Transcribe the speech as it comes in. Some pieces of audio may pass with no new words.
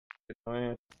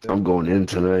it. I'm going in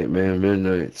tonight, man.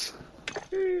 Midnights.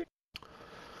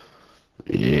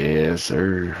 Yes,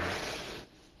 sir.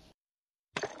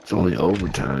 It's only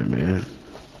overtime, man.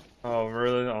 Oh,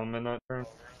 really? On midnight turn?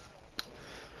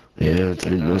 Yeah,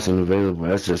 there's nothing available.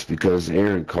 That's just because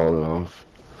Aaron called it off.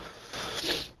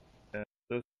 Yeah,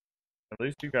 at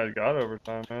least you guys got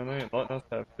overtime, man. They ain't letting us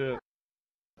have shit.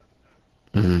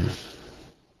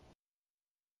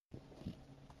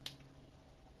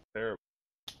 Terrible.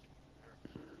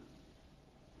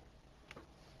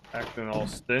 Acting all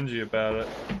stingy about it.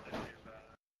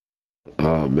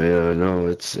 Oh man, I know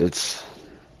it's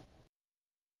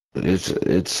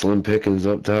slim pickings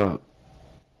up top.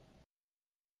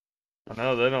 I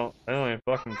know they don't even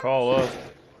fucking call us.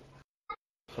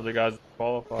 So the guys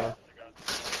qualify.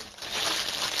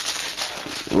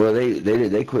 Well,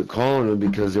 they quit calling them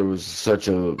because there was such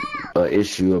a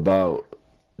issue about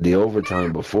the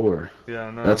overtime before. Yeah,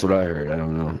 I know. That's what I heard. I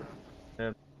don't know.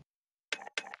 Yeah.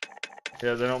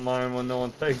 Yeah, they don't mind when no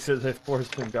one takes it. They force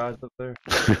them guys up there.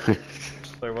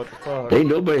 Like, what the fuck? Ain't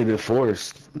nobody been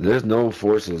forced. There's no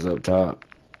forces up top.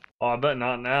 Oh, I bet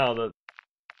not now that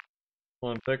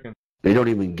slim picking. They don't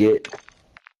even get.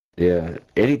 Yeah.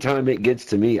 Anytime it gets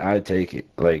to me, I take it.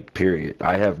 Like, period.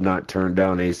 I have not turned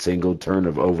down a single turn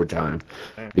of overtime.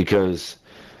 Damn. Because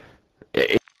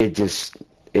it's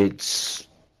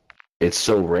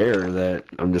so rare that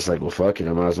I'm just like, well, fuck it.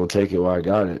 I might as well take it while I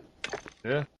got it.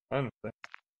 Yeah, I understand.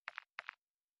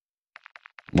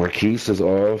 Marquise is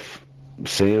off.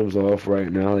 Sam's off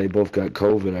right now. They both got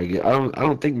COVID. I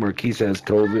don't think Marquise has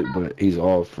COVID, but he's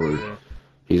off for. Yeah.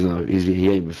 He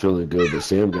ain't been feeling good. But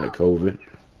Sam got COVID.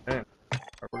 Damn. Alright,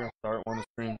 we're gonna start when the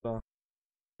stream's on.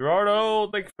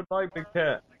 Gerardo, thanks for the light, big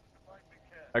cat.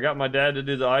 I got my dad to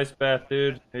do the ice bath,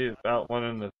 dude. He about went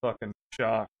in the fucking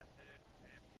shock.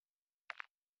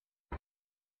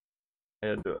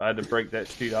 I had to break that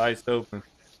sheet of ice open.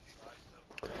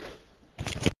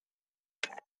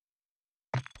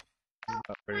 He's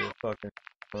not very fucking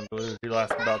unglued. He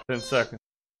lasted about 10 seconds.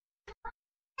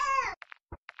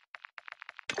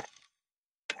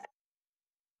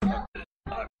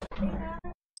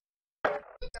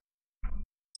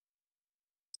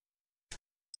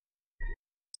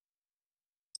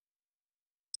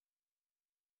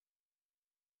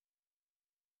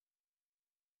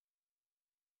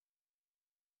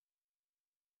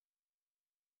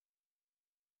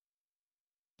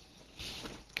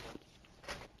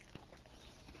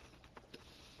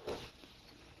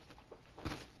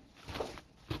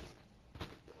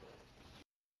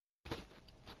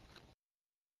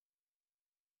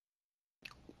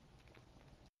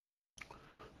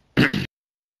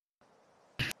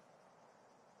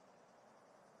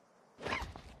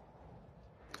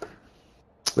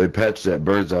 They patched that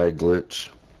bird's eye glitch.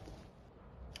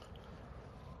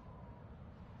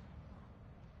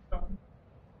 Come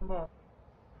on.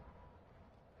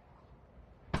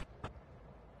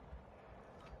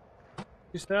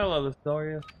 You still love this dog,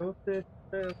 yes?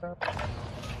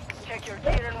 Check your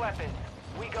gear and weapons.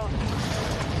 We go.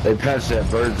 They patched that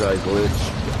bird's eye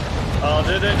glitch. Oh,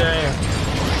 did they? Damn.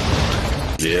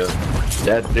 Yeah.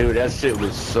 That shit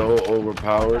was so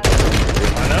overpowered.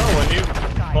 I know, when you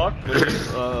fuck with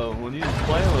when you was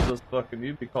playing with us fucking,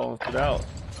 you'd be calling shit out.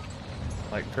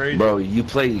 Like crazy. Bro, you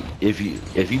play if you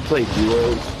play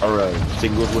duos or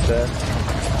singles with that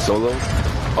solo,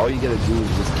 all you gotta do is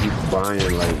just keep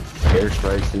buying like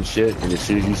airstrikes and shit, and as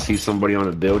soon as you see somebody on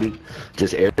a building,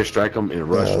 just airstrike them and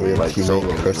rush them like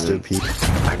solo.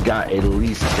 I got at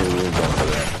least 10 wins off of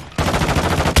that.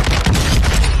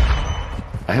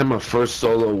 I had my first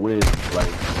solo win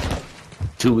like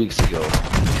 2 weeks ago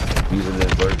using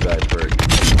that bird's eye bird.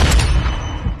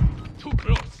 Too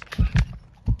close.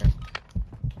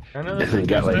 I know And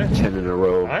got like 10 in a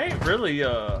row. I ain't really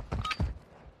I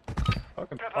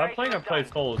think I played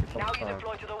solos a couple times.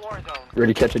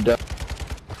 Ready to catch a duck?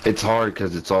 It's hard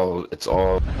because it's all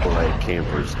like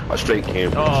campers, straight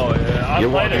campers. Oh yeah, you're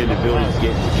walking in the buildings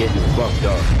getting fucked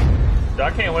up.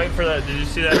 I can't wait for that. Did you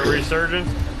see that resurgence?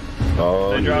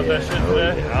 Oh, they dropped that shit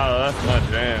today? Yeah. Oh, that's my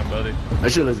jam, buddy.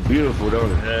 That shit looks beautiful,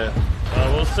 don't it? Yeah.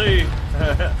 We'll see.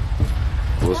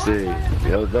 We'll see.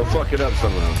 They'll fuck it up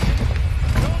somehow.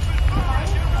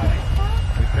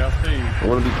 We shall see. I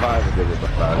want to be positive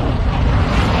about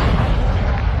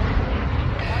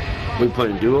it. We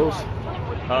playing duos?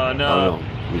 No.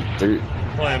 Three.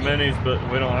 Playing minis, but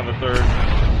we don't have a third.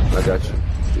 I got you.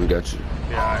 We got you.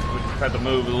 Yeah, we just had to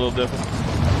move a little different.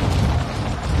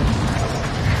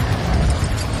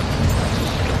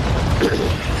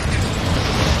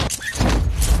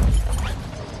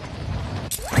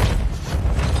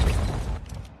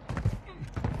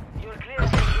 You're clear to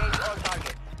engage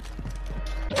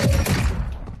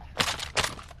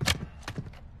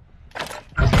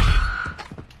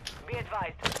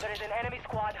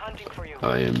squad hunting for you.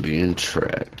 I am being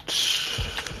tracked.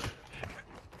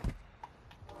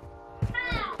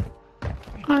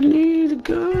 I need a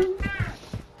gun.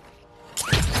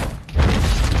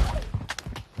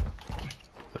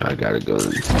 I got a gun.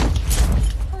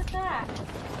 What's that?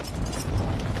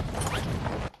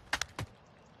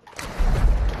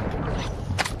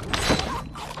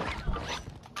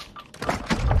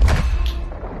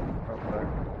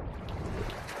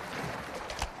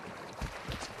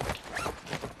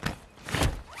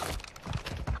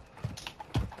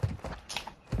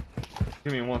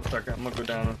 Give me 1 second. I'm gonna go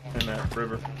down in that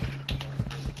river.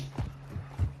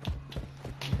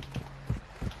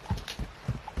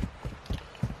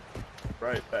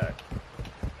 Right back.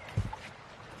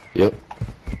 Yep.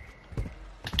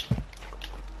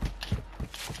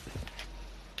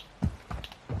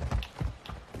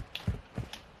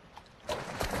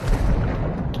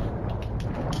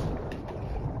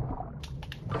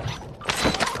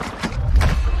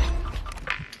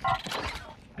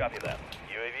 Copy that.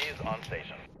 UAV is on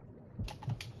station.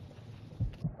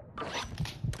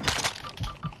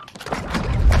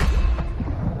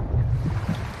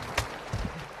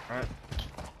 Alright.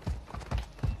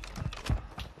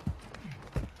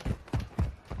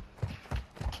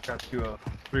 Got you a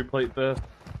 3-plate vest.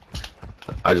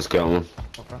 I just got one.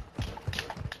 Okay.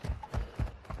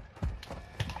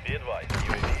 Be advised,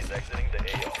 UAV is exiting the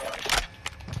AO.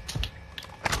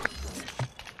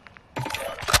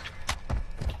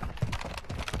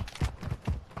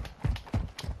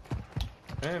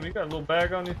 Damn, you got a little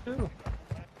bag on you too.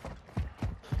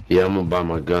 Yeah, I'm gonna buy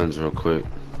my guns real quick.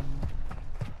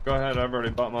 Go ahead, I've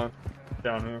already bought mine.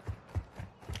 Down here.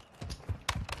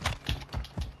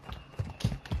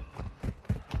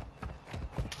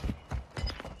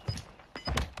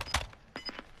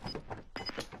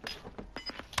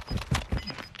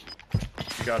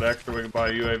 You got extra, we can buy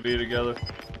a UAV together.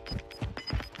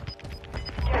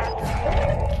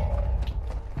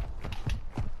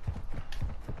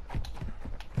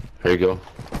 Here you go.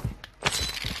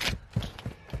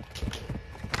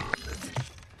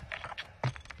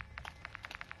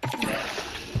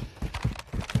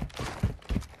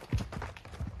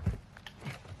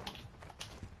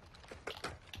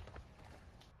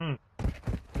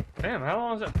 Damn, how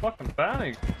long is that fucking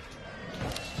bounty?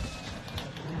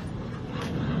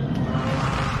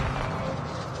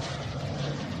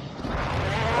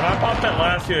 When I popped that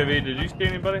last UAV, did you see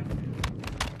anybody?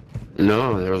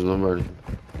 No, there was nobody.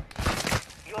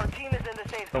 Your team is in the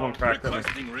safe Someone zone. cracked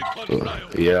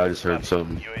it. Yeah, I just heard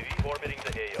something. UAV orbiting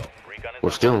the AO. Recon is We're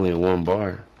still only at one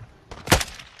bar.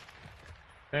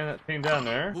 Damn, that team down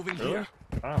there. Moving really? Here.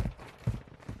 Wow.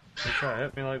 You try to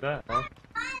hit me like that, huh?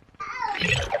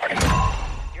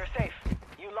 You're safe.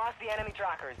 You lost the enemy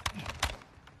trackers.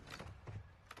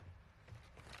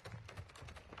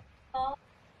 Can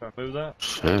I move that?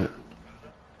 Shit.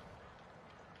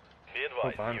 Be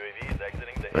advised, fine. UAV is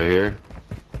exiting the Right here.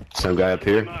 Some guy up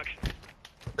here.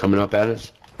 Coming up at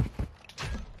us.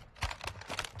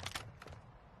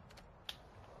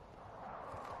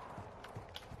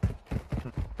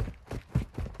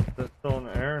 Is that still in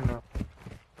the air or no?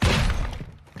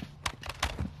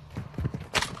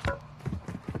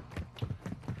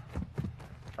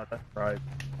 Oh, that's right.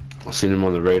 I seen him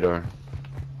on the radar.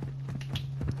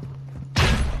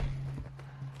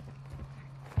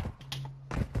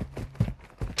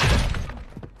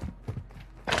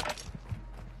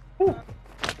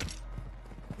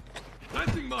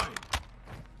 Planting mine.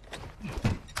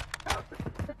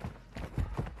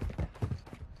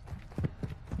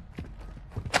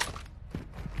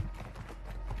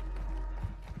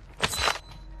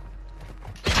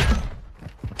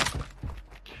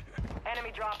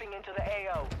 Enemy dropping into the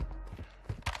AO.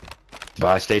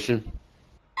 Buy station.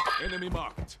 Enemy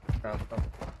marked.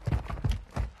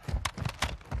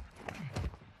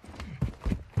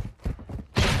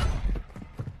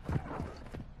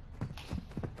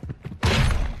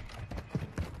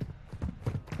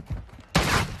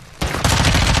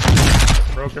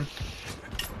 Broken.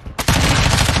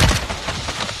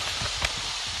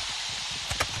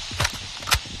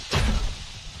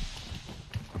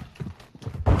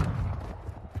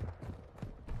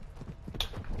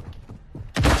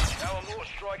 Now a more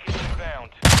strike is inbound.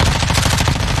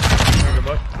 There you go,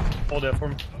 bud. Hold that for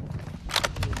me.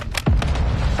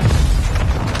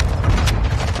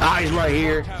 Ah, he's right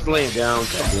here. Just lay it down.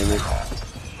 God damn it.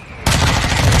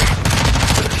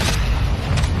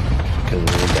 Can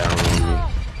lay it down on me.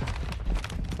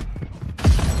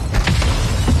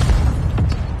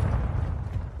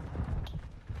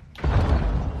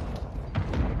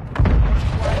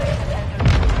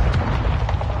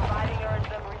 Providing earns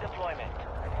them redeployment.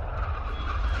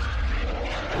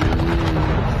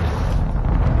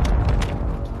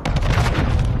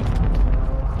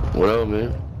 What up,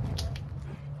 man?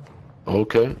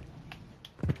 Okay.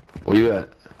 Where you at?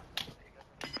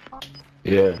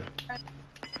 Yeah.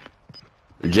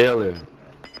 The jail there.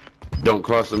 Don't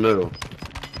cross the middle.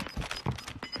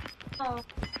 Oh.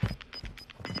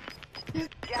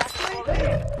 Gas is closing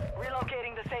in.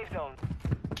 Relocating the safe zone.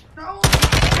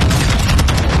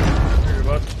 Here,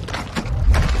 bud.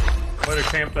 Where to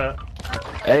camp at?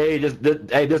 Hey,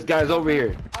 this guy's over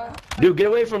here. Dude, get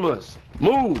away from us.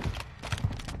 Move.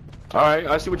 All right,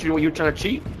 I see what you're trying to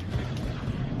cheat.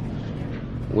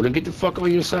 Well, then get the fuck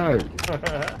on your side.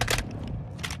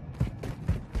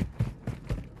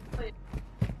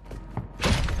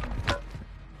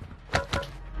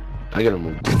 I gotta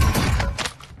move.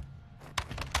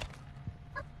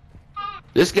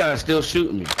 This guy's still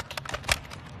shooting me.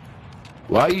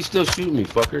 Why are you still shooting me,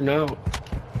 fucker? No.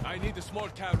 I need the small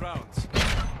cal rounds.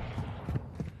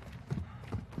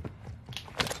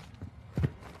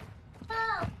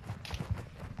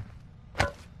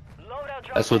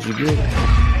 That's what you get.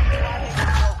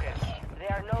 They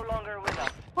are no longer with us.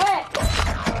 What?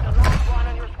 You're the last one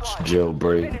on your squad.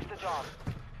 Jailbreak. Finish the job.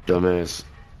 Dumbass.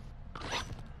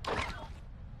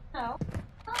 No.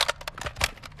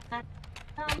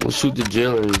 We'll shoot the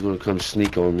jailer who's gonna come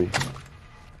sneak on me.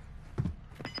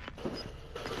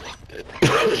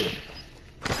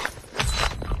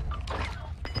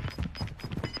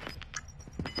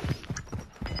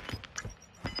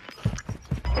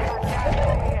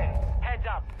 Heads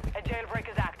up. A jailbreak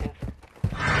is active.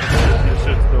 This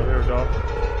shit's still here, dog.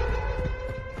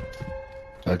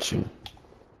 Got you.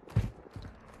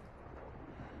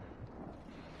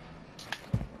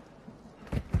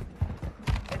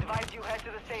 Advise you head to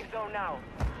the safe zone now.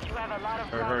 You have a lot of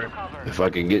Hurry, ground hurry. to cover. If I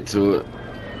can get to it.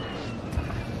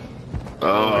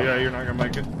 Oh, Oh, yeah, you're not gonna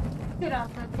make it. Get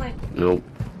off real quick. nope.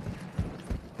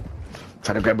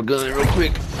 Try to grab a gun real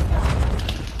quick.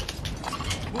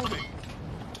 Moving.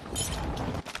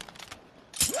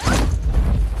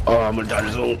 Oh, I'm gonna die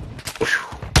this zone.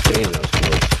 Damn, that was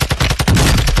close.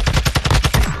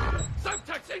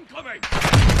 Subtext incoming!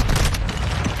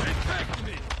 Infect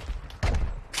me!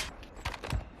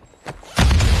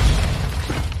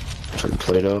 Try to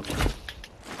play it up.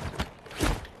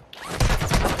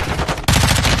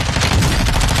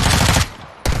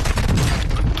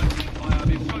 Fire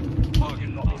me front target.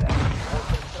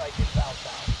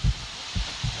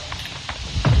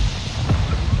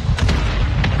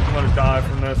 I'm gonna die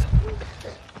from this.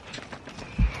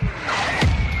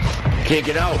 Can't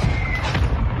get out.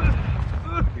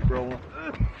 Keep rolling.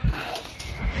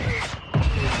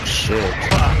 Shit.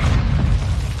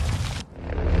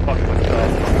 Fuck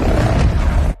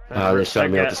myself. Ah, they shot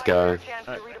me out the sky. Chance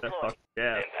to That redeploy. fucking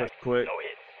gas, that's quick. No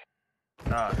hit.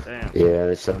 God damn. Yeah,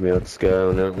 they shot me out the sky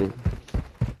and everything.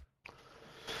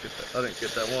 I didn't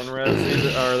get that one res either,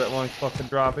 or that one fucking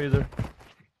drop either.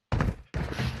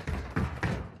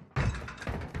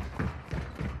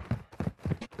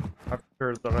 I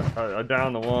sure thought I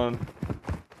downed the one.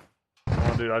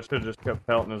 Oh, dude, I should have just kept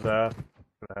pelting his ass.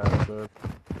 Could have had it,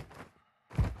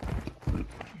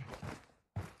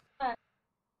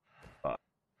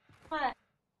 What?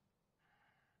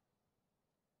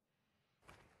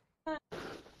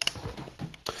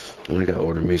 I gotta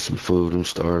order me some food. I'm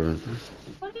starving.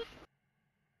 What do you...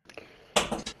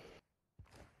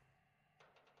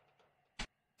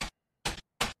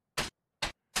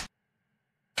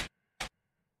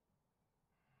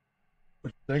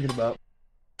 What you thinking about?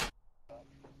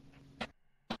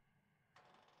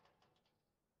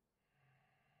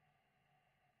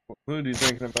 What food are you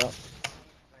thinking about?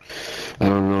 I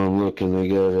don't know. I'm looking. They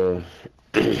got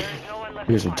There is no one left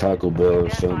here's some behind. Taco Bell or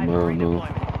Stand something. I by for don't know.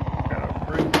 redeployment. Got a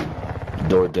fruit.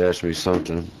 DoorDash me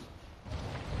something.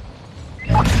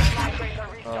 Supply crates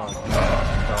are restocked. God. Hold up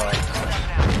now.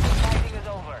 The fighting is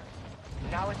over.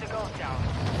 Now it's a ghost town.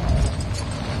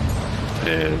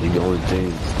 Man, the only thing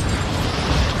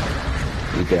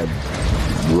we got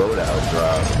loadout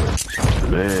drop.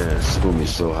 Man, it's gonna be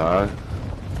so high.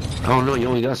 I don't know. You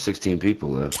only got 16 people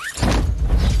left.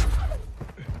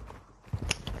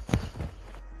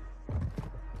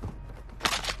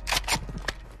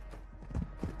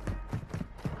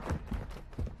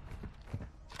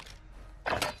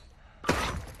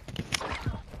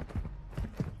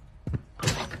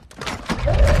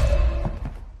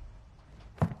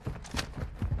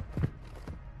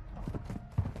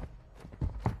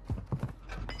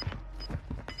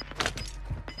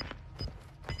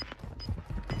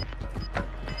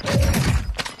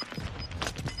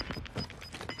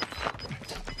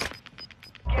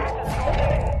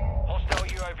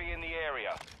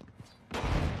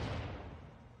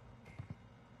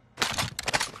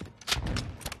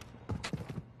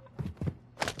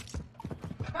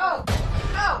 No!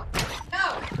 No!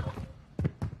 No!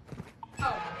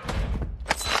 No!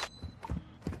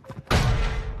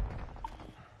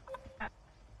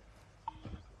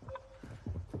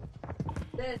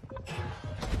 This.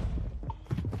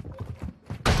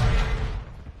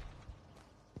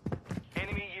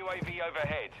 Enemy UAV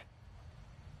overhead.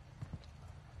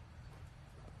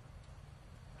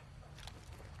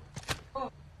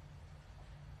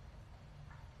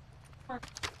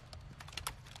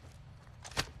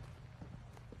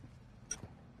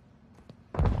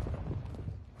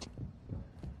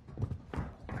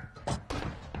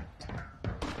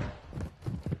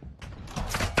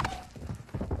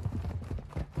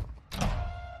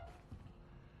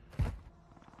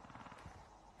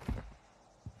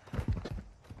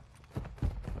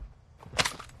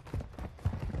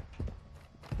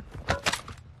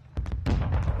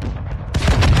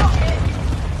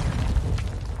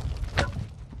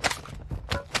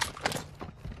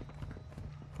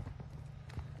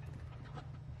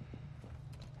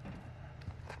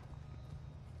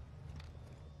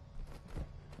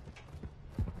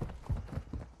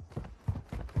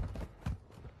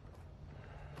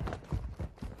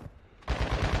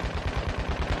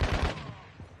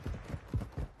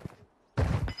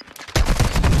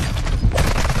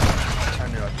 I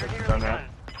knew I should have done that.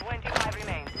 25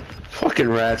 remain. Fucking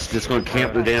rats just gonna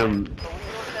camp the damn. But we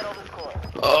will settle the score.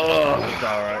 Oh, It's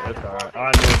alright, it's alright.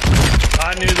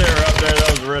 I knew they were up there. That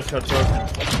was a risk I took.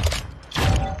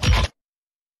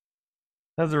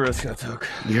 That was a risk I took.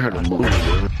 you heard a movie,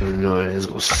 man. I didn't know I was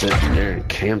gonna sit in there and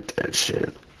camp that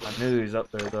shit. I knew he was up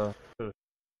there though. Could've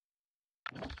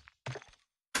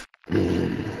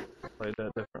played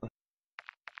that differently.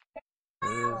 It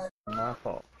is my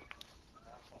fault.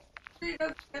 See,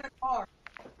 let's get a car.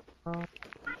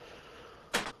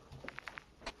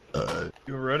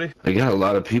 You ready? I got a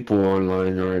lot of people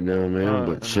online right now, man,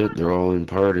 but shit, they're all in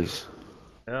parties.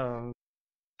 Yeah.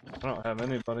 I don't have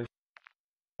anybody.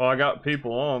 Well, I got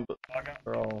people on, but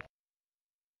they're all.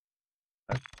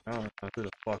 I don't know who the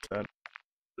fuck that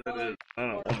is. I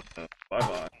don't want to know. Bye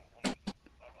bye.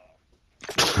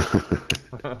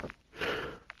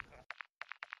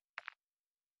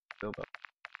 Still though.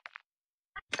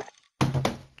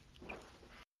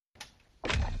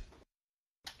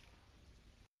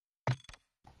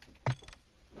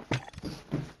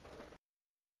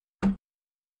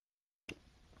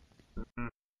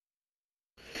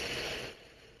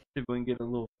 See if we can get a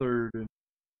little third. And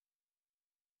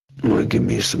Wanna give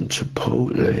me some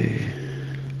Chipotle?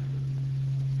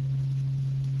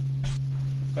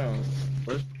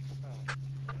 what?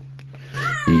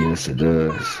 Yes, it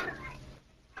does.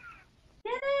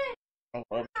 I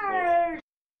love it.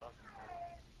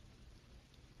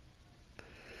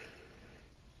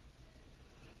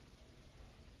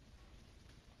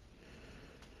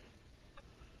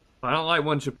 I don't like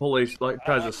when Chipotle like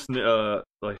tries to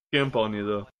like skimp on you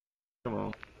though. Come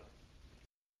on,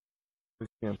 please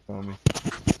skimp on me.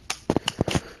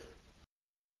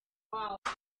 Wow.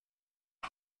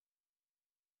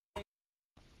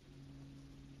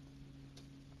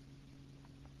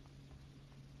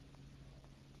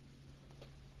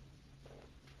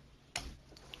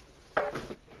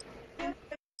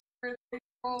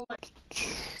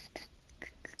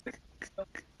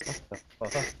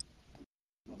 Fuck.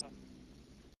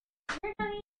 You're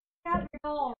gonna eat out your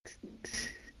dog.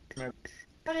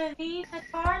 Gonna leave the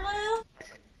car loop?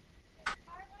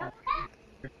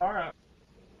 Your car out.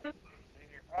 Leave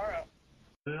your car out.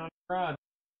 Put it on your garage.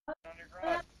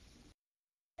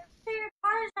 Your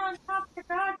car's on top of the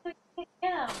garage so you can't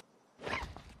get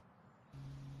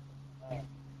them.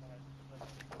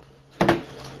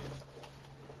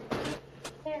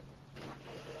 There.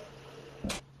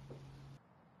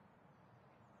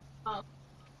 Oh.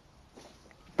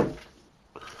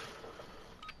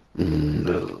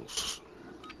 Noodles.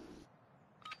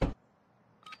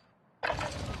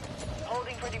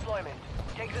 Holding for deployment.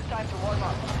 Take this time to warm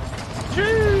up.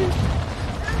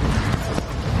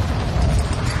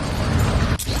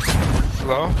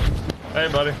 Hello? Hey,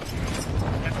 buddy.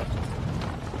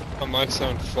 My mic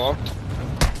sound fucked.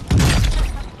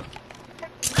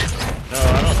 No,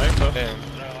 I don't think so. Damn.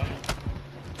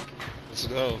 Let's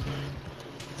go.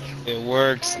 It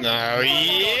works now.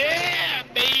 Yeah,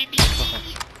 baby!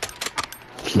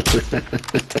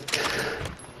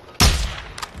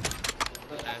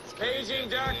 Paging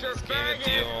Dr. Faggot!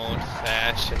 The old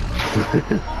fashioned.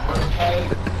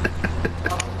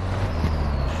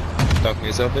 Talk to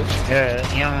yourself, bitch. Yeah,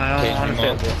 I don't Patient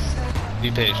want mode. Be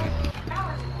patient.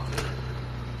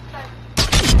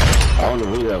 I don't know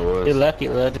who that was. You're lucky,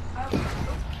 lad.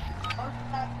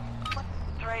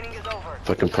 Training. Training is over.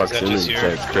 Fucking Is that just proximity your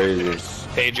check's crazy.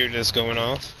 pager just going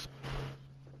off?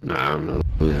 Nah, I don't know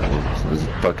who that was. It was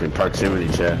fucking proximity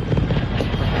chat.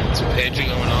 It's a pager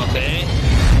going off, eh?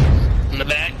 In the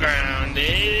background,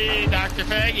 eh? Dr.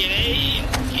 Faggot, eh?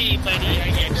 Hey, buddy, I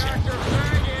get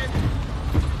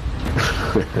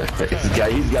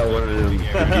he's got one of them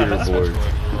computer boards.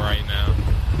 right now.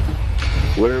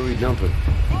 Where are we jumping?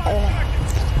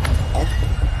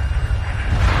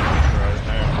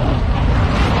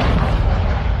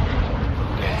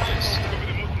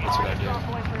 That's what I do.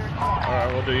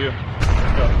 Alright, we'll do you.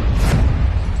 Let's go.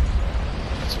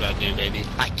 That's what I do, baby.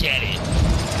 I get it.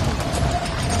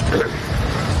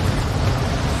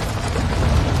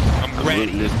 I'm I'm ready.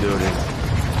 looting this building.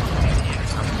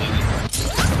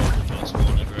 Just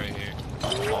wanted right here.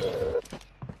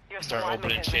 Start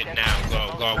opening shit now.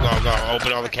 Go, go, go, go.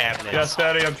 Open all the cabinets. Yes,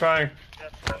 Daddy, I'm trying.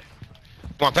 Come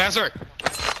on, pass her.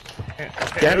 Can't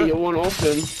Daddy, do it won't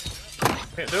open.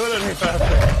 Can't do it any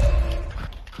faster.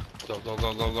 Go, go,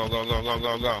 go, go, go, go, go, go,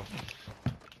 go, go.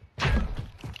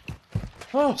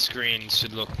 Oh, Screen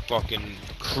should look fucking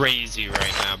crazy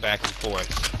right now, back and forth.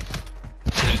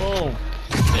 boom.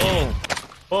 Boom.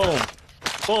 Boom.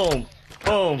 Boom.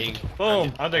 Boom.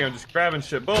 Boom. I think I'm just grabbing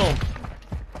shit. Boom.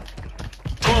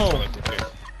 Boom.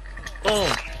 Boom.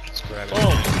 Let's grab it.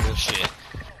 Boom. Bullshit.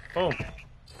 Boom.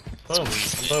 Boom.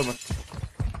 Booming.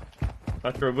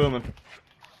 That's for a booming.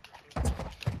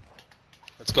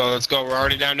 Let's go, let's go. We're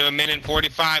already down to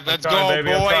 1:45. Let's I'm trying, go,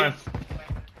 baby, I'm boy. trying.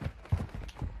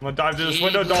 I'm gonna dive through this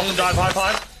window. Dolphin dive, high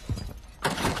five.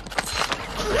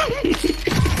 Did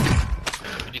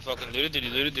he fucking loot it? Did he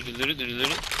loot it? Did he loot it? Did he loot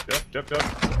it? Yep.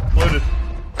 Looted.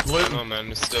 Looted. Oh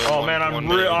man, it's still Oh one, man, I'm one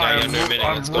minute. We got under a minute.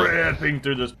 I'm Let's go. ripping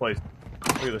through this place.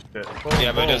 Look at this shit. Boom,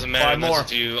 Yeah, but it boom. doesn't matter Five unless more.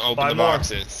 if you open Five the more.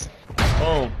 boxes.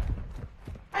 Boom.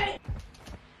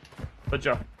 But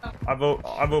yeah, I've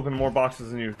opened more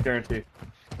boxes than you, guaranteed.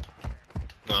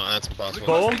 No, that's impossible.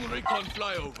 Boom. Recon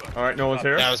flyover. All right, no one's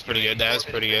here. That was pretty good. That was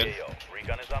pretty good. AO.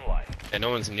 Recon is online. And no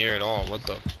one's near at all. What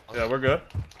the? Yeah, we're good.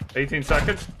 18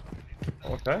 seconds.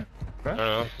 Okay. I don't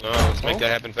know. No, let's make that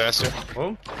happen faster.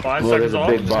 Boom. 5 Well, seconds there's a off.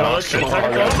 big Let's go. box. 10 Oh,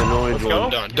 seconds that's off. annoying. Let's go.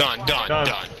 Done. Done.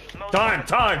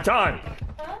 Time.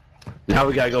 Now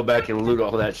we gotta go back and loot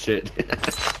all that shit.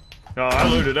 No, I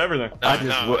looted everything. I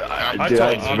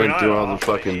just went through all the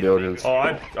fucking buildings. Oh,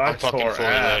 I I'm fucking tore fully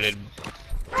ass. loaded.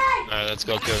 Alright, let's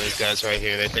go kill these guys right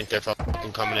here. They think they're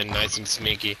fucking coming in nice and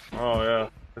sneaky. Oh yeah.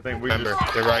 I think we Remember,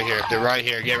 just... they're right here. They're right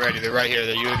here. Get ready. They're right here.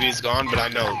 The UAV's gone, but I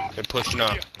know they're pushing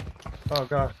up. Oh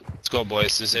god. Let's go,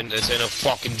 boys. This ain't a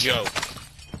fucking joke.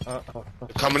 Uh-oh. They're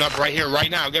coming up right here,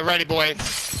 right now. Get ready, boys.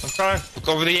 I'm trying. Look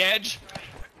over the edge.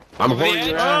 I'm Over the holding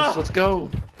your edge. ass. Let's go.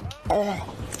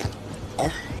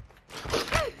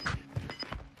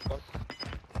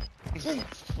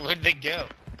 Where'd they go?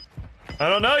 I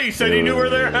don't know. You said you knew where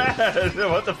they're at.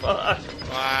 What the fuck?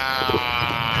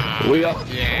 Wow. We up.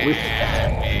 Yeah, We,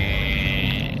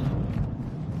 man.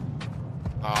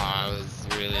 Oh, I was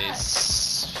really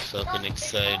fucking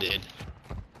excited.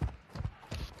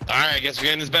 Alright, I guess we're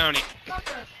getting this bounty.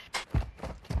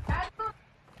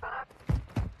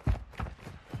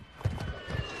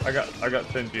 I got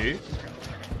 10 G.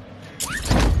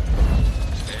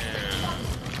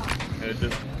 And it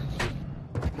just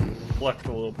flexed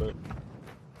a little bit.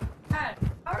 Dad,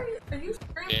 how are you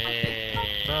streaming?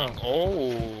 Dang.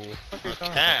 Oh, a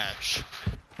cache.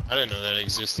 I didn't know that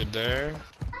existed there.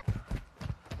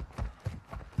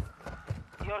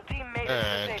 Your team made it to the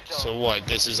Alright, safe zone. so what?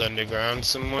 This is underground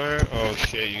somewhere? Oh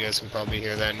shit, you guys can probably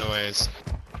hear that noise.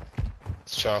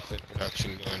 It's chocolate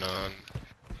production going on.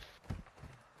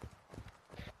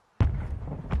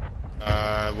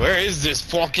 Where is this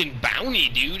fucking bounty,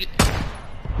 dude?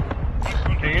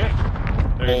 King it.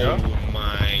 There you Oh go.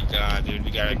 my god, dude,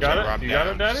 we gotta You got get it? robbed You got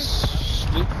down. it, Daddy?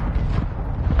 Sloop.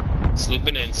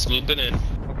 Slooping in.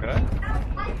 Okay.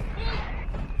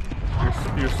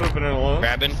 You're slipping in alone.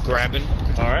 Grabbing.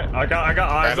 All right. I got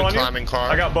eyes Grabbing, on you. climbing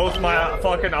car. I got both my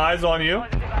fucking eyes on you.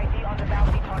 Positive ID on the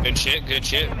bounty target. Good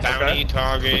shit. Bounty, Okay.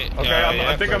 target. Okay. Yeah,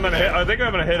 I think I'm gonna hit. I think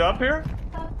I'm gonna hit up here.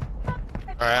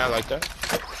 Alright, I like that.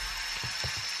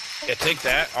 Yeah, take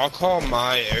that. I'll call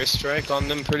my airstrike on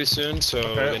them pretty soon, so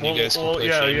Okay. then you guys can push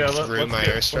in through Let's my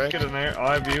get, airstrike. let's get an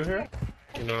eye view here.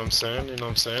 You know what I'm saying?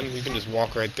 You can just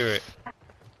walk right through it.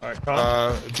 All right.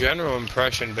 Come. General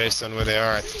impression based on where they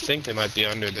are, I think they might be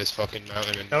under this fucking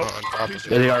mountain and Nope. not on top of it.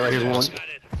 there they are right here, one.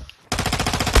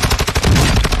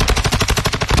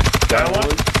 Got one.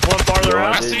 One farther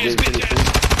I out. see his bitch ass.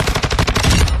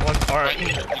 One. All Right, right.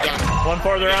 you got One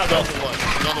farther him. out though.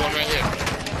 Another one right here.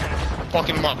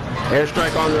 Fucking him up.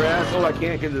 Airstrike on their ass. Oh, I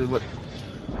can't get this. What?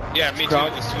 Yeah, me too.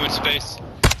 Crowd. Just too much space.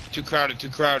 Too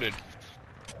crowded.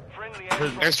 Friendly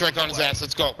Airstrike on his ass.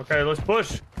 Let's go. Okay, let's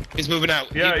push. He's moving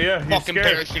out. Yeah, he yeah, he's fucking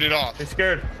scared. parachuted off. He's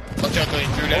scared. Watch out, though. He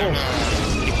threw down.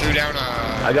 He threw down.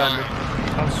 I got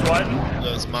him. I'm sweating.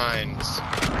 Those mines.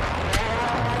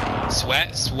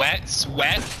 Sweat.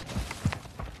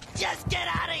 Just get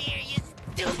out of here, you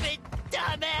stupid,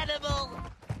 dumb animal!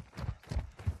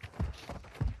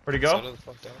 Where'd he go?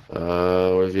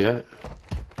 Where's he at?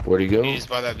 Where'd he go? He's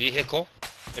by that vehicle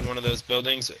in one of those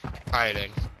buildings,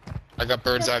 hiding. I got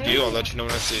bird's eye view. I'll let you know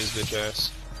when I see his bitch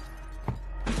ass.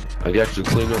 I got you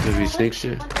clean up if he sneaks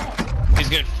shit. He's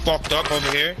getting fucked up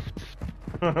over here.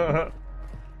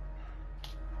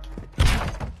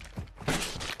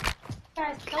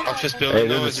 Watch this Hey, building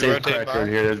though there's as a you safe rotate cracker in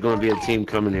by. here. There's gonna be a team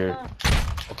coming here.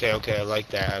 Okay, I like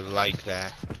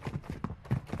that.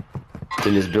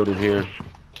 In this building here.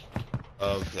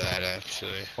 Love that,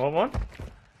 actually. What one?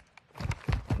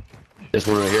 This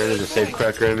one right here, there's a safe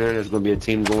cracker in there. There's gonna be a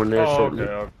team going there Oh, shortly.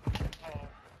 okay.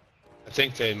 I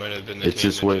think they might have been the It's team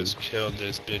just that waiting. just killed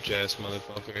this bitch ass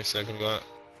motherfucker a second ago.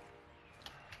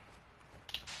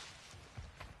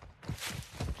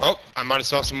 Oh, I might have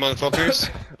saw some motherfuckers.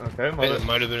 Okay, Wait, it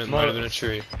might have been a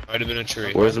tree.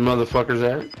 Where's the motherfuckers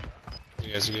at?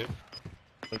 You guys are good?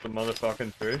 There's a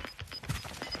motherfucking tree.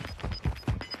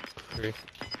 Tree.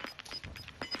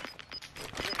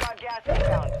 You've got gas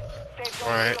inbound. Safe zone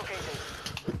Alright.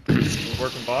 relocated. We're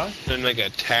working by. Then make a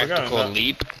tactical enough.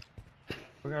 leap.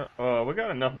 We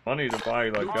got enough money to buy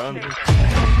like guns.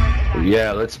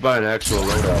 Yeah, let's buy an actual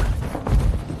loadout.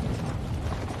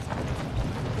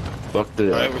 Fuck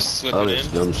the Alright, we're slipping other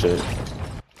in. dumb shit.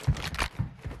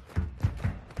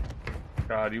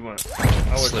 God, you want?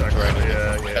 I wish Slip I could. right in.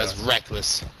 Yeah. That's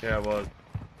reckless. Yeah, it was.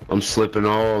 I'm slipping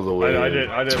all the way. I in.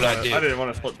 That's what I did. didn't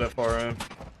want to slip that far in.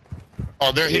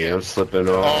 Oh, they're Yeah, here. I'm slipping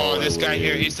all Oh, the this guy way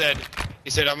here, in. he said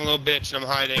I'm a little bitch and I'm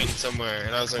hiding somewhere.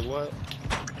 And I was like, what?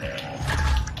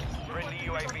 Friendly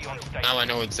UAV on station. Now I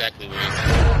know exactly where he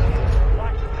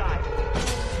Watch the sky.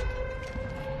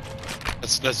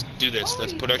 is. Let's do this.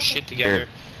 Let's put our shit together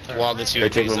while this Hey,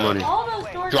 take UAV's my up. money. All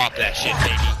those doors. Drop that shit,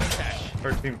 baby.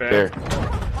 13 There. bad.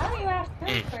 Why do you ask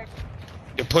me first?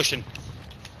 You're pushing.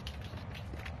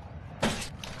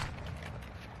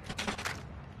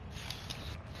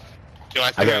 Yo,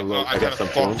 I got low- I kind got of some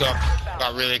fucked for up.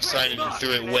 Got really excited and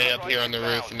threw it way up here on the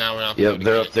roof, and now we're not. Yep,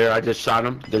 they're up there. I just shot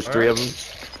them. There's 3 of them.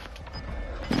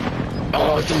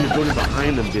 Oh, it's in the building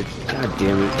behind them, bitch. God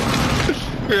damn it.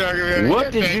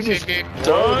 What did you just throw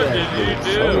What that did you bitch?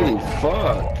 do? Holy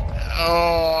fuck.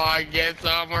 Oh, I guess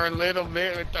I'm a little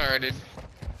bit retarded.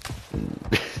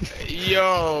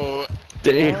 Yo,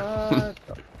 Damn.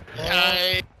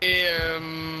 I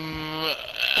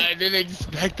didn't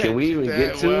expect that. Can we even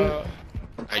get to it?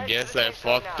 I guess I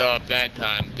fucked up that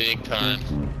time, big time.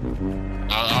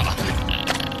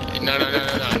 No,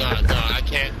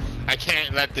 I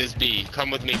can't let this be. Come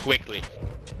with me quickly.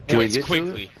 Can we Boys, get to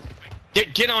quickly.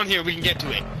 Get on here. We can get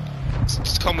to it.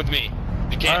 Just come with me.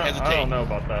 You can't hesitate. I don't know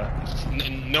about that.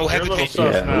 No You're a little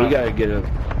hesitation. sus. Yeah, we gotta get up.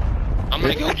 I'm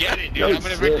gonna go get it, dude. No I'm gonna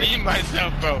shit. redeem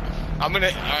myself, bro.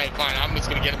 Alright, fine. I'm just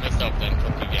gonna get it myself then.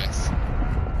 Fuck you guys.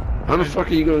 How the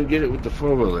fuck are you gonna get it with the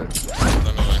 4-wheeler? I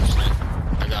don't know, actually.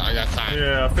 I got time.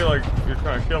 Yeah, I feel like you're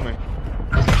trying to kill me.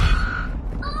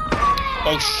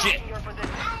 Oh, shit.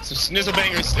 Some snizzle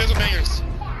bangers.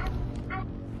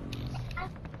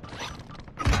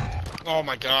 Oh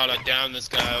my god, I downed this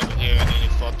guy over here and then he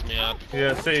fucked me up.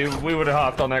 Yeah, see, we would have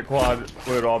hopped on that quad.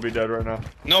 We would all be dead right now.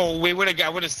 No, I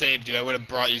would have saved you. I would have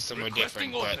brought you somewhere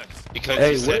different, but because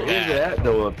Hey, you said where is it that. at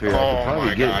though up here? I Oh could probably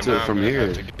my get god, to now it from I'm gonna here.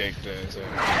 have to get this.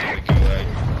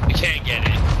 You can't get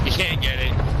it. You can't get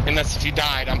it. Unless if you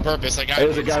died on purpose. Like, Hey,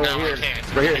 there's a guy now right I here.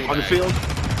 can't. Right here, on the field.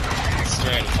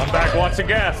 Strategy. I'm back watching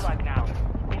gas. Right now.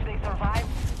 If they survive,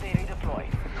 they redeploy.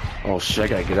 Oh shit, I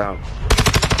gotta get out.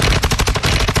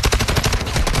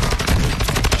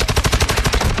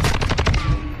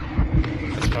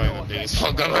 That's probably the biggest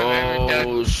fuck up I've ever done.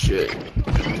 Oh shit.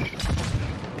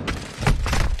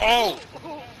 Oh!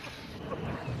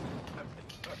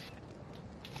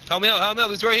 Help me out,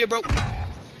 he's right here, bro.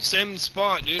 Same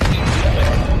spot, dude.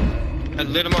 I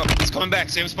lit him up. He's coming back,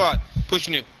 same spot.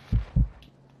 Pushing you.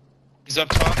 He's up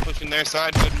top, pushing their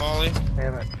side, good molly.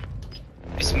 Damn it.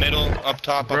 He's middle, up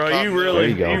top, Bro, up top. you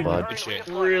really, There you go, bud. Good shit.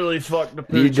 really fucked the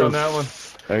pooch on that one.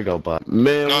 There you go, bud.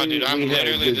 Man, No, dude, I'm we had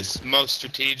a literally good- the most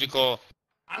strategical,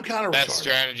 best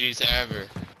strategies ever.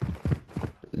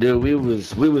 Dude, we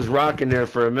was rocking there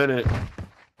for a minute.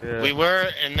 Yeah. We were,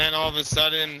 and then all of a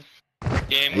sudden,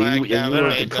 game And lagged you out. went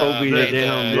made to Kobe the- the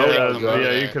damn made loadout, the bro.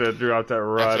 Yeah, move you could have drew out that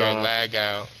right after a on. lag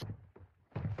out.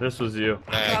 This was you.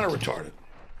 Lag. retarded.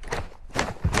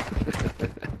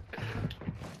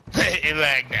 it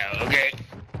lagged out, okay?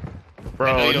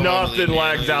 Bro, nothing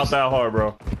lags out that hard,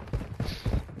 bro.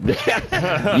 You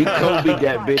Kobe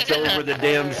that bitch over the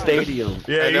damn stadium.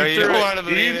 Yeah, I know you you don't want to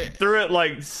believe it. threw it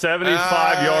like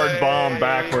 75-yard bomb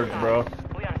backwards, bro.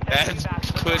 That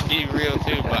could be real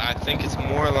too, but I think it's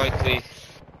more likely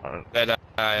that It's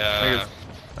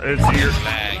your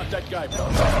lag. Not that guy, bro.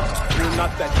 You're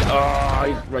not that guy. Oh,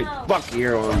 he's right fuck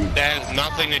here on you. That has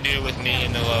nothing to do with me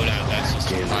in the loadout. That's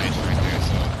just a life right there.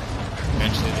 So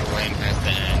eventually the lane has to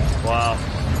end. wow.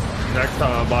 Next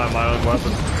time I'm buying my own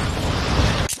weapon.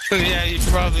 Yeah, you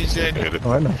probably should.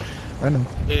 Oh, I know. I know.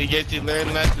 You get to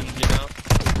learn lessons, you know.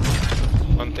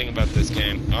 One thing about this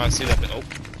game. Oh, I see that.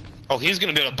 Oh, he's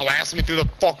gonna be able to blast me through the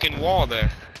fucking wall there.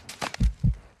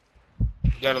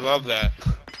 You gotta love that.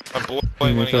 My boy,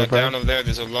 when he got down over there,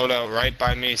 there's a loadout right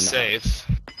by me, safe.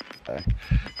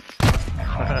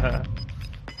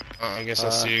 I guess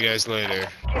I'll see you guys later.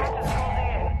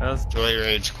 Enjoy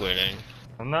rage quitting.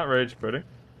 I'm not rage quitting.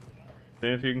 See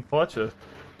if you can clutch it.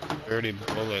 30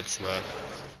 bullets left.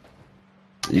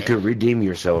 You can redeem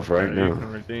yourself right You now.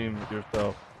 can redeem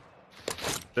yourself.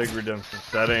 Big redemption.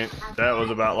 That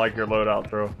was about like your loadout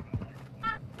throw.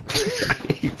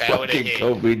 You That would've fucking hit.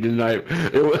 Kobe tonight.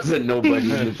 There wasn't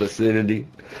nobody in the vicinity.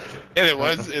 Yeah, there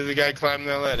was. There's a guy climbing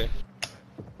that ladder. I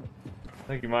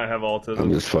think you might have I'm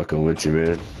autism. just fucking with you,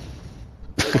 man.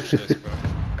 Watch this, bro.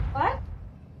 What?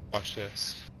 Watch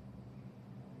this.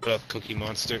 What up, Cookie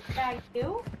Monster? Yeah,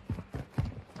 you?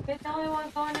 You're the only one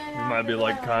going in and You out might of be the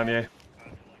like door. Kanye.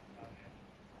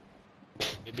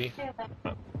 Maybe.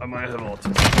 I might have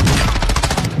autism.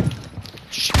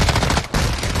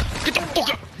 Get the fuck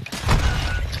up!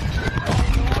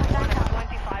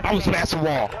 I was past the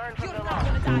wall.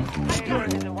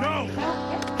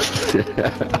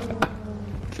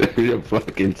 Your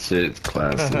fucking shit's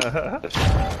classic. Can't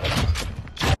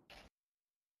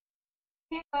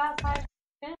go outside.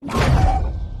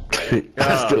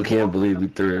 I still can't believe we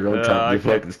threw it on top I of the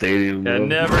can't- fucking stadium. Yeah, bro.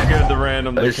 never give the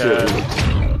random the That shit cash.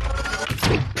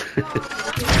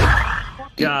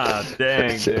 God dang,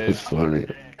 That shit dude. was funny.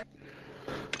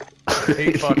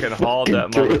 He fucking hauled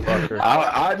that threw it. motherfucker.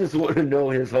 I just want to know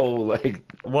his whole like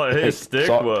What his stick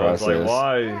thought was. process. Like,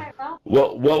 why? Alright,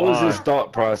 well, what was his Why?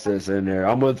 thought process in there?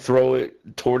 I'm gonna throw it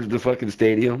towards the fucking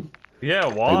stadium. Yeah,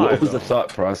 Like, why? what was the though? thought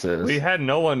process? We had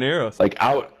no one near us. like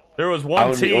out. There was out one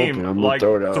in the team, open, I'm gonna like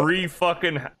throw it out.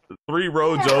 three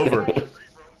roads over.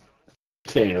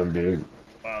 Damn, dude.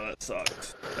 Wow, that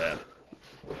sucks. Bad.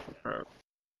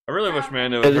 I really wish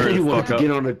Mando would And then hurry he the wanted fuck to up.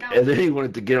 get on the. And then he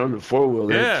wanted to get on the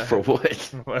 4-wheeler. Yeah. For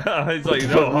what? Well, he's like,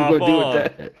 What no, are hop we gonna do on.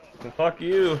 with that? Fuck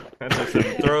you. And just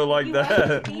throw like you want the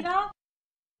that. speed off?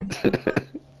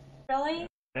 Really?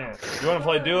 Yeah. You want to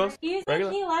play duos? Do you think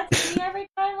Regular? he lets me every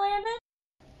time, Landon?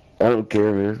 I don't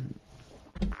care, man.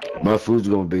 My food's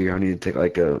gonna be here. I need to take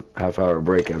like a half-hour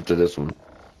break after this one.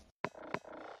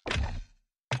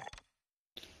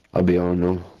 I'll be on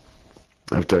though.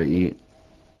 After I eat.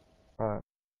 Alright.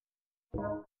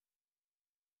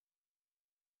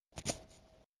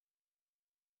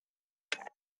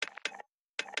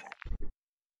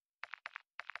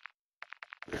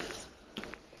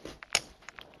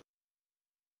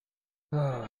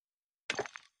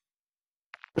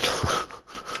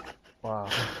 Wow.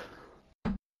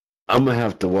 I'm gonna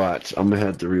have to watch. I'm gonna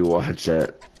have to rewatch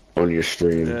that on your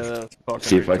stream. Yeah, that's fucking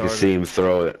See if I can retarded. see him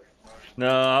throw it. No,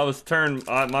 I was turned.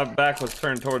 My back was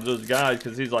turned towards those guys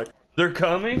because he's like, "They're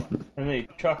coming," and then he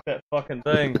chucked that fucking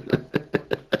thing.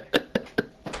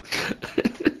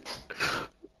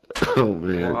 Oh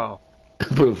man. Wow.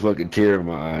 Put a fucking tear in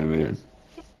my eye, man.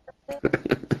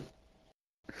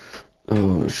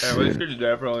 Oh Yeah, we shit. should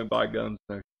definitely buy guns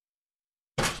next.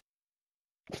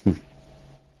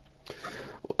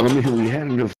 I mean, we had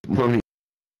enough money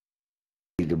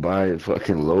to buy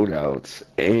fucking loadouts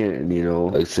and, you know,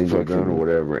 a single gun or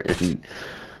whatever. And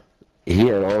he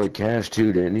had all the cash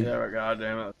too, didn't he? Yeah, but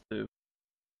goddamn it, too.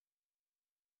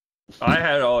 I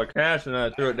had all the cash and I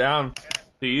threw it down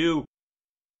to you.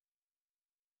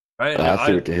 Right? I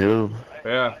threw it to him.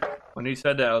 Yeah. When he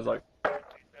said that, I was like,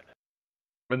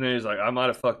 and then he's like, I might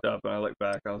have fucked up. And I looked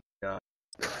back. I was like,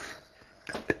 God.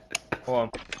 Hold on.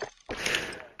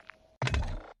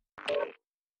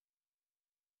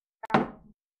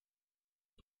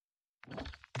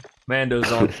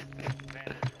 Mando's on.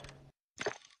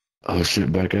 Oh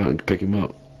shit, back out and pick him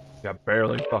up. Got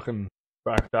barely fucking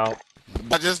backed out.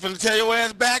 I just finna tell your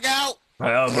ass back out.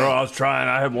 Yeah, bro, I was trying.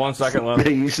 I had 1 second left.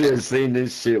 Man, you should have seen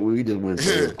this shit we just went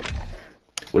through.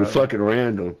 With fucking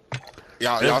random.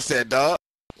 Y'all said, dog.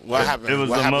 What happened? It was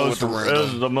what the happened most. with the It was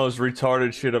random? the most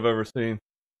retarded shit I've ever seen.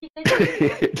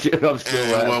 Dude, I'm still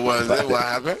And laughing. what was it? What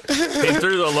happened? He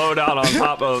threw the loadout on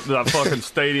top of that fucking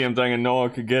stadium thing and no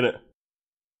one could get it.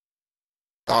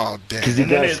 Oh, damn. Because he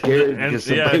And then got scared and- because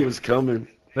somebody yeah. was coming.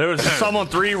 There was someone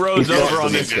 3 roads He thought over on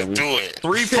somebody Just the was do coming. it.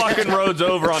 3 fucking roads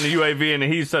over on the UAV, and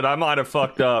he said I might have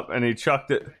fucked up, and he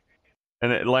chucked it,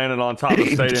 and it landed on top of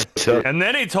the stadium. And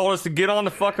then he told us to get on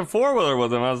the fucking 4-wheeler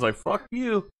with him. I was like, "Fuck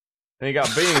you," and he got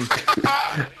beamed.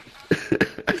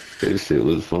 That shit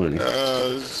was funny.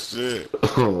 Oh, shit.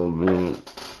 Oh man.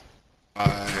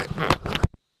 Alright.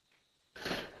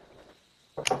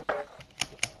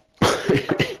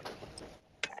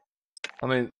 I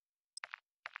mean,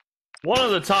 one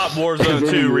of the top Warzone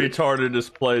 2 retarded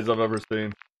displays I've ever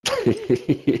seen.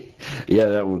 Yeah,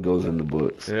 that one goes in the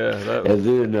books. Yeah, that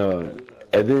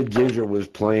And then Ginger was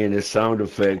playing his sound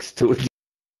effects to it.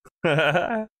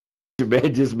 was. Your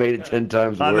man just made it 10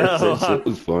 times I worse. know. That shit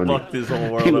was funny. Fucked his whole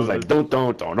world He was over. like, don't.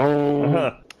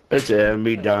 That's it,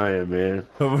 me dying, man.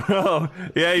 Bro,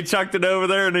 yeah, he chucked it over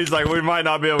there, and he's like, "We might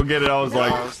not be able to get it." I was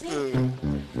like,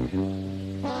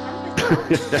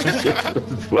 That shit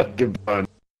was fucking funny,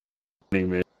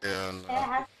 man. Yeah,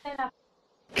 no.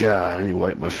 God, I need to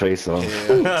wipe my face off.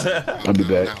 Yeah. I'll be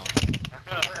back.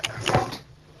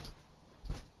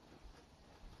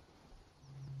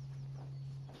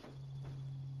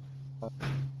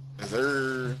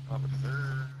 Dessert.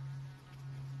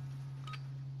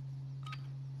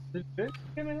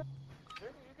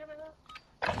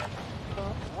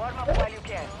 Warm up while you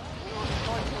can. We will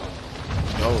deploy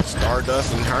soon. Yo,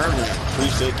 Stardust and Herman.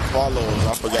 Appreciate the follows.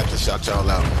 I forgot to shout y'all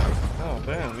out. "Oh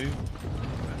damn, you."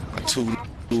 My 2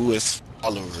 newest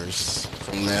followers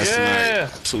from last Yeah.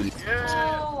 night. 2.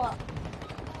 Oh.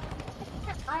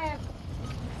 I have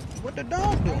What the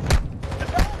dog doing?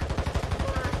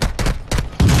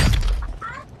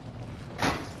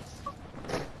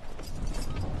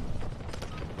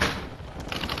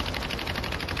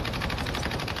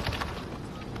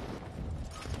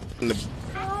 In the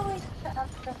always put up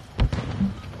the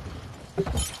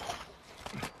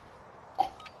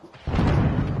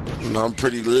I'm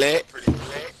pretty lit.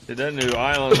 Dude, that new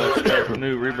island, that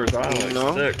new Rebirth Island, No.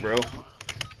 is sick, bro.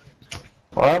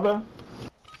 What happened?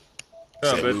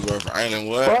 Yeah, Said we bitch. were for Island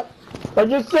what? I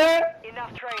just said?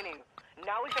 Enough training.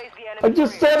 Now we face the enemy. I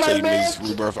just said my Say man. means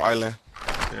Rebirth Island.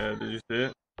 Yeah, did you see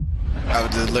it? I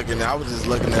was just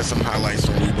looking at some highlights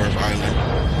from Rebirth Island.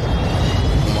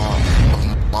 My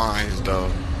minds though.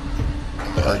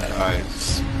 The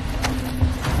archives.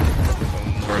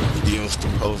 More videos to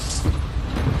post.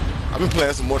 I've been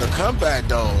playing some Mortal Kombat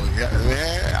though. Yeah,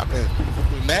 man, I've been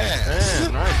mad.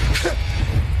 Man, nice.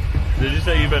 Did you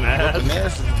say you've been Whooping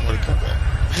ass? ass in Mortal Kombat.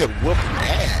 Whooping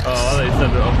ass. Oh, they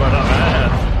said, "Oh, but I'm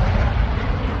ass."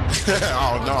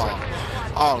 Oh no.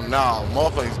 Oh no.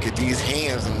 Motherfuckers get these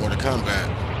hands in Mortal Kombat.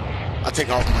 I take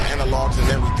off my analogs and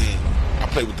everything. I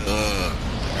play with the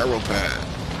arrow pad.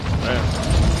 Man.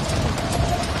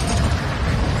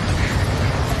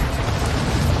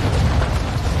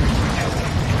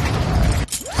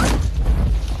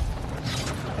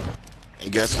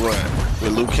 And guess what?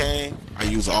 With Liu Kang, I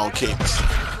use all kicks.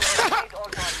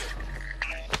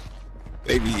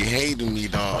 They be hating me,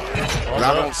 dog. But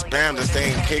I don't spam the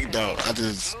same kick, though. I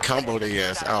just combo their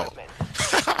ass out.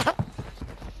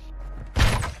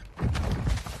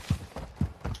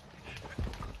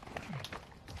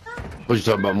 What you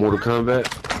talking about, Mortal Kombat?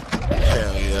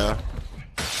 Hell yeah.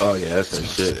 Oh yeah, that's that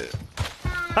shit.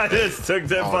 I just took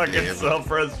that Oh, fucking damn.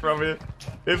 self-res from you.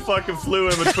 It fucking flew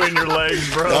in between your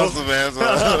legs, bro. That was the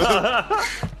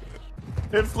man's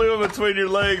It flew in between your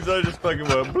legs. I just fucking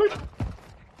went bloop.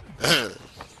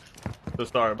 So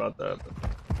sorry about that.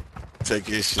 Take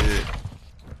your shit.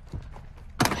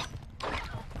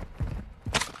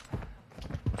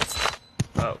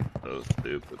 Oh, so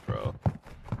stupid, bro.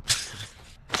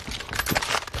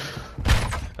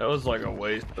 That was like a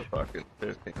waste of fucking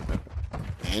 15 minutes.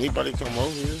 Anybody come over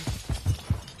here?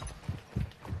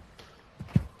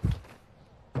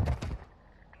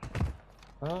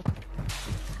 Huh?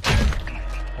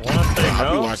 I wanna say I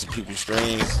be no. watching people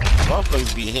streams.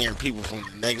 Motherfuckers be hearing people from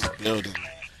the next building.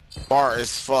 Far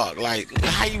as fuck. Like,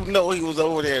 how you know he was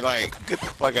over there? Like, get the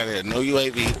fuck out of there. No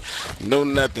UAV. No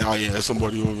nothing. Oh yeah,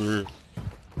 somebody over here.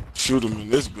 Shoot him in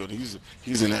this building.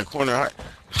 He's in that corner.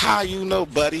 How you know,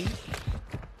 buddy?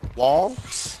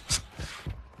 Walls?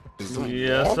 Is them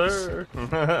Yes, walls? sir.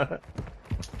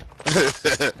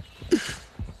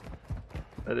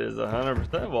 That is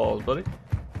 100% walls, buddy.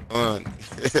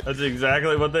 That's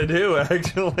exactly what they do,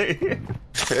 actually.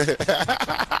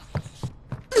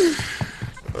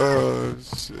 Oh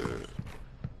shit.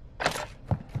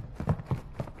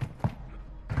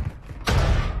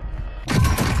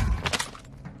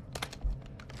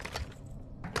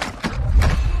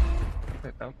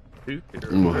 Two here.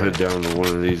 I'm gonna head down to one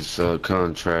of these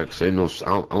contracts. Ain't no,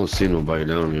 I don't see nobody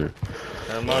down here.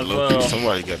 I might as well.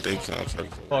 Somebody got their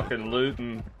contract. Fucking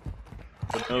looting,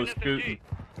 but no scooting.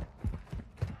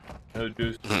 No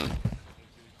juice.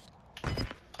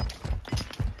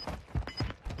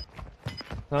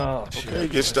 Oh, Okay,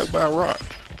 get stuck by a rock.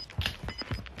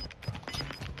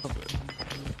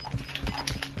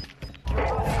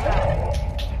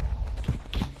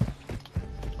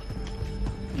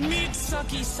 Need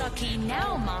sucky sucky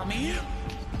now, mommy.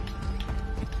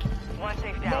 One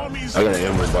safe down. I got an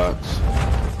ammo box.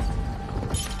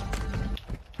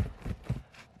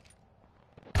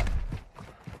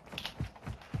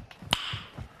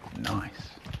 Nice.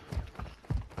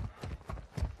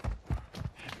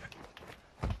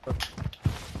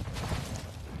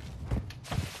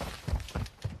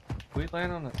 We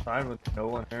land on the side with no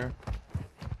one here.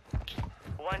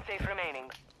 One safe remaining.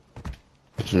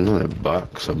 There's another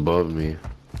box above me.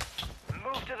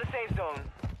 Move to the safe zone.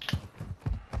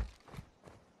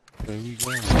 There we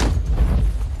go.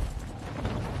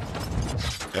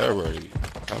 Alright,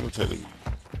 I'm gonna tell you,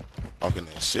 talking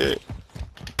that shit.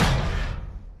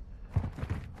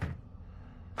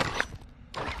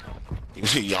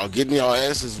 Y'all getting y'all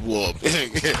asses whooped.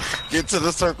 Get to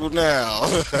the circle now.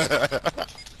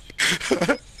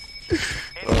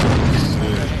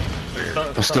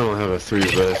 I still don't have a 3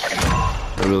 vest.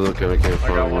 I've been looking, I can't I got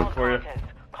find one one. for you.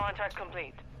 Contact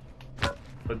complete.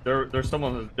 But there's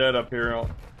someone that's dead up here.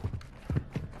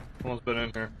 Someone's been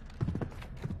in here.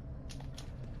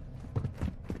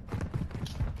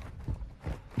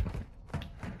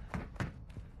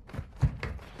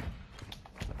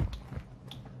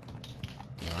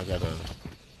 I got a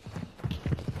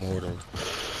mortar.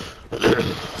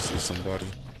 See somebody.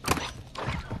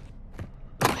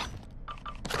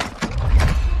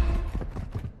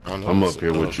 I'm up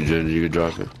here with you, Ginger. You can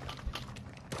drop it.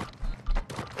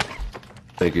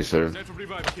 Thank you, sir.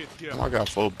 I got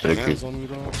 4 bands on me,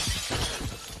 though.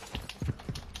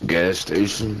 Gas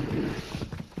station.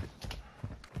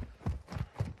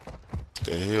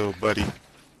 The hell, buddy.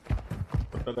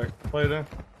 Put that extra plate in.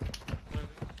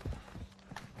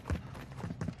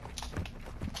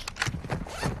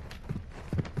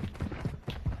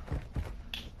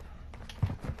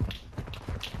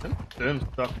 Them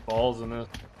stuck balls in this.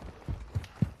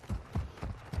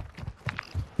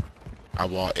 I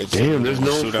walk. Damn, there's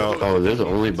no. Oh, there's the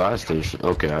only buy station.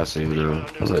 Okay, I see it now.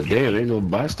 I was like, damn, ain't no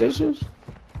buy stations?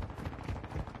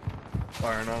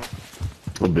 Firing on it.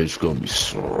 The bitch gonna be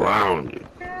surrounded.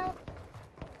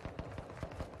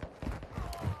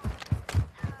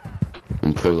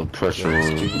 I'm putting a little pressure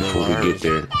on him before we get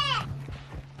there.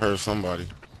 Heard somebody.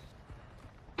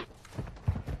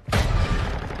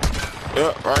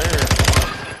 Yep, right here.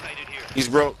 He's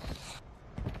broke.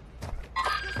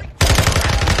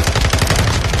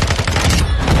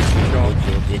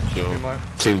 Good kill.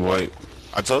 Team white.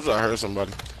 I told you I heard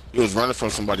somebody. He was running from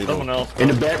somebody though. Someone else. In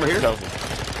the back right here? Careful.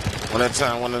 One at a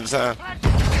time, one at a time.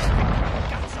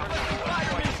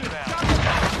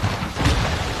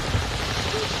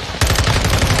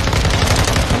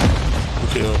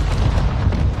 Kill.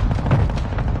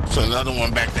 So another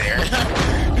one back there.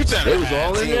 You trying to It was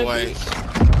all in there?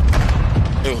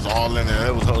 It was all in there.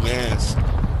 It was holding hands.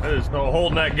 They're just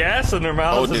holding that gas in their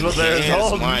mouths is what they're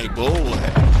holding. My boy.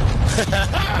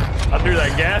 I threw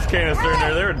that gas canister in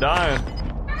there, they were dying.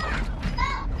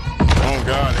 Oh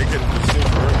God, they couldn't do shit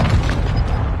for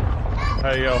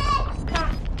Hey yo.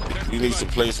 it. You need some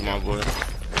place, my boy.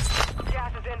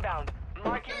 Gas is inbound.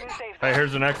 Marking new safe zone. Hey,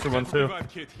 here's an extra one too.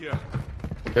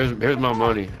 Here's my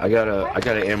money. I got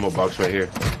an ammo box right here.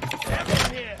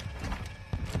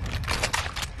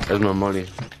 There's my money.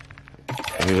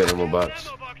 Here's the ammo box.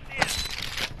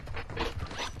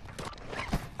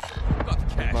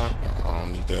 I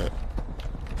don't need that.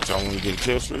 Y'all want to get a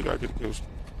kill streak? I get a kill streak.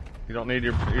 You don't need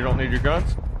your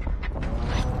guns?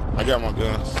 I got my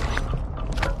guns.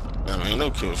 Damn, ain't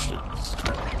no kill streaks.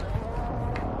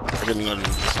 I get another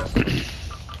one.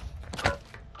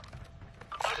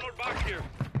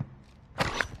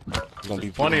 Gonna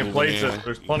be Plenty of moving places. in.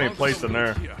 There's plenty of place in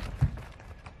there.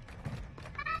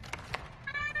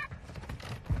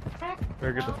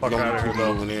 Better get the fuck out of here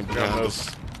though. Moving in We gotta behind move.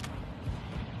 us.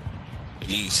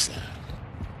 East.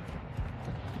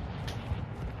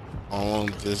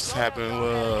 This happened.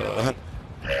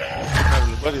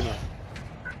 Happened to Buddy now.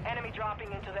 Enemy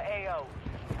dropping into the AO.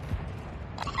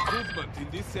 Movement in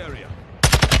this area.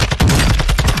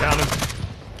 Down him.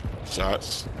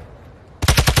 Shots.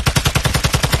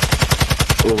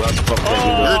 Oh, I fucked that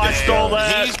dude up. I stole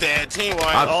that. He's dead. Team I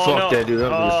white. fucked that dude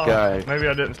up in the sky. Maybe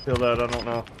I didn't steal that. I don't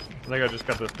know. I think I just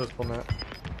got this pistol net.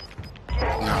 Gas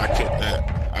Nah,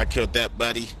 I killed that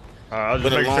buddy. I was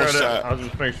With just a making long sure shot. I was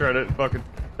just making sure I didn't fucking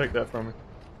take that from me.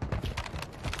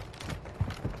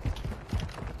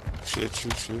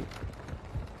 Shoot.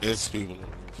 There's people.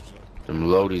 Them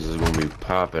loadies is gonna be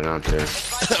popping out there.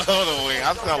 Hold on, wait.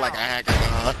 I sound like a hacker.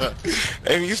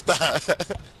 Hey, you stop.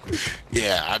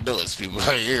 Yeah, I know it's people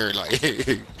right here, like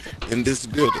in this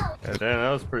building. Yeah, damn,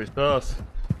 that was pretty sus.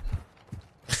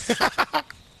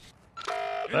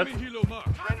 Enemy helo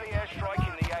marked. Friendly airstrike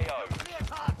in the AO.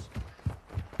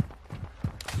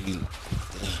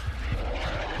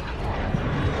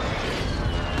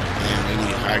 Man, we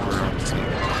need high ground.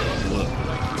 Look,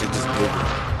 get this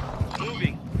building.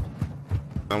 Moving.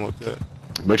 I'm with that.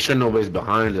 Make sure nobody's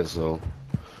behind us though.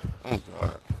 Oh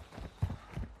God.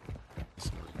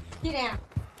 Get down.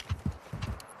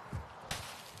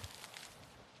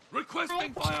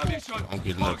 Requesting fire mission. I'm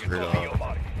getting up here. Your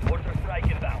mark. Mortar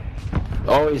strike inbound.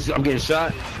 Oh, I'm getting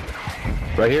shot.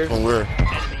 Right here. From where?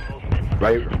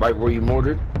 Right where you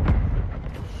mortared.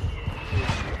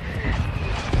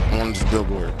 I'm on this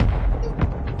billboard.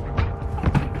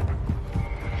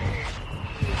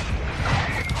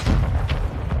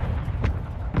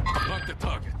 Mark the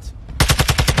target.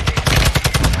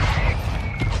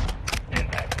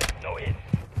 Impact. No hit.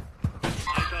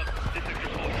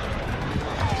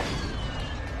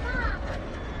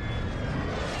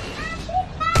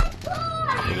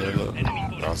 Look.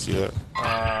 Y'all see that?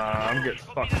 I'm getting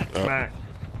fucking smacked.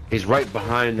 He's right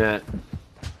behind that.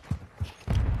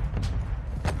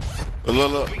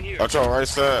 Look. Watch your right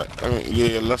side. I mean,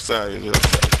 yeah, left side. Yeah, left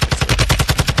side.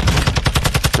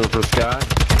 Silver sky.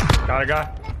 Got a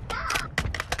guy.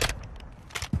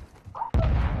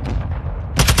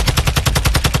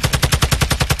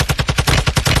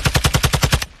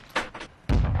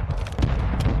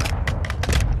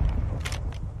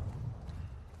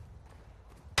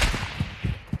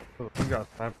 Oh, you got a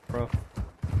sniper, bro.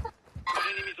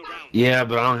 Yeah,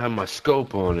 but I don't have my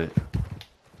scope on it.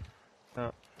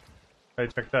 No. Hey,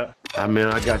 check that. I mean,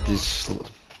 I got this.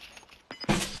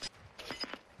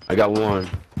 I got one.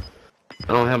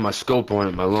 I don't have my scope on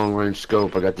it, my long range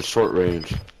scope. I got the short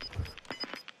range.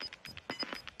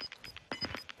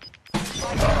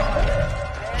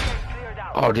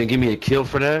 Oh, didn't give me a kill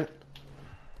for that?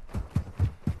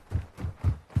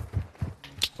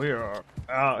 We are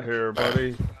out here,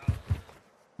 buddy.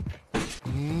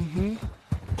 Mm-hmm.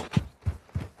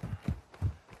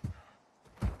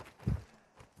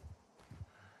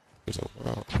 So,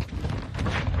 wow.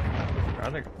 I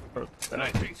think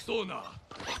Sniping sonar.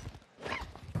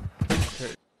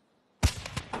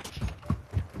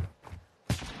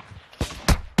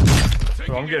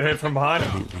 so I'm getting hit from behind.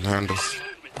 Behind us.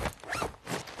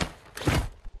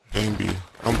 Can't be.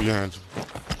 I'm behind you.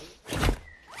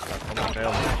 I'm on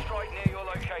down. Strike near your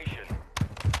location.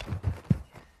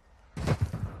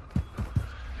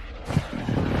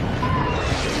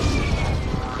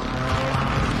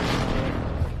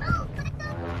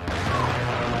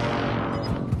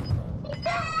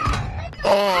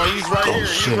 Oh, he's right here.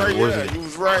 shit, He's right was here. it? He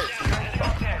was right.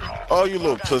 Oh, you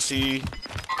little pussy.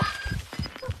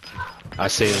 I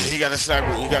say, He got a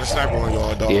sniper. He got a sniper on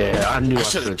y'all, dog. yeah, I knew I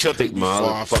should have should killed have picked him my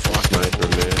before I other fucking fucked sniper,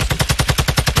 man.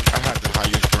 I had the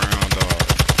highest ground, dog.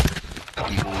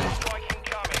 Strike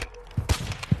incoming.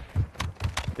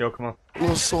 Yo, come on.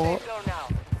 What's up? Go now.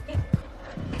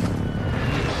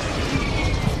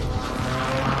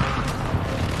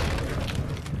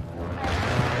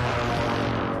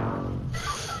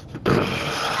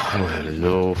 I don't have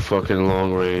no fucking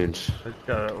long range. I think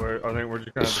we're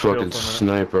just gonna This have to fucking chill for a minute.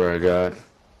 sniper I got.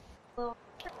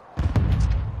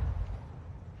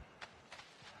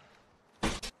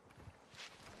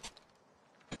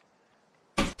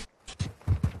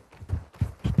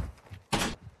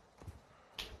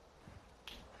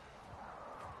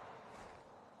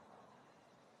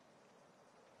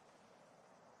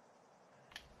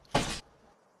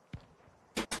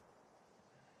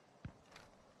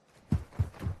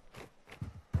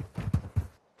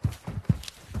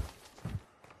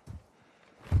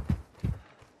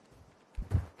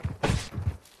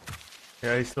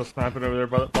 Yeah, he's still sniping over there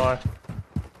by the fly.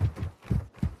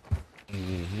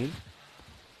 Mm-hmm.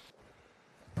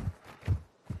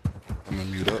 I'm gonna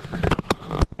mute up.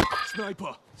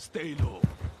 Sniper, stay low.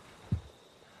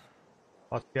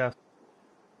 Watch gas.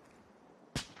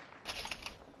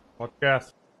 Watch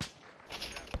gas.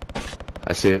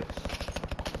 I see it.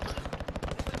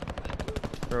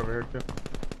 They're over here too.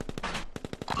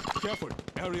 Careful,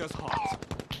 area's hot.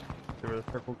 See where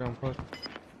the circle gun push.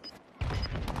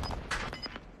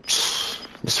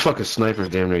 This fucking sniper's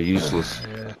damn near useless.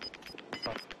 Yeah.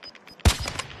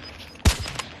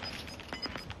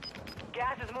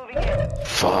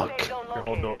 Fuck.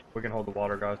 We can hold the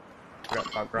water, guys. We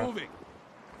got top ground. Moving.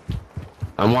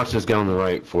 I'm watching this guy on the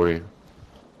right for you.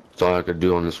 That's all I could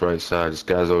do on this right side. This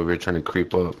guy's over here trying to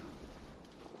creep up.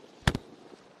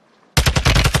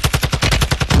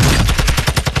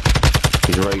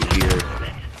 He's right here.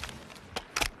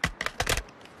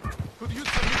 Could use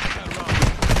some movement around.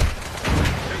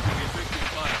 Taking effective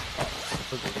fire.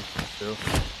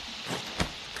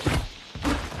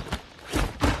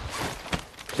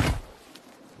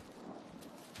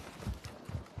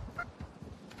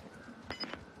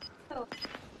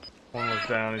 One was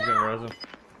down, he's gonna res him.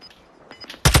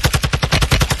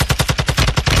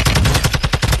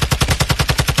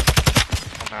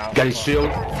 I'm out. Got his shield.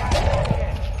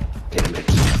 Damn it.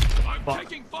 I'm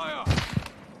taking fire.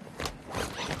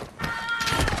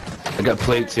 I got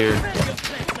plates here.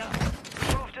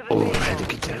 Oh, I had to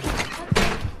get that.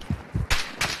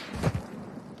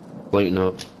 Plating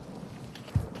up.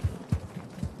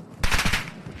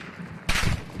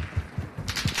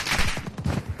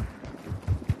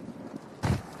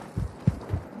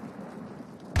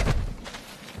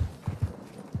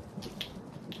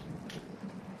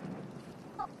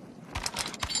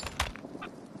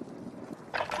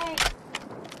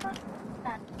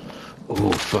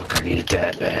 Oh, fuck, I needed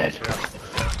that bad.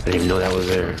 I didn't even know that was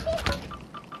there.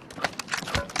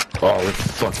 Oh,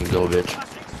 let's fucking go, bitch.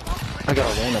 I got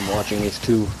a random watching this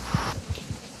too.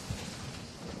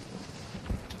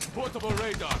 Portable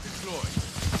radar deployed.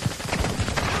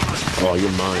 Oh,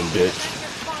 you're mine, bitch.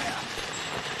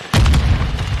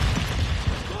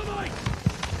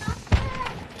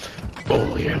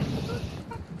 Oh, yeah.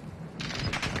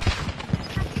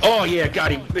 Oh, yeah,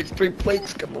 got him. Bitch, 3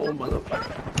 plates. Come on,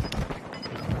 motherfucker.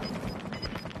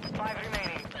 5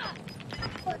 remaining.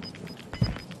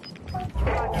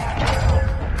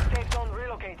 Safe zone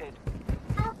relocated.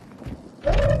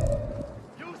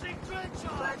 Using trench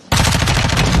charge.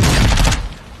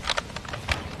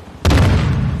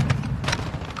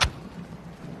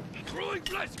 Throwing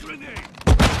flash grenade.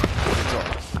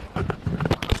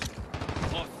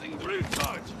 Tossing drill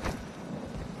charge.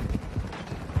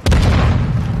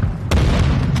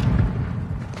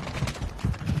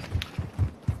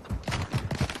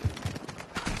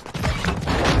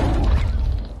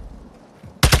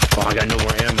 Oh, I got no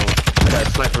more ammo. I got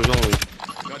snipers only.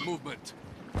 Got movement.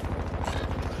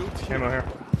 Ammo here.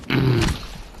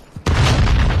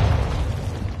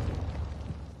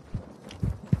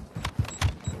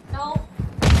 No.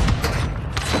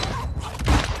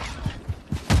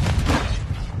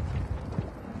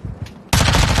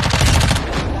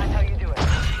 That's how you do it.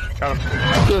 Got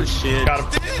him. Good shit.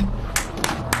 Got him.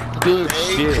 Good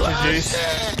Hey,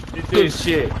 shit. Good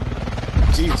shit.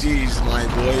 GG's, my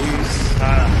boys.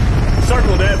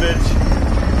 Circle that bitch.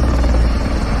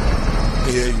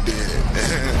 Yeah, you did.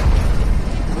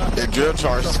 That drill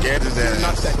charge scared his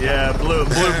ass. Yeah, it blew a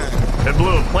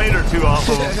plate or two off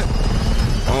of him.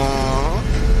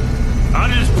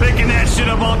 I'm just picking that shit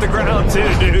up off the ground too,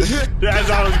 dude. As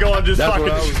I was going, just That's fucking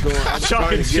where I was going. I was trying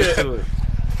chucking to get shit. to it.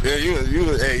 Yeah,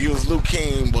 you was Luke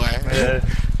King, boy. Yeah.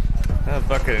 That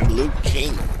fucking Luke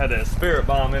King. had that spirit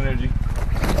bomb energy.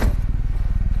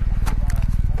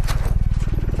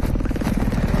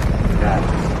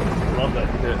 Love that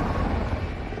shit.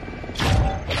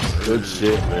 Good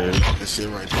shit, man. That shit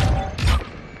right there.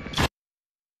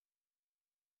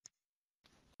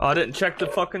 Oh, I didn't check the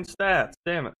fucking stats.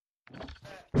 Damn it.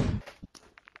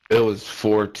 It was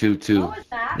 4-2-2. What was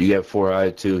that? You got 4, I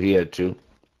had 2, he had 2.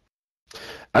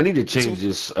 I need to change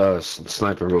this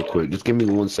sniper real quick. Just give me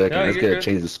 1 second. Yeah, I just you're gotta good.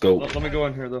 change the scope. Let me go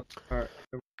in here though. Alright.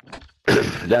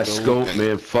 That scope,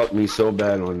 man, fucked me so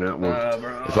bad on that one.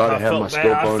 Bro, If I'd have had my scope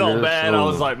on I felt this, bad. I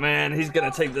was like, man, he's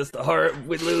gonna take this to heart if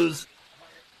we lose.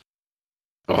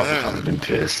 oh, I would have been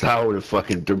pissed. I would have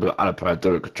fucking I'd have probably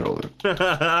thrown the controller.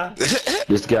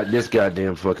 This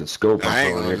goddamn fucking scope I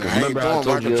ain't on there. gonna- 'Cause remember I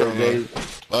told you the other day?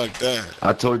 Fuck that.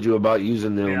 I told you about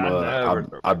using them. Yeah,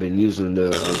 I've been using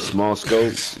the small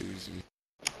scopes.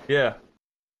 Yeah.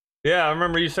 Yeah, I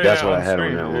remember you saying That's that what on I had on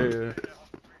stream. that one. Yeah.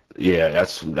 Yeah,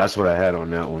 that's what I had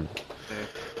on that one.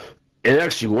 It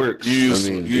actually works. You use,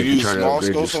 I mean, you if use trying to small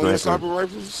upgrade your scopes on your sniper. sniper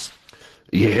rifles?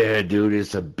 Yeah, dude,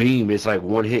 it's a beam. It's like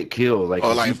one hit kill. Like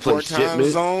Or if like you 4 put time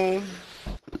shipment. zone?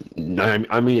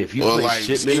 I mean, if you Or play like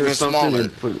shipment or even something, smaller.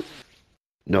 and put.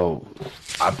 No,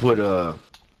 I put A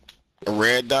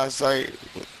red dot sight?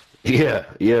 Yeah.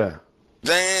 Damn.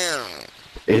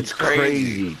 It's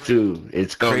crazy. crazy too.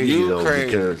 It's No, crazy you though crazy.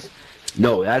 because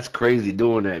no, that's crazy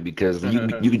doing that because you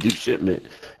can do shipment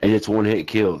and it's one hit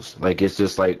kills. Like it's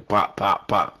just like pop, pop,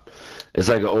 pop. It's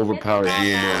like an overpowered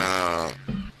DMR.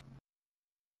 Damn.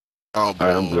 Oh, boy.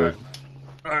 Alright, I'm good.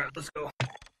 Alright, let's go.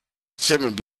 Shit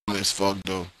be fun as fuck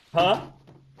though. Huh?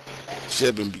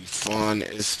 Shit be fun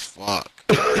as fuck.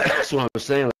 That's what I'm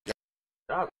saying.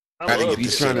 I Gotta love get You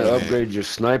this trying shit to in there. upgrade your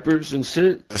snipers and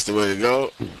shit? That's the way to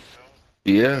go.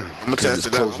 Yeah. I'm gonna 'cause test it's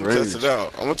it out. close I'm gonna test range. it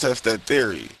out. I'm gonna test that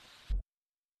theory.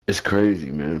 It's crazy,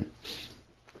 man.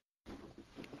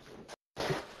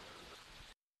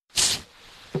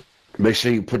 Make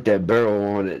sure you put that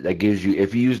barrel on it that gives you,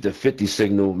 if you use the 50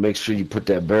 signal, make sure you put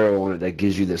that barrel on it that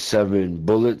gives you the 7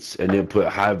 bullets, and then put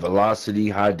high velocity,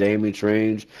 high damage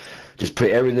range. Just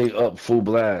put everything up full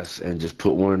blast and just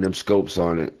put one of them scopes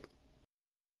on it.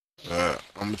 I'm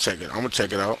gonna check it. I'm gonna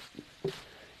check it out.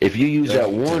 If you use that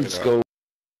Definitely one check it out.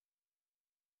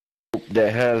 scope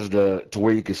that has the to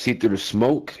where you can see through the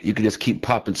smoke, you can just keep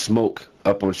popping smoke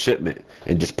up on shipment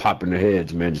and just popping their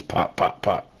heads, man. Just pop, pop,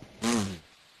 pop.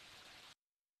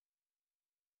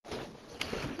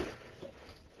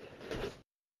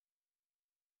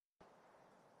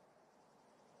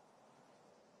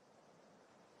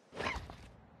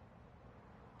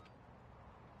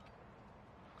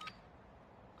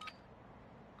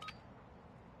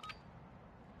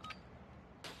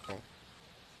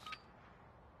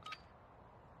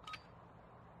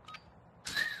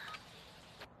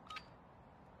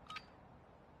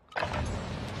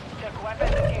 Check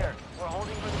weapons and gear. We're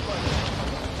holding for the push.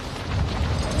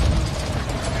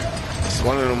 It's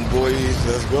one of them boys.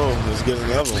 Let's go. Let's get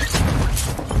another one.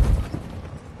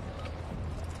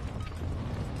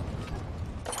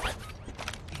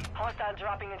 Hostile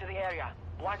dropping into the area.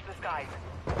 Watch the skies.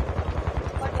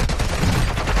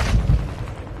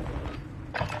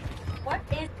 What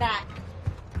is that?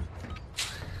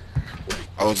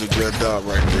 That was a good dub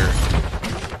right there.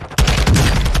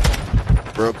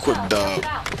 Real quick dub.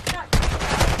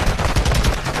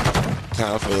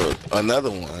 Time for another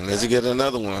one. Let's get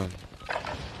another one.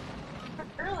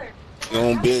 Your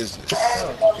own business.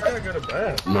 Oh, you gotta go to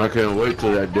bed. I can't wait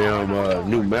till that damn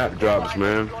new map drops,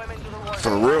 man.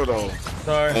 For real though.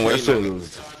 Sorry.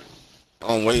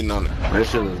 I'm waiting on it. That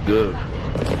shit looks good.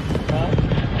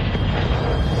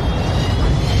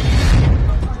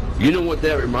 You know what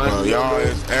that reminds me Y'all of?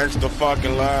 is extra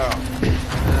fucking loud.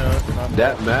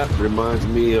 That map reminds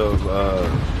me of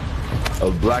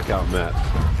Blackout map.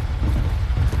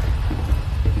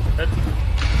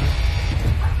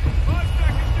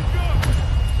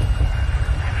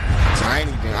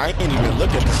 I ain't even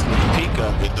look at the sneak peek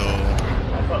of it though.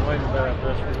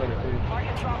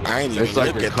 I ain't even It's like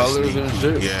look the at colors the and sneak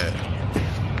shit. peek. Yeah.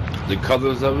 The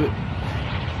colors of it.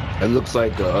 It looks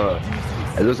like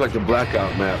the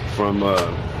Blackout map from the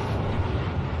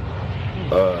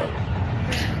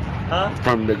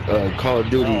Call of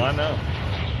Duty. Oh, I know.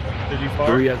 Did you fart?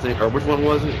 3, I think, or which one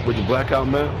was it? With the Blackout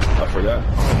map? I forgot.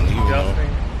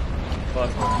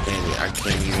 I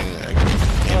can't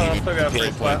even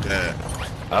pinpoint that.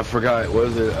 I forgot.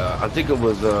 Was it? I think it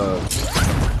was.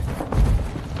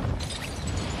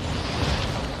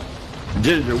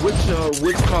 Ginger,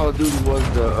 which Call of Duty was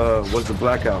the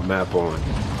Blackout map on?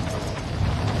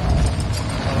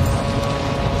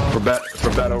 For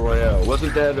Battle Royale,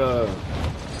 wasn't that?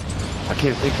 I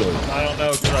can't think of it. I don't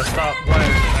know, because I stopped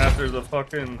playing after the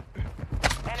fucking...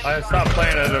 I stopped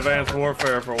playing at Advanced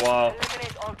Warfare for a while.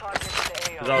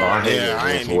 I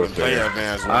ain't even play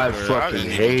Advanced Warfare. I fucking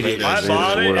hated it. I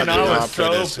bought it and I was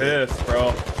so pissed,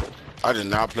 bro. I did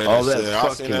not play all that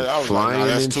that shit. fucking I was flying like,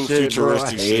 nah, that's and too shit, bro. I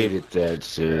futuristic hated shit. that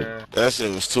shit. Yeah. That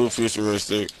shit was too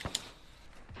futuristic.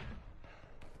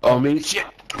 Oh, I mean, shit.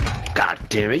 God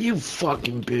damn it, you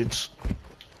fucking bitch.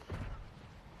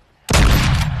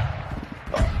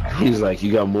 He's like,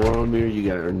 you got more on me or you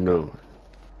got, or no?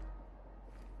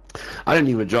 I didn't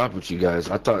even drop with you guys.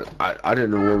 I thought, I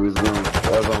didn't know where we was going.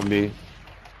 That was on me.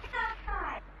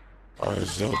 Alright,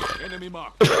 so Enemy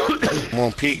mark. come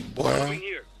on, Pete, boy.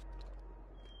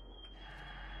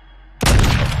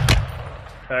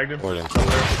 Tagged him. More than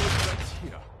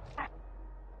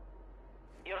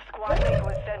Your squad mate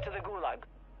was sent to the gulag.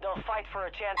 They'll fight for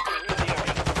a chance to win the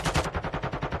area.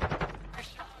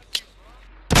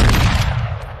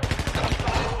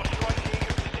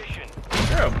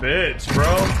 You're a bitch,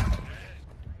 bro.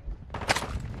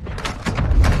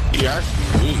 Yeah,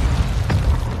 actually weak.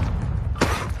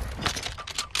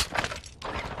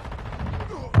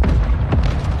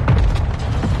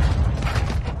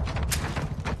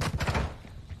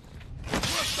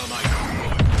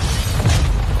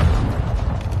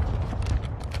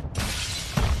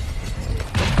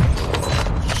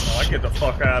 Oh, get the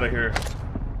fuck out of here.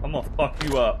 I'm gonna fuck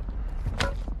you up.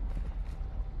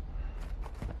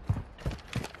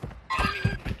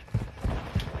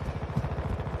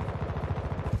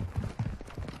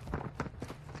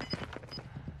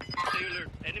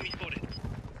 Enemy spotted.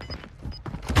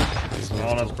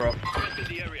 on us, bro.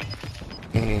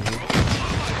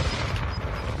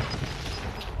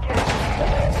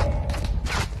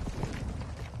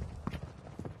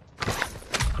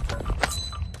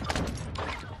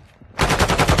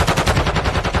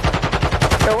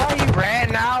 Yo, why you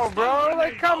ran out, bro?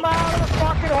 Like, come out of the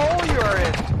fucking hole you're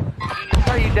in.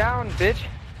 Are you down, bitch?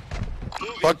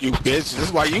 Fuck you, bitch. This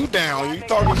is why you down. You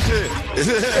talking shit.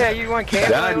 Yeah, you want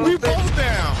camping? We both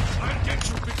down.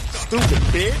 Stupid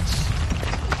bitch.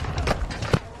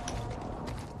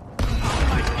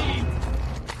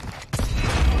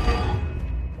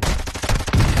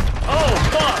 Oh,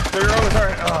 fuck! They're over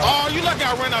there. Oh, you like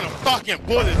I ran out of fucking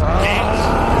bullets,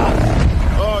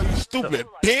 bitch. Oh, you stupid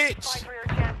bitch.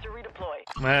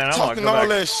 Man, I'm talking gonna all go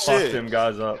back that and fuck shit. them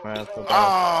guys up, man. So bad.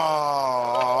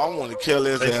 Oh, I want to kill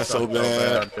his They ass so suck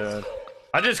bad. dude.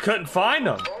 I just couldn't find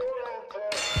them.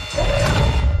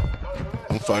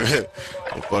 I'm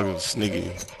fucking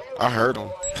sneaky. I heard him.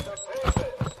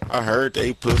 I heard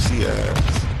they pussy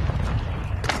ass.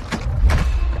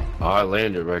 Oh, I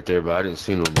landed right there, but I didn't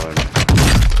see nobody.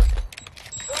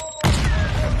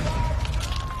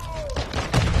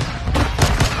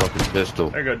 Fucking pistol.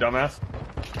 There you go, dumbass.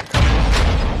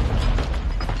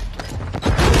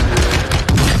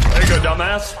 There you go,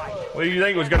 dumbass. What do you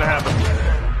think was gonna happen?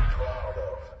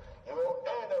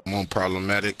 I'm on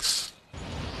problematics.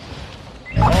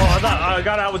 Oh, I thought I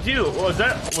got out with you. Was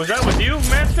that with you,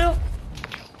 Mansfield?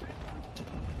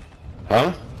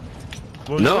 Huh?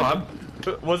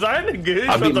 Was I in the goose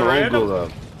I with beat the my random? uncle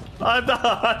up. I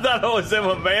thought I was in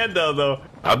with Mando though.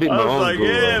 I beat my was like, uncle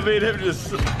yeah, up. beat him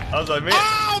just. I was like, man.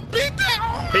 Oh, beat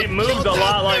that! He moved a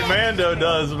lot like Mando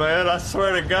does, man. I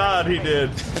swear to God, he did.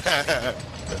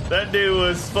 That dude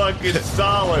was fucking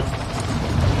solid.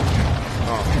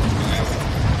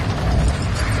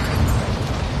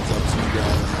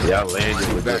 Yeah, I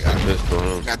landed with that pistol.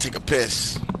 Huh? Gotta take a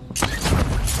piss.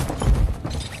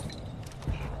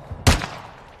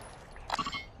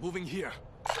 Moving here.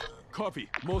 Copy.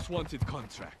 Most wanted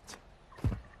contract.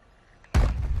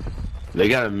 They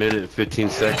got a minute and 15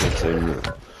 seconds. And Most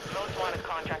wanted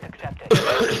contract accepted.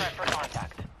 Prep for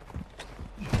contact.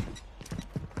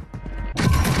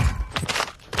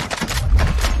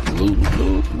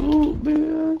 loot,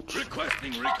 bitch.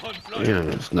 Requesting recon flight. Yeah,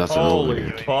 there's nothing over Holy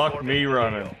here. fuck me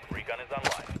running. Recon is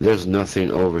online. There's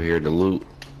nothing over here to loot.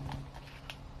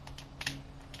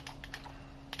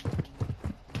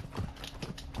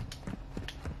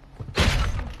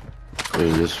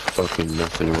 There's just fucking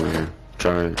nothing over here.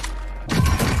 Try it.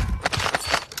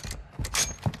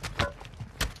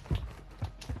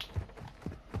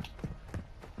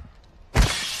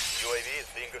 UAV is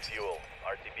being fuel.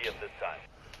 RTB at this time.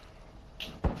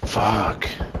 Fuck.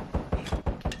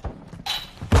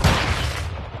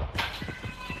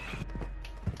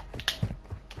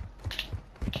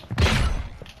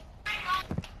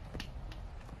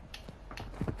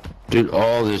 Dude,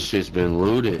 all this shit's been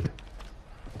looted.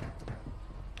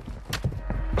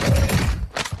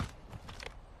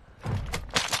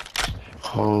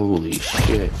 Holy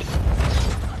shit.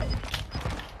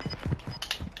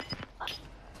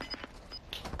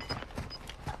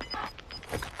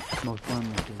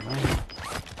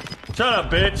 Shut up,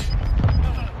 bitch.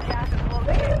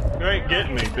 You ain't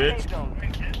getting me, bitch.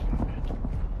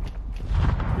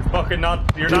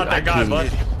 You're not that guy, bud.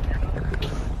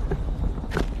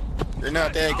 You're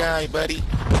not that guy, buddy.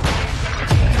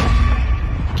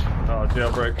 Oh,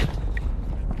 jailbreak.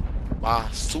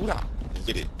 Basura.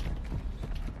 Get it.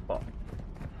 Fuck.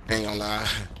 I ain't gonna lie.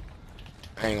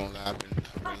 I've been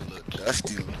a little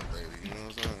dusty lately, you know what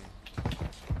I'm saying?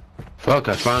 Fuck,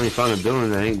 I finally found a building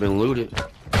that ain't been looted.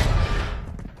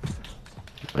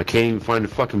 I can't even find the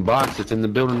fucking box that's in the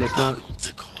building that's not.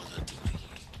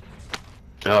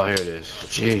 Oh, here it is.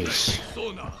 Jeez.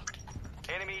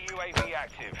 Enemy UAV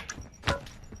active.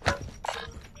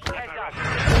 Heads up.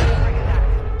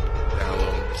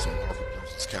 Download some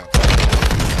discount.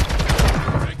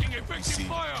 Making effective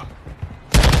fire.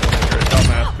 You're a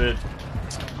dumbass, bitch.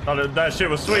 Thought that shit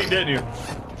was sweet, didn't you?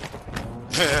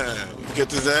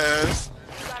 Get his ass.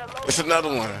 It's another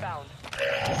one.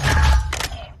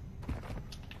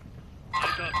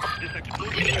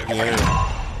 Yeah,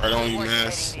 right on you, man.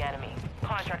 You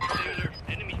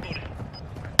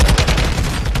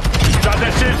thought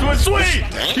that shit was sweet!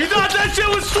 You thought that shit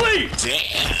was sweet!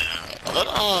 Damn. Hold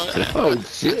on. Oh,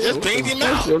 shit. Just pinged him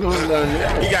out.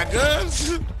 He got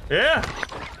guns? Yeah.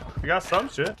 You got some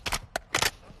shit.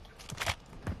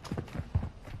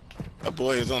 That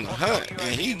boy is on the hunt, and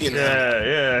he getting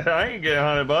Yeah. I ain't getting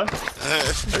hunted, bud.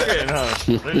 They're getting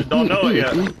hunted. They just don't know it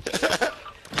yet.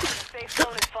 Safe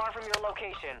zone is far from your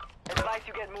location. Advise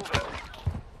you get moving.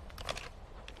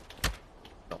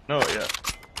 know it yet.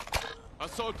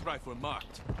 Assault rifle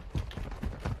marked.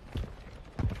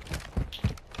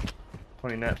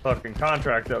 Clean that fucking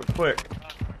contract up quick.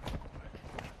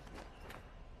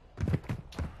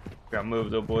 Gotta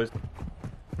move though, boys.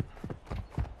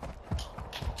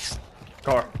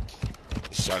 Car.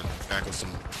 Shot in the back of some.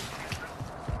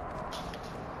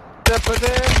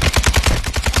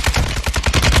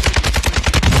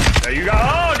 There you go.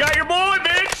 Oh, got your boy,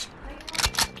 bitch.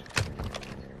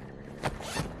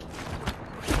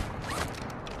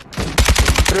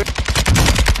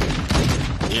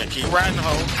 Yeah, keep riding,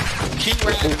 ho. Keep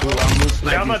riding.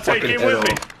 Yeah, I'm gonna take him with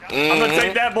me. I'm gonna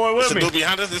take that boy with me. This is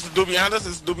behind us. This is behind us.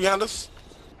 This is behind us.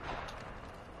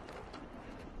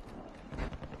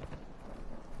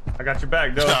 I got your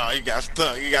back, though. No, he got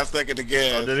stuck. He got stuck in the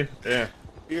gas. Oh, did he? Yeah.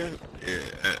 Yeah.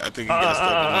 I think he got stuck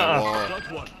in that wall.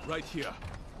 Got one right here.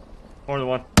 More than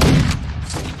one.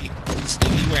 Sneaky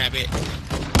rabbit.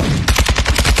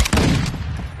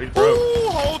 We broke. Ooh,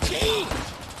 whole team.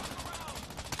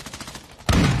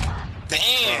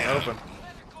 Damn. We're on open.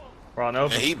 We're on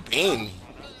open. Yeah, he beamed me.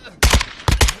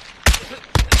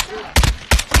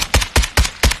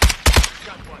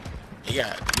 He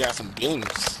got some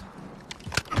beams.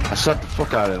 I shot the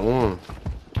fuck out of that one.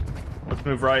 Let's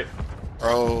move right.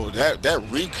 Bro, that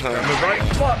recon. Move right.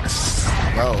 Fuck.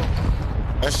 Bro,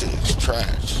 that shit is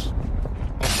trash.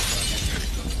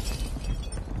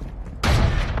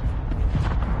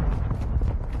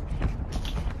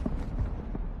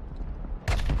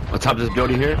 On top of this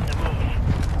building here.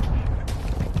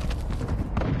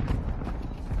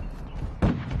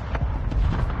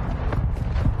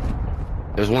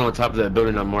 There's one on top of that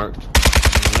building I marked.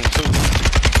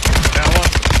 Down one.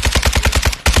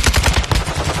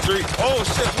 Three. Oh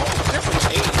shit! Whoa, different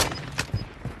team.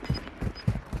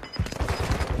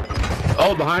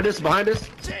 Oh, behind us! Behind us!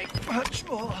 Take much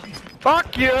more.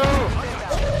 Fuck you!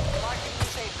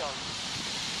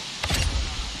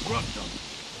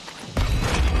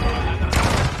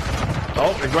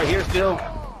 Oh, he's right here still.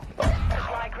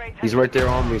 He's right there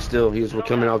on me still. He's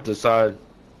coming out the side.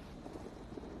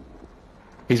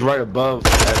 He's right above,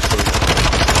 actually.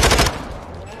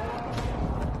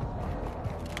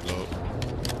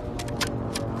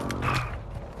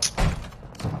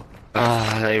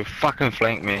 They fucking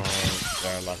flanked me.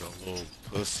 Got like a little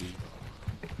pussy.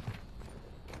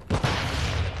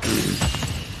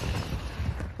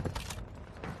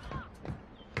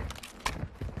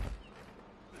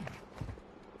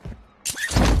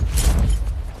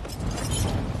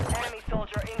 Enemy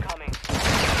soldier incoming.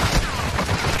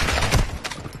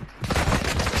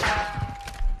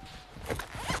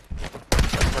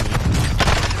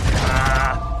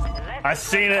 I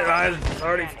seen it. I was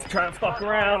already trying to fuck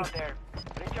around.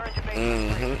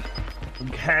 Mm-hmm.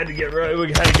 We had to get right. We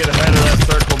had to get ahead of that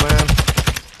circle, man.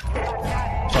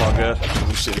 It's all good.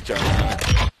 We should have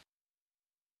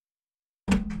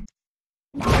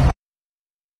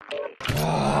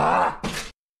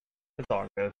It's all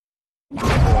good. Look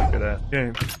at that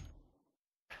game.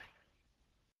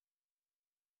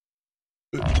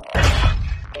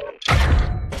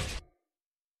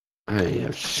 I ain't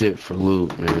have shit for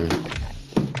loot, man.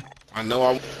 I know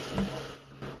I.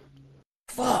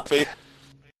 Fuck.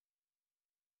 I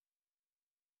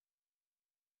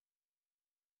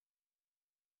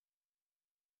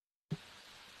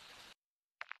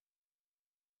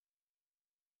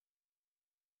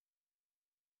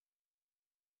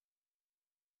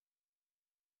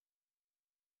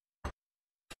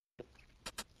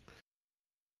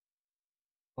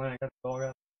got the dog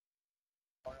out.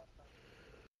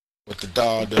 What the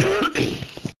dog do?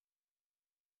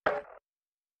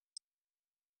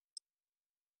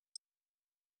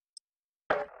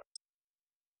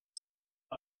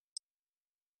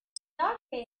 Dog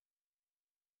cake.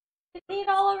 You see it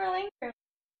all over Linker.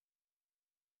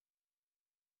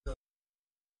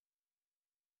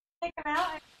 Take him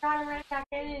out and try to run back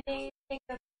in and they take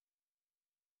the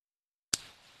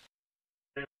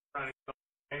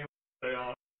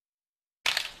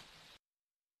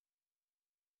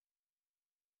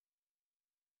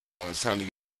It's time to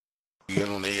get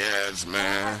on their ass,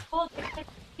 man.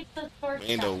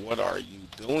 Mando, what are you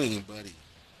doing, buddy?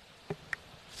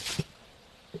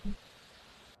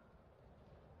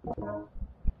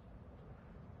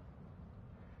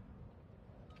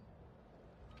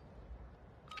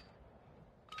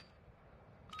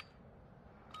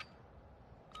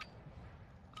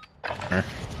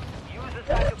 Use the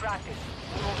time to practice.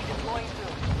 We will be deploying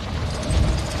soon.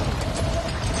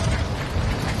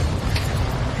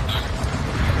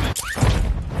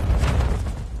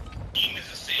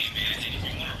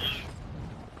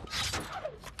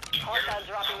 Hostiles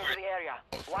dropping into the area.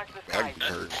 Watch the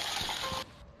skies.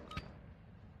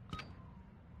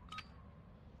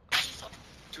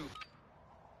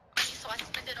 so I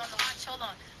spent it on the watch. Hold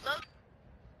on. Look.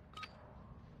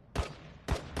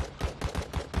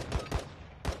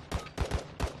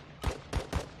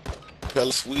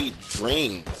 Hella sweet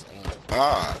dreams. Oh my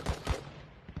god.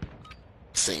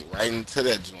 Sink right into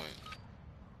that joint.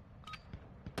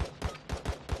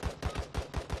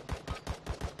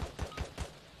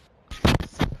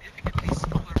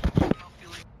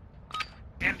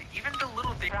 And even the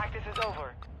little thing. Practice is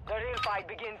over. The real fight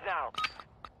begins now.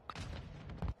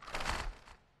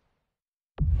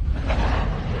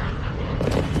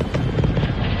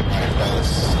 Alright,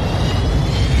 fellas.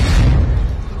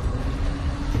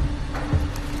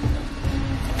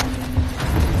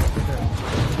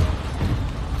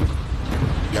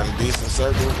 You got a decent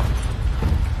circle?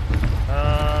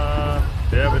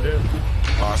 Yeah, we do.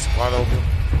 Spot open?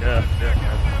 Yeah.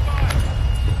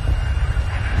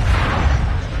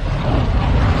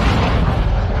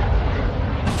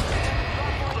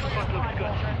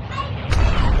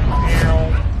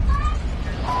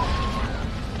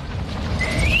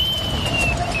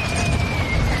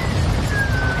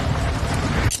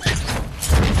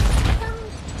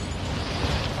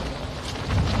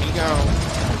 He gone.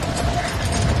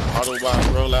 Autobot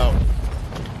rollout.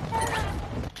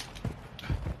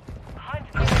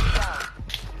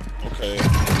 Okay.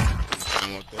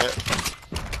 Done with that.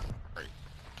 Great.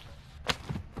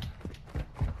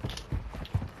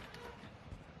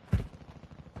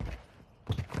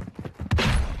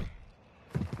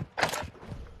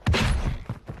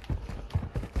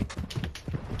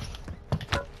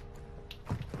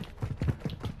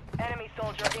 Enemy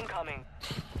soldier incoming.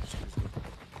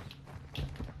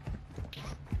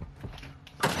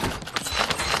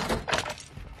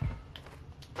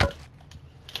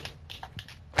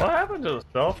 What happened to the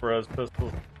self-res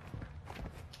pistols?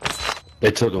 They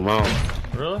took them out.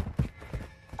 Really?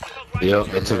 Yep,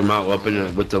 they took them out up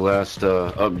in with the last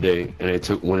update, and they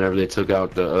took whenever they took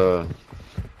out the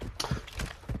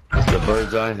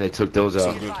bird's eye, they took those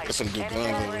out. There's some good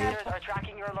guns over here. Are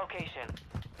tracking your location.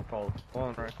 Called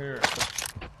one right here.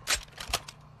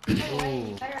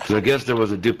 Ooh. So I guess there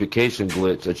was a duplication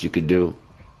glitch that you could do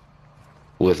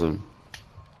with them.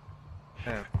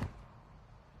 Man.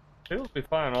 People be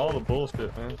finding all the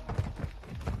bullshit, man.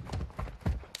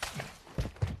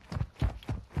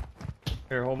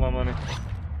 Here, hold my money.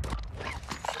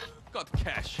 Got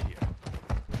cash here.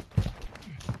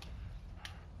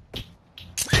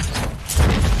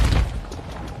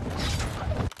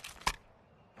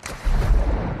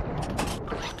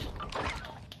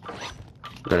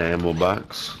 Got an ammo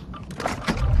box.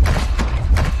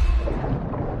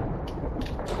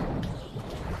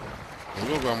 I'm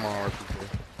gonna grab my RPG.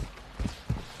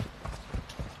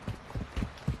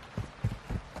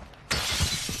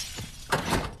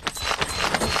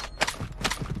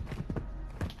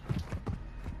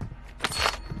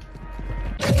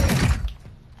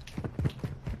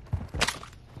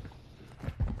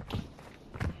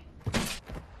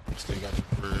 Still got the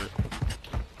bird.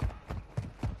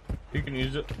 You can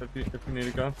use it if you need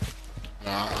a gun.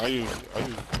 Nah, I use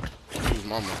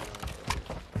my money.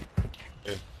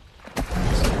 Yeah.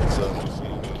 So,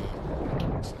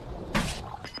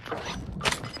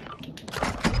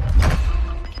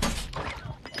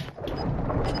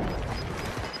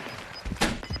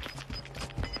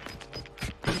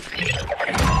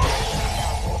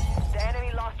 The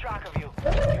enemy lost track of you.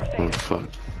 You're Oh safe. fuck!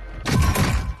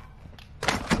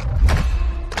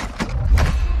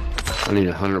 I need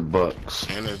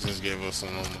 $100. and it just gave us some.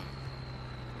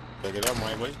 Check it out,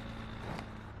 my way.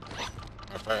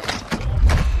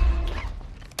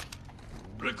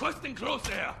 Requesting close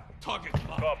air. Target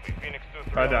marked. Copy, Phoenix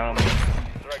 2-3. Try down.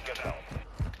 Strike it down.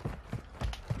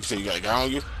 You say you got a guy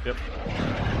on you? Yep.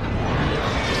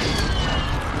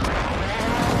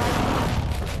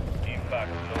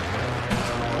 Defact.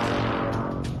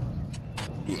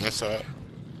 You inside?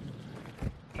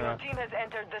 Your team has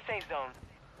entered the safe zone.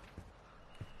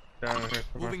 Down here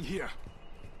somewhere. Moving here.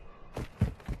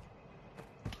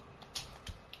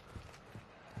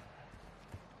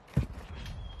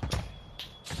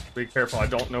 Be careful, I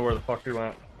don't know where the fuck he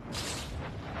went.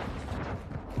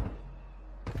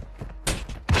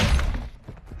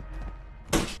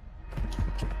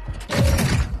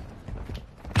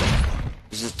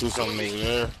 You just do something over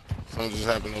there. Something just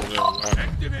happened over there. Wow.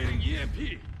 Activating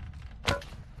EMP.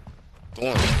 Doing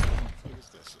it. What is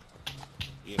that shit?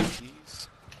 EMPs?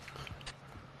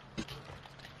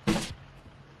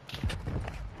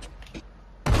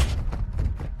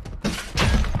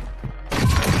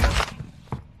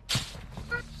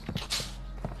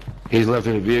 He's left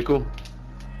in the vehicle.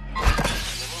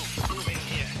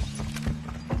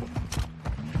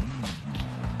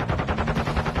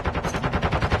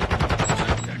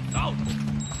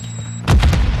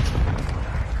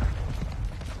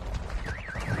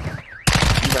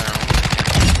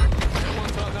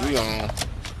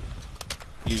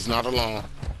 not alone.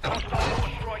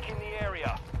 Strike in the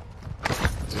area.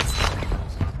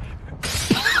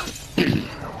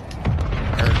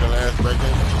 Heard the last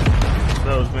break-in?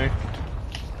 That was me.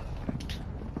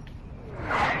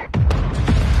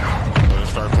 I'm gonna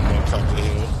start from on top of the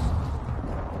hills.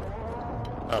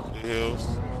 Top of the hills.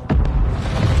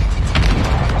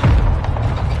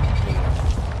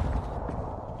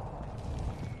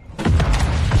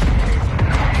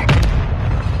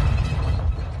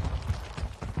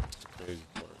 Crazy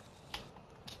part.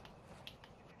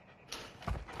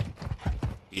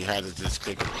 You had to just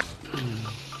click it.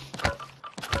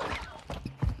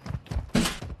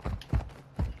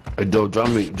 Hey, Doe, drop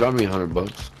me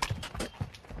 $100.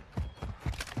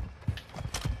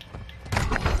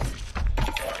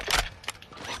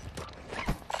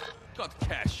 Got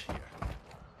cash here.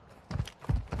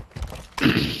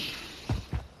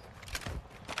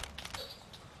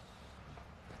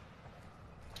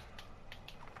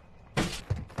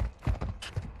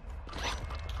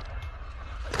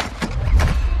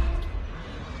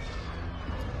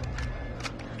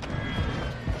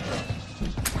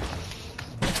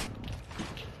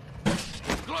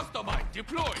 Cluster mine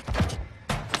deployed.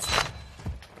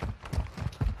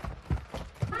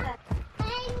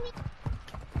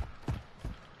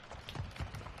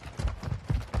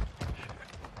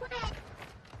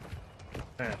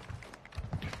 Man.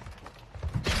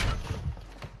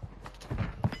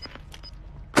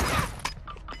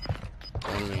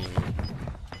 I mean,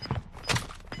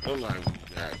 look like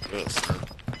we got good stuff.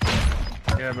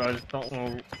 Yeah, but I just don't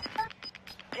know.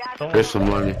 There's some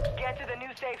money. Get to the new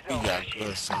safe We zone. got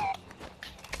good stuff.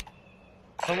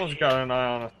 Someone's got an eye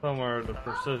on us somewhere. The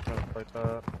precision like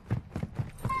that.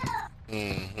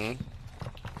 Mm-hmm.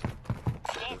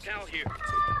 Out here.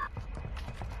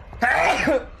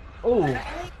 Oh.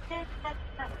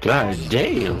 God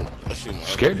damn.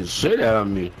 Scared the shit out of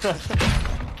me.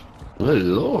 Good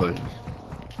lord.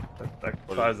 That's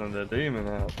exercising the demon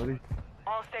out, buddy.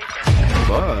 All stations.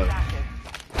 Fuck.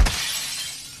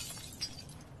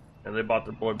 And they bought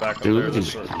their boy back up Dude, there. look at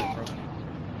That's this.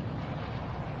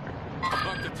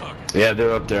 Mark the target. Yeah,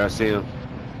 they're up there. I see them.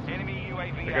 Enemy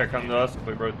UAV. They gotta come to us if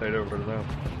we rotate over to them.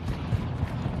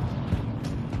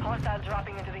 Hostiles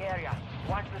dropping into the area.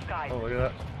 Watch the skies. Oh, look at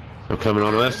that. They're coming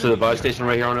on us to the buy station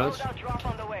right here on us. Loadout drop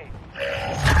on the way.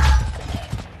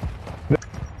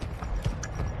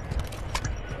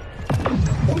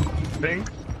 Bing.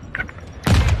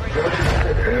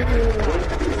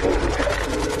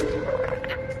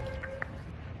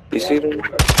 You see them?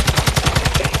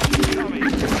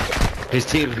 His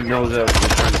team knows that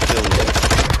we're trying to kill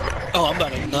him. Oh, I'm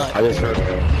about to nut. I just heard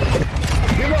him.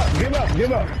 Give up, give up,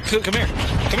 give up. Come here.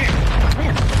 Come here. Come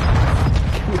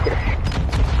here.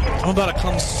 I'm about to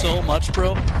come so much,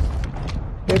 bro.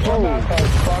 It's about to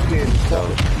fucking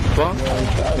Fuck.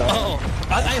 Oh,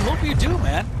 I hope you do,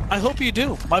 man. I hope you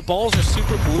do. My balls are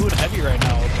super blue and heavy right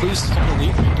now. Please don't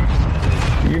believe me.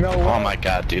 You know what? Oh my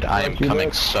god, dude, I am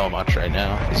coming so much right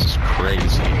now. This is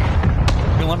crazy.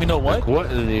 You can let me know what? Like,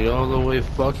 what in the all the way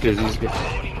fuck is these guys?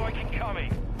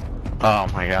 Oh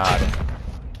my god.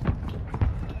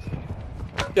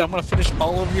 Yeah, I'm gonna finish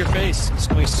all over your face. It's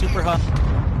gonna be super hot.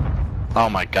 Oh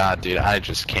my god, dude, I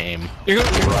just came. You're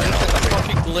gonna be right off a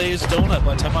fucking glazed donut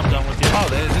by the time I'm done with you. Oh,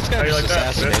 this guy How you just like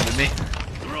that, assassinated me.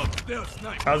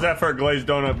 How's that for a glazed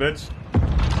donut, bitch?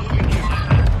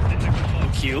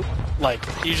 Cute. Like,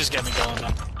 you just get me going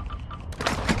now.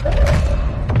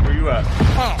 Where you at?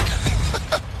 Oh.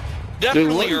 Dude,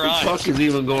 Definitely what your the eyes. fuck is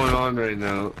even going on right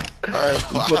now? I'm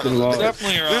fucking lost.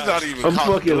 Definitely your This eyes. not even I'm Call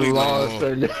of fucking Duty no lost more.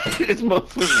 right now. It's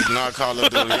motherfucking. This is not Call of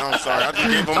Duty. I'm sorry. I just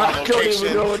gave them I my don't even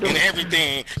location know what the- and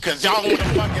everything because y'all want to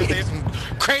fucking say some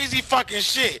crazy fucking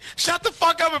shit. Shut the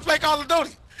fuck up and play Call of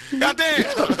Duty. Goddamn.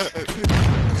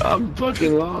 I'm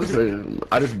fucking lost right now.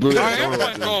 I just blew I that am door playing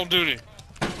open. Call of Duty.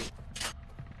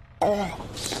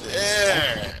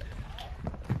 Yeah.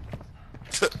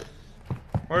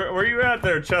 Where you at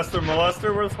there, Chester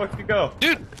Molester? Where the fuck you go?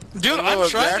 Dude, I I'm know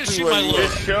trying to exactly shoot where my you little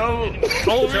Just show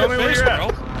all over show me your where face, you're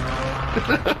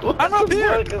bro. at. I'm up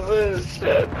here. What the fuck is this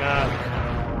shit? Nah.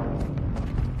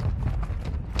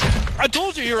 I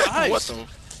told you your eyes. What the?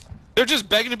 They're just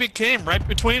begging to be came right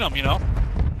between them, you know?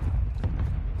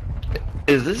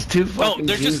 Is this too fucking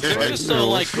they're just- juicy they're right just now? so,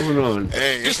 What's like- going on?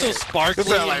 Hey, Just so sparkly it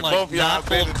sound and, like like, both y'all not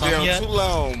been full in cum jail yet. too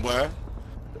long, boy.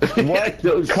 What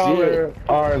No color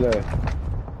are they?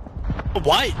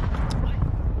 White.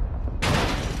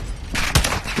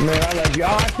 Man, I like you. Oh,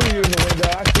 I see you in the window.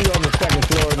 I see you on the second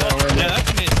floor now. Right Yeah, now.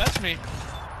 that's me. That's me.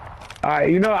 Alright,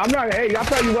 you know, I'm not. Hey, I'll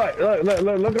tell you what.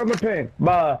 Look at my pin.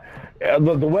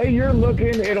 The way you're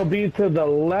looking, it'll be to the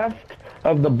left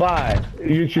of the buy,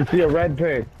 you should see a red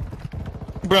pig.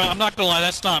 Bro, I'm not gonna lie,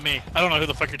 that's not me. I don't know who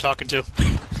the fuck you're talking to.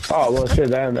 Oh, well, shit,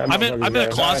 that I'm in a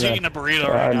closet eating a burrito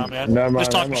right now, man. Never mind,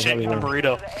 Just talking that shit, eating a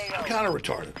burrito. I'm kind of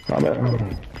retarded.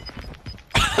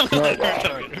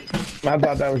 I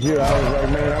thought that was you. I was like,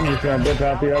 man, I'm just gonna dip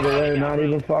out the other way and not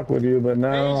even fuck with you, but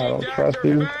no, I don't trust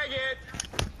you.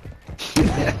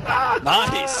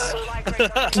 Nice.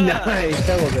 Nice.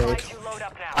 That was it.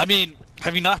 I mean,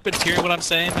 have you not been hearing what I'm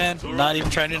saying, man? Not even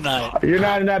trying to deny it. You're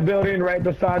not in that building right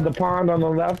beside the pond on the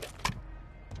left?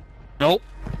 Nope.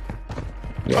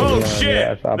 Yeah, Oh yeah,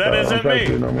 shit! yeah, That isn't me.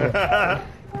 No more.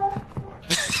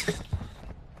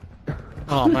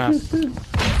 Oh man.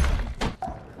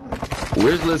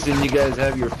 Where's listening? You guys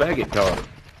have your faggot talk.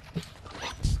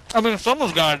 I mean,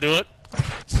 someone's gotta do it.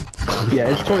 Yeah,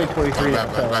 it's 2023.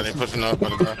 Right, they pushing up.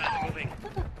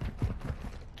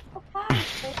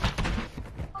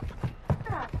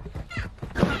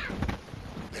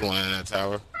 One in that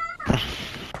tower. I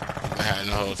had it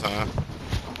the whole time.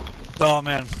 Oh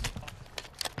man.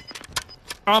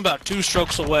 I'm about 2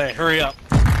 strokes away. Hurry up.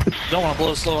 Don't want to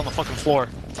blow slow on the fucking floor.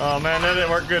 Oh man, that didn't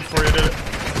work good for you, did it?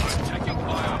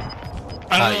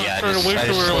 I don't know. Yeah, I I just slipped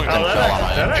and fell on my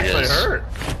That own actually jizz.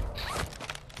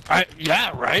 hurt.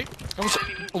 Yeah, right? That was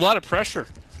a lot of pressure.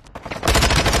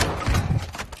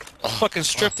 Fucking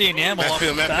strip the enamel off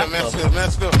the bathtub.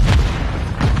 Mansfield.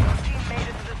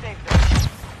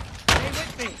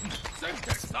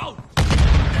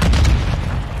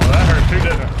 Well, that hurt too,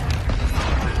 didn't it?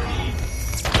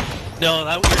 No,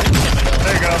 that was him.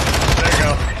 There you go. There you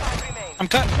go. I'm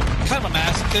kind of a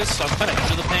masochist, so I'm kind of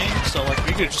into the pain. So like,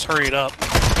 we could just hurry it up.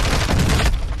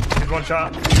 Here's one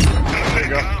shot. There you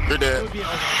go. You're dead.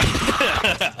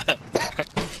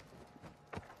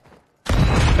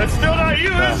 That's still not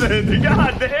you, is it?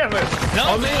 God damn it!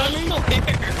 No, man, I'm still here.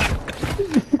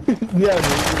 Yeah,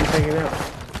 you're taking it out.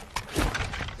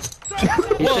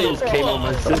 He just came on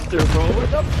my sister, bro.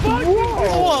 What the fuck?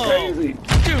 Whoa. Crazy.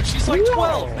 Dude, she's like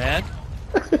 12, man.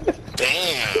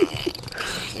 Damn.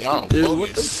 Y'all Dude, what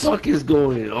the bogus. fuck is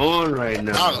going on right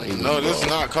now? I don't even know. This is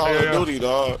not Call of Duty,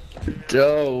 dog.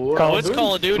 Yo, Oh, it's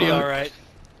Call of Duty, alright.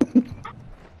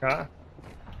 Huh?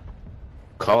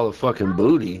 Call of fucking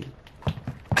booty.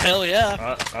 Hell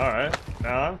yeah. Alright.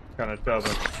 Now I'm kind of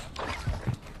stubborn.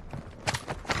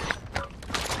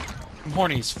 I'm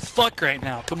horny as fuck right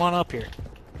now. Come on up here.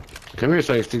 Come here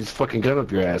so I can stick this fucking gun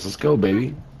up your ass. Let's go,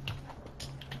 baby.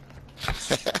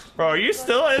 Bro, are you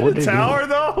still in What the they tower,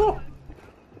 though?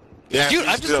 Yeah, Dude, she's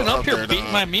I've just still been up here there, beating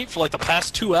dog. my meat for like the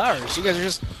past 2 hours. You guys are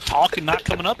just talking, not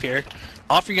coming up here.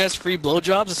 Offer you guys free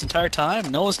blowjobs this entire time.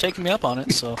 No one's taking me up on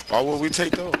it, so. Why would we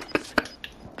take those?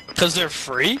 Because they're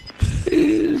free?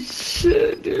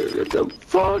 Shit, dude. What the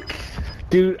fuck?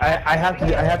 Dude, I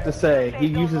have to say, he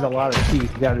uses a lot of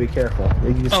teeth. You gotta be careful.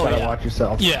 You just gotta watch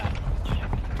yourself. Yeah.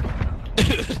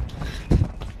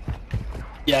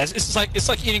 Yeah, it's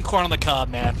like eating corn on the cob,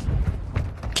 man.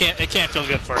 It can't feel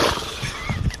good for you.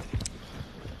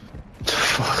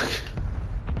 Fuck.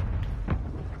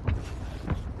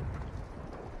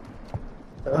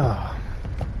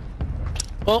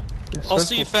 Well, I'll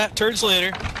see you fat turds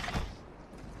later.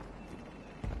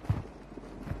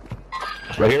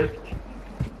 Right here?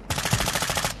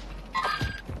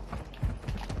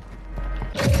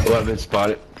 Oh, I've been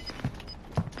spotted.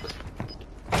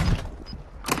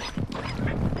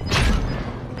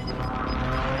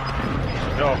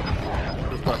 Yo.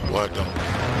 What the?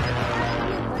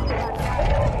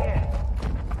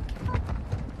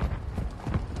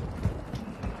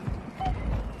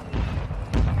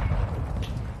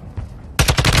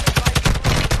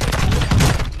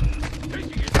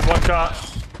 One shot.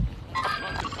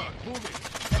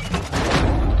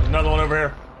 Another one over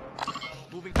here.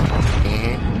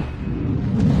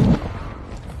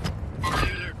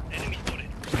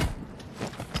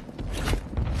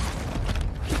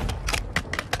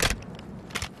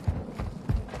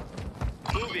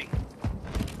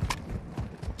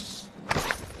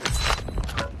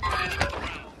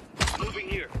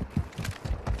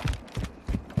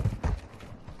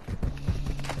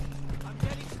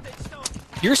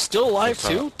 You're still alive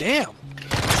too? Damn.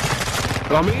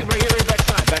 Oh, me right here, right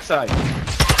backside.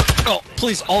 Oh,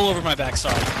 please, all over my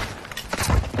backside. There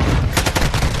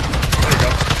you go.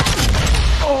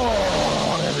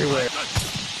 Oh, everywhere.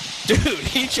 Dude,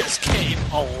 he just came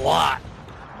a lot.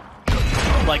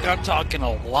 Like, I'm talking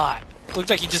a lot. Looked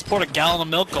like he just poured a gallon of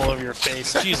milk all over your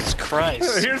face. Jesus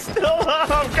Christ. You're still up.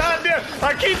 Goddamn.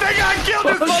 I keep thinking I killed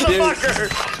this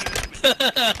motherfucker.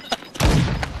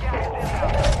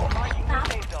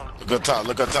 Look up top,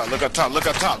 look up top, look up top, look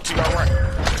up top. To your right.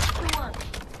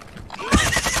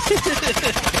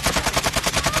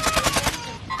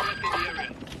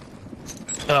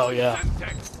 Oh, yeah.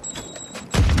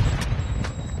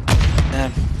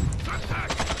 Man.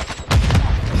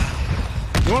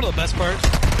 You know one of the best parts?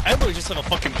 I really just have a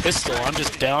fucking pistol. I'm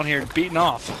just down here beating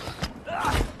off.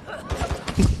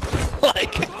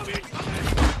 Like...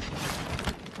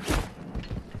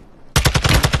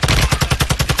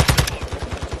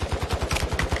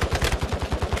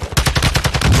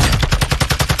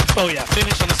 Oh yeah,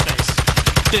 finish on his face.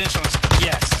 Finish on his face.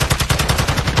 Yes.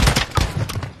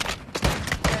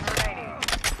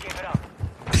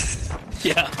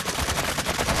 Yeah.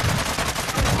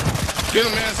 Get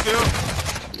him, Mansfield.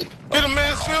 Get him,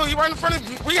 Mansfield. He right in front of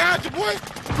you. We had you, boy.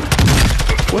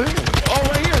 Where? Oh,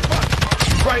 right here.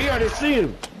 Fuck. Right here. I didn't see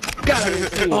him. God, I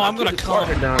didn't see him. Oh, I'm gonna call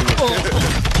him down there.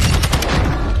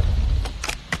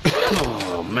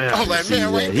 Oh man. I'm like,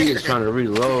 man, wait. He is trying to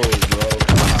reload, bro.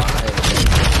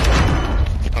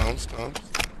 Stomp.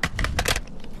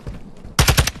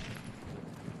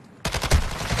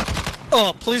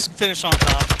 Oh, please finish on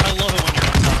top. I love it when you're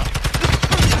on top.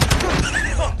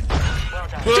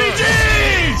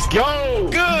 GG's! Go!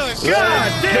 Good.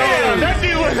 God damn! That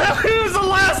dude was the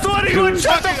last one. He would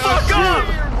shut the fuck up!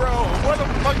 Bro, what the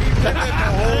fuck you did that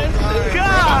the whole time?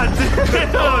 God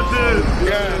damn, dude!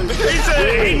 God. He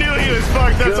said he knew he was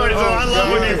fucked. That's why he said, I love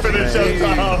when you finish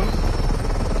up top.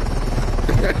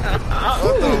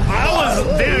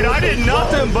 Dude, I did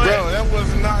nothing but... Bro, that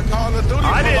was not Call of Duty.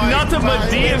 I did nothing but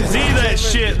DMZ that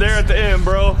shit there at the end,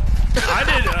 bro. I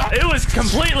did... It was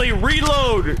completely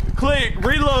reload, click,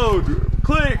 reload,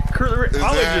 click.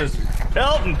 I was just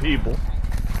helping people.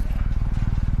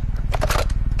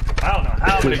 I don't know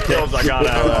how many kills I got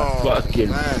out of that.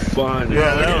 Fucking fun.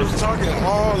 Yeah, that was... talking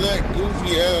all that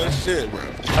goofy ass shit, bro.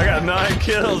 I got 9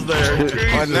 kills there.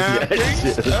 That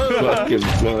shit is fucking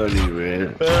funny,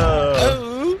 man.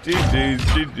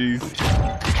 GG's.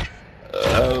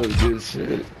 That was good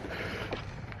shit.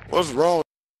 What's wrong?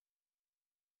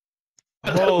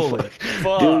 Holy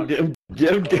fuck. Dude,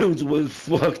 them dudes was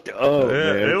fucked up,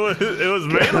 man. It was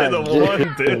mainly the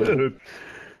one dude.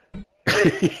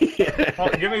 Oh,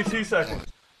 give me 2 seconds.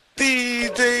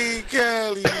 DJ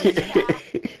Kelly.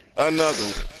 Another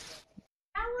one.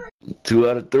 2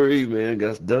 out of 3, man.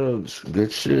 Got dubs.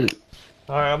 Good shit.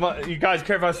 Alright, you guys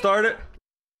care if I start it?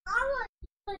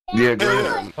 Yeah, go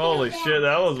ahead. Holy shit,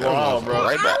 that was wild, bro.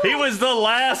 Right back. He was the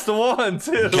last one,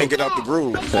 too. Can't get out the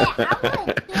groove.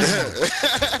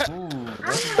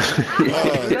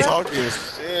 Talking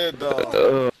shit,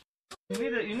 dog.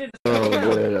 You need to Oh,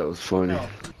 boy, that was funny.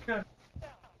 You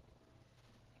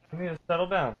need to settle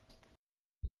down.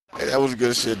 Hey, that was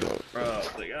good shit, though. Bro,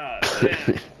 God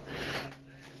damn.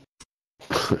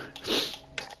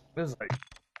 It was like...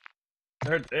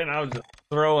 And I was just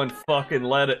throwing fucking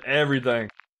lead at everything.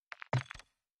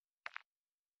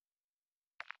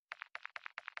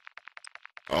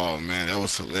 Oh, man, that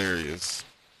was hilarious.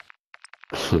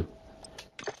 What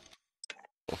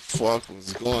the fuck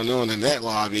was going on in that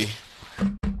lobby?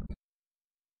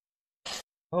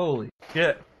 Holy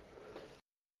shit.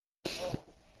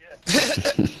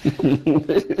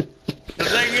 The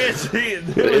thing is, he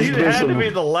had to be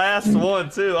the last one,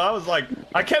 too. I was like,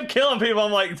 I kept killing people.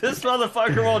 I'm like, this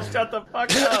motherfucker won't shut the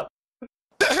fuck up.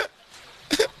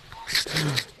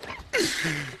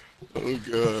 Oh,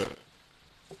 God.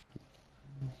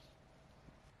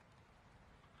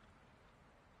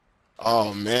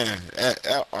 Oh, man. That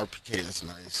RPK is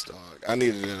nice, dog. I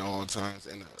needed it at all times,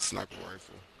 and a sniper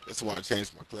rifle. That's why I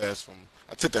changed my class from...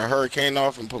 I took the Hurricane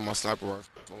off and put my sniper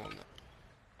rifle on it.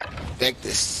 Think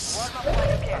this.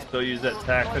 I still use that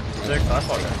TAC 56. I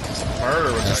fucking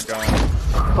murder with that gun.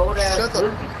 Cold ass.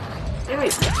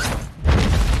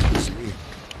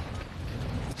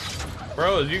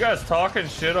 Bro, is you guys talking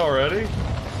shit already?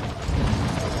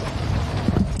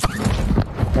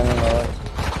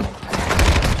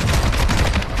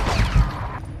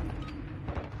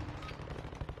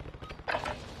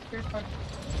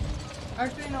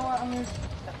 Actually, you know what? I'm gonna...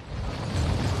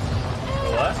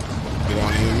 What? It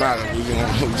don't even matter. We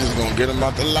just gonna get them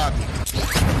out the lobby.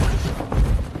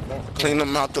 Clean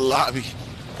them out the lobby.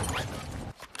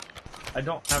 I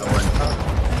don't have a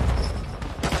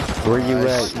Where you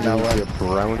at, you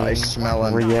brownie? I smell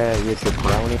him. Where you at, you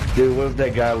brownie? Dude, what if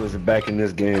that guy was back in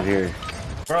this game here?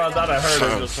 Bro, I thought I heard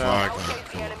him just now.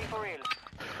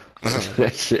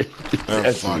 That shit.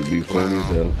 That shit would be funny,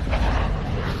 though.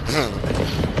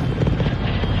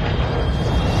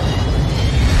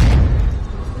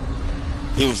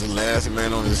 He was the last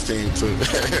man on his team, too.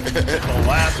 The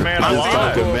last man I was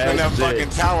alive. gonna go up in that fucking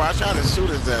tower. I tried to shoot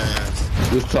his ass.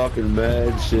 Just talking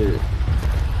mad shit.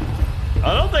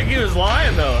 I don't think he was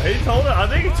lying though. He told us. I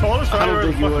think he told us right I don't where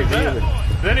think the he fuck was he's either.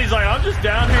 at. Then he's like, I'm just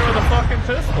down here with a fucking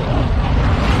pistol.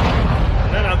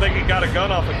 And then I think he got a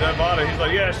gun off a dead body. He's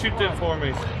like, yeah, shoot it for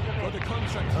me.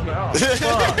 I'm like, oh,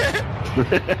 fuck.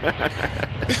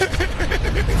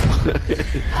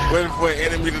 Waiting for an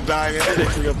enemy to die and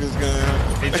pick up his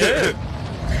gun. He did.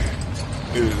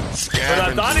 Dude, but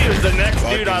I thought he was the next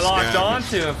dude I locked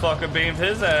onto and fucking beamed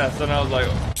his ass. And I was like,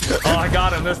 oh, I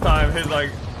got him this time. He's like,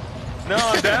 no,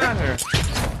 I'm down here.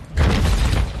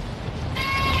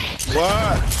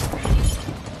 What?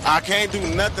 I can't do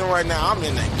nothing right now. I'm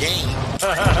in the game.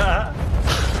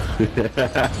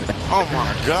 Oh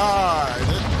my god.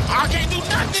 I can't do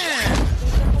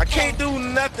nothing. I can't do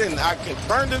nothing. I can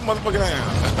burn this motherfucker down.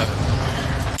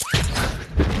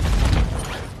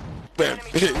 Man,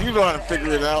 you know how to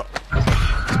figure it out.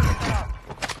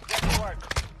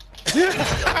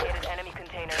 Enemy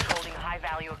containers holding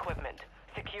high-value equipment.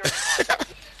 Secure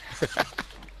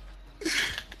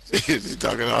She's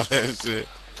talking all that shit.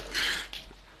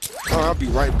 Oh, I'll be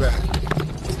right back.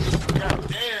 God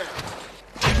damn.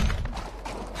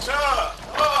 Shut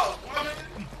up,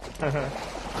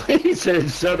 woman. He said,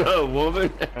 shut up,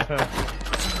 woman.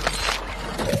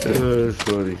 Oh, that's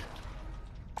funny.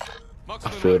 I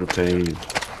feel the pain. It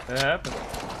happened.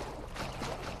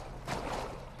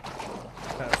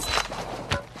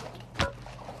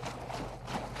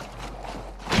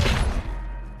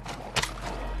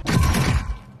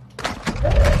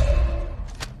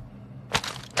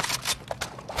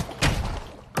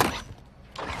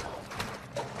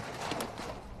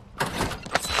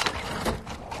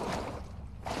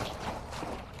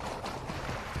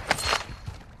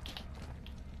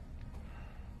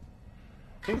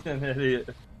 He's an idiot.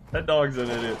 That dog's an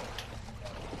idiot.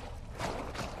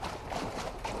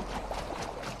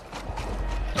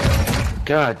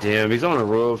 God damn, he's on the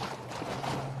roof.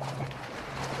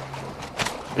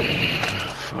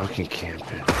 Fucking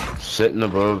camping. Sitting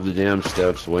above the damn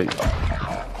steps, waiting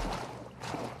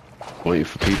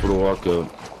for people to walk up.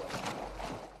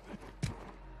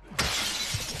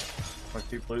 I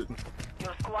keep looting.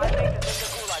 Your squad mate is in the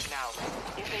gulag now.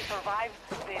 If they survive,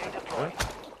 they redeploy.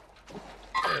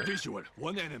 Visual,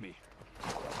 one enemy.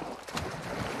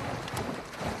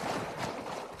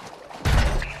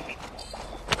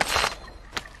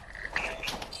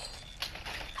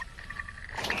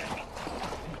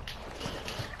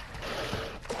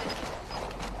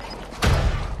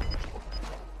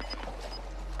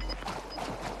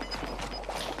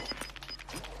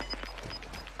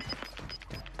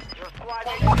 Your squad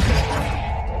mate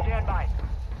is stand by.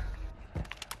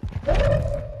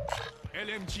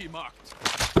 LMG marked.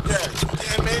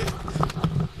 Damn it.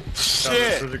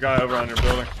 Shit. There's a guy over on your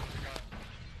building.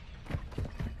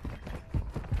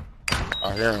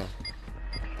 I hear him.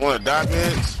 One of the dock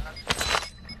heads?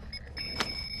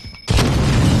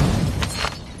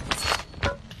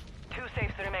 Two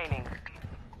safes remaining.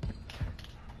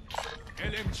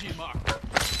 LMG marked.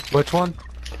 Which one?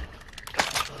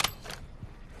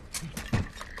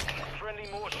 Friendly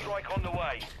mortar strike on the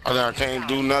way. I can't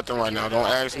do nothing right now. Don't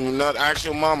ask me nothing. Ask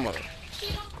your mama.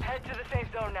 Head to the safe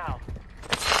zone now.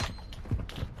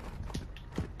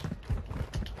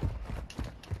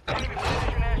 Enemy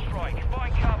precision airstrike.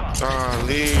 Find cover. John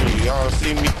Lee, y'all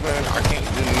see me playing? I can't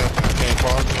do nothing. I can't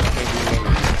pause it. I can't do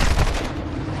nothing.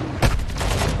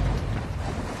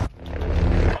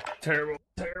 Terrible,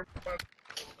 terrible.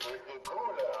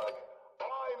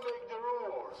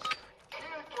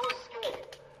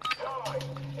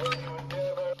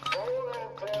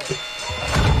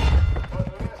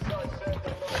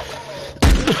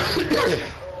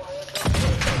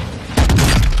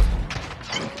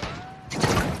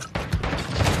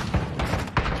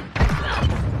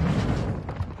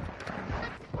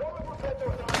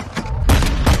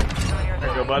 There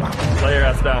you go, bud. Lay your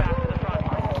ass down.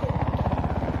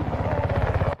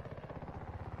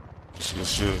 Let's get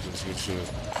shoot. Let's get shoot.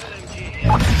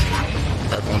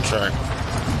 Back on track.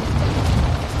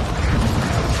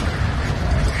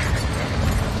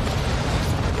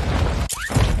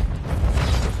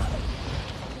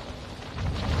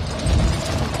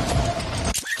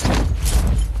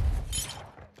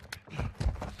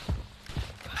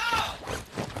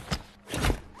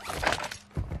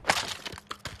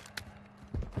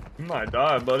 You might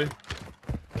die, buddy.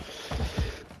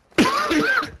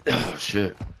 Oh,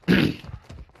 shit.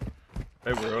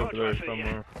 They were over there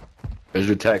somewhere. There's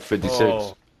your TAC 56.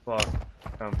 Oh, fuck.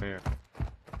 Come here.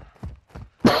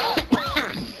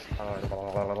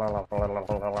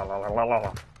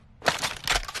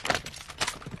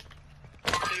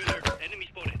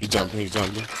 He's jumping, he's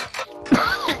jumping.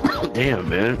 Damn,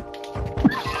 man.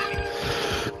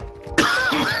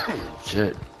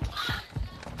 Shit.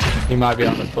 He might be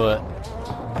on the foot.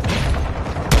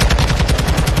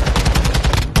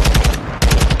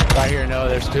 Right here, no,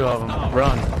 there's two of them.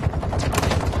 Run.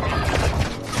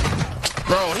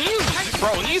 Bro,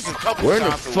 he's a couple Where the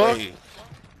shots fuck? away.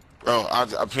 Bro,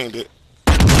 I pinged it.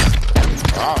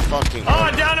 Oh, fucking. Oh,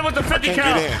 I downed him with the 50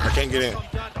 cal. I can't get in.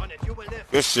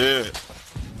 Good shit.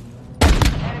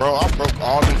 Bro, I broke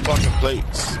all them fucking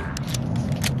plates.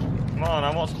 Come on,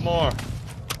 I want some more.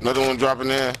 Another one dropping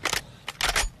in.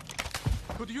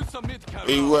 Could you submit, Carol?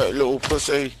 Where you at, little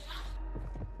pussy?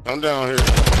 I'm down here.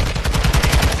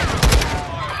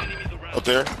 Up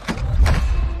there.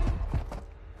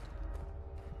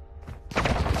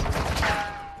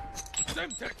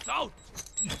 Semtex out.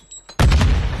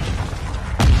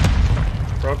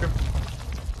 Broke him.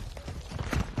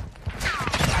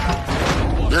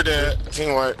 You're dead.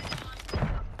 Team white.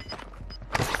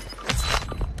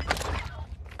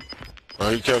 Oh,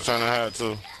 he kept trying to hide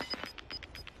too.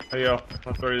 Hey yo,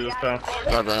 I'll throw you this time.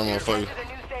 Not very ammo for you.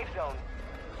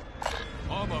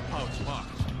 Armor pouch marked.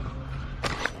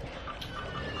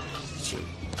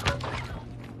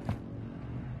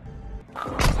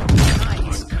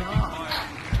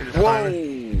 Whoa!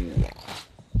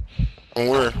 And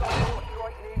where?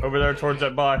 Over there towards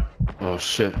that buy. Oh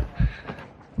shit.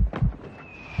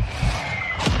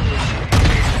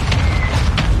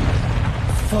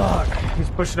 Fuck. He's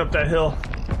pushing up that hill.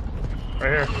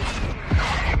 Right here.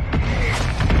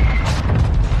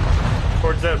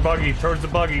 Towards that buggy, towards the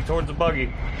buggy, towards the buggy.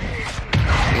 Hey,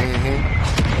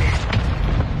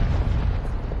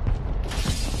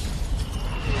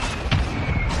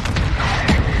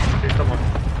 come on.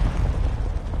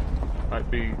 Might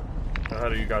be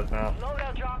ahead of you guys now.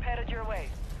 Loadout drop headed your way.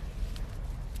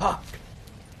 Fuck.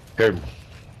 Here.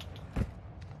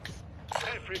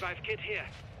 Health revive kit here.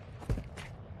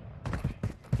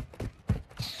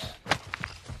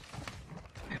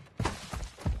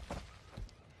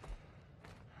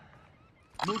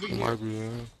 Might be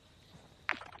in.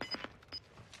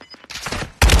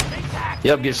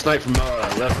 Yep, get sniped from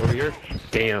left over here.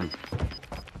 Damn.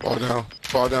 Fall down.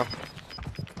 Fall down.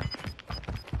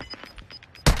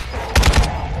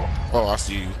 Oh, I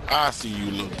see you. I see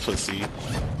you, little pussy.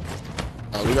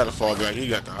 Oh, we gotta fall back. He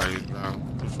got the highest ground.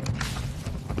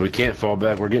 We can't fall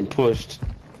back. We're getting pushed.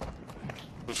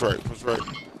 Push right. Push right.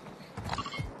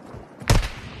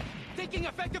 Taking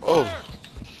effective Oh. fire.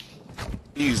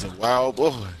 He's a wild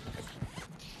boy.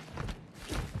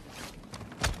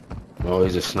 Oh,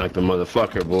 he's a sniping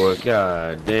motherfucker, boy.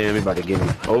 God damn, he about to get him.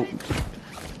 Oh.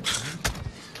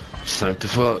 Snipe the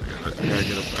fuck. I gotta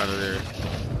get up out of there.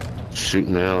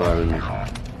 Shooting the hell out of me.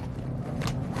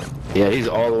 Yeah, he's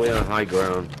all the way on high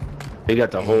ground. He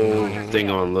got the whole thing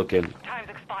on looking. Time's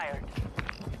expired.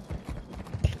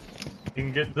 You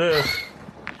can get this.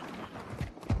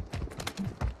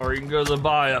 Or you can go to the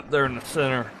buy up there in the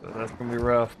center. So that's gonna be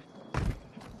rough.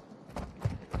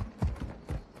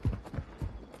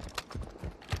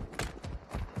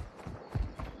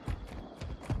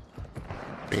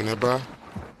 Ain't that bro?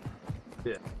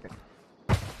 Yeah.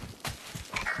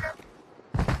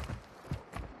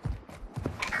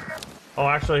 Oh,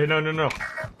 actually, no.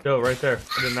 Go right there.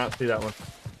 I did not see that one.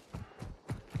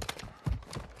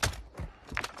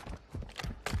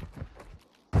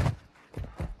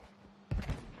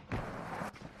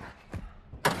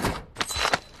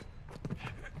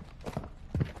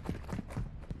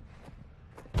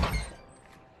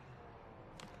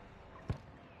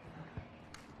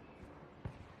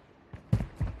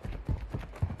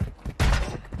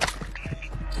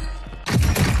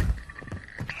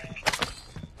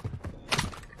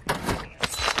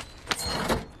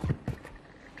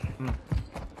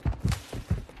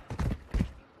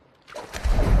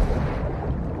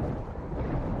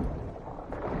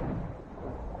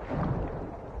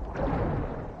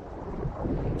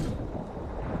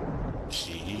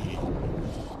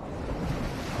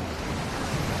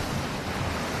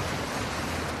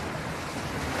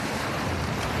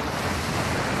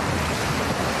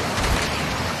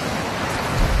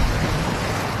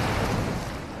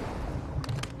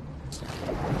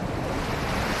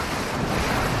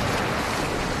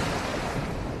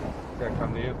 Okay,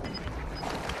 come to you.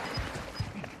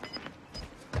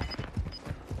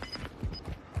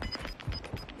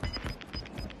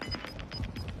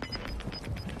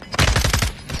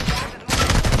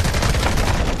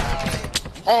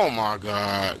 Oh my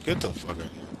god. Get the fuck out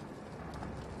of here.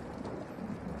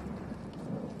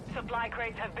 Supply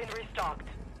crates have been restocked.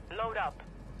 Load up.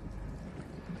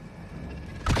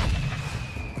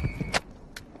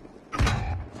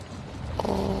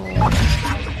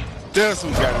 That's who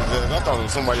got his ass. I thought it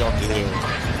was somebody off the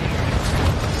hill.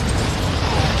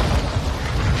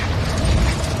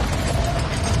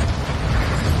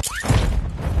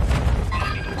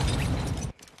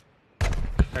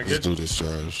 This dude is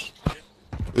trash.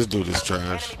 This dude is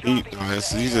trash.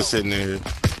 He's just sitting there.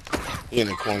 He in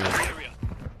the corner.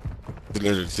 He's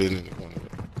literally sitting in the corner.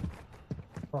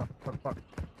 Fuck.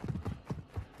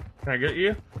 Can I get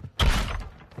you?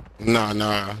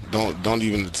 Nah. Don't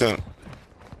even attempt.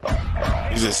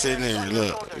 He's just sitting there.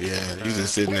 Look, yeah, he's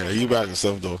just sitting there. You by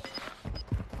yourself though.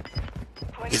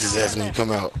 He's just asking you to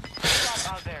come out.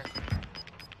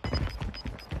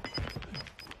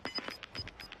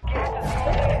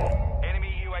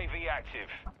 Enemy UAV active.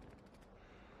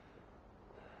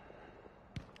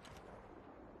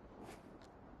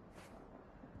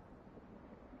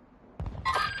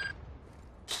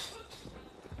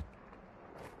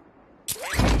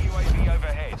 Enemy UAV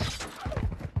overhead.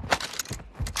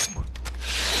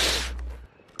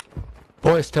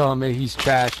 Boy's telling me he's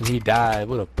trash and he died.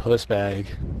 What a puss bag.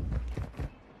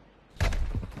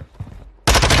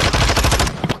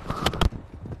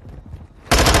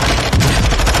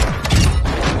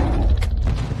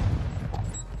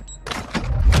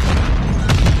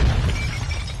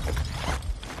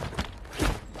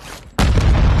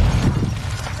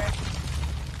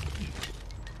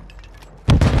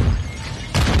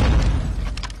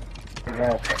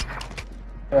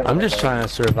 I'm just trying to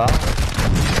survive.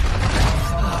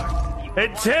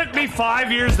 It took me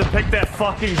 5 years to pick that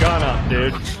fucking gun up,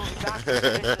 dude.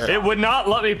 It would not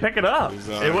let me pick it up.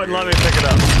 It wouldn't let me pick it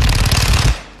up.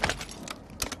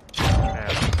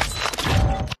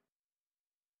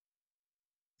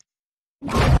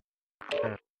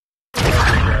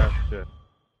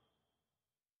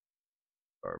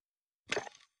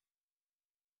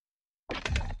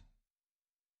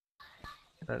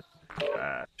 That's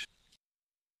trash.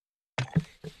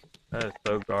 That is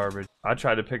so garbage. I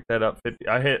tried to pick that up 50.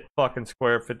 I hit fucking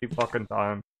square 50 fucking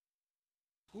times.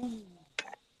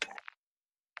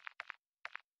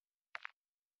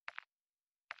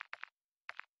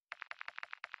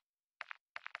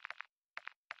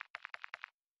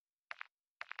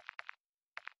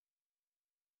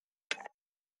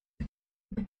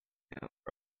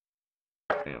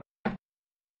 Damn.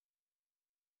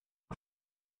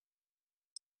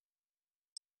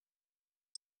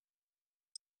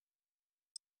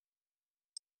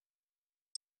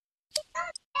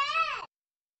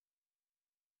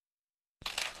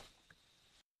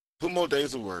 Two more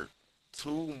days of work.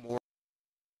 2 more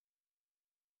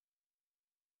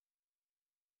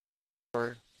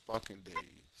fucking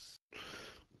days.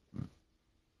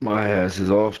 My ass is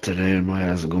off today, and my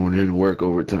ass is going in to work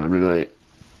overtime tonight.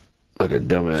 Like a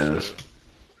dumbass.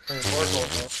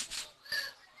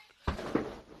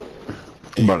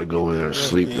 I'm about to go in there and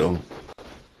sleep, though.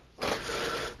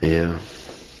 Yeah.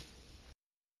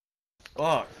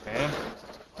 Fuck, man.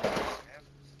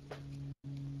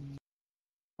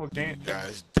 What you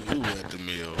guys do at the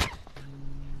mill?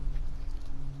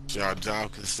 What y'all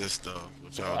job consists of?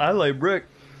 What y'all I lay brick.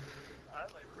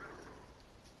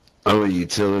 I'm a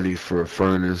utility for a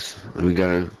furnace. We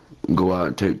gotta go out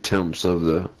and take temps of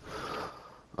the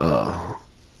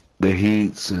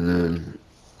heats, and then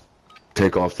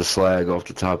take off the slag off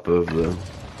the top of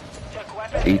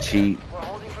each heat.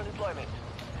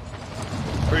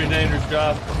 Pretty dangerous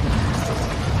job.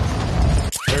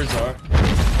 There's our.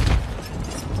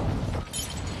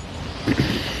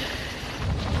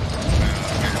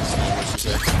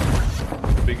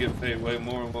 We get paid way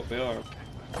more than what we are.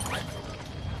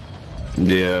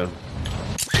 Yeah.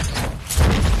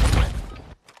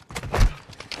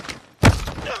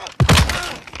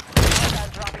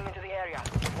 Dropping into the area.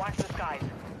 Watch the skies.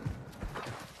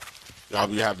 Y'all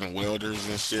be having welders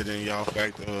and shit in y'all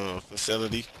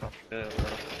facility?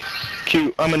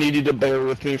 Q, I'm gonna need you to bear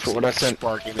with me for what I sent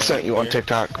you on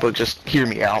TikTok, but just hear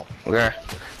me out, okay?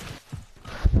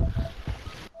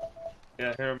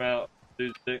 Yeah, hear him out.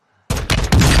 Dude's sick.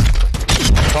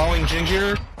 Following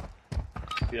Ginger?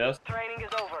 Yes. Training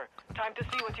is over. Time to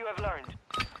see what you have learned.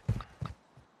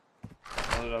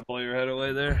 Oh, did I blow your head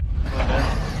away there?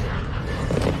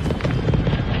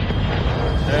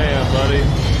 Damn, buddy.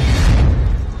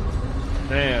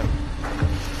 Damn.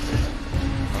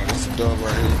 That's a dub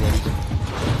right here, buddy.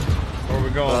 Where are we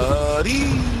going?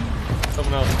 Buddy!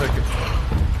 Someone else took it.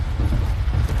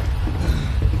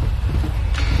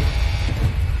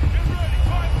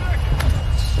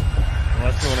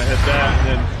 Unless you want to hit that and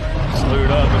then loot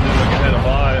up and then we can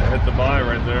hit the buy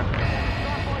right there.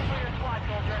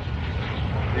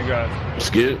 You guys. Let's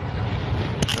get it.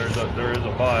 There is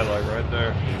a buy like right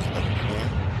there.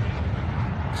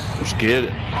 Let's get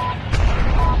it.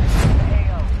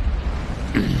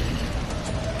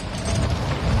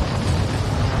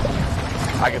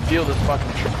 I can feel this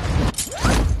fucking trip.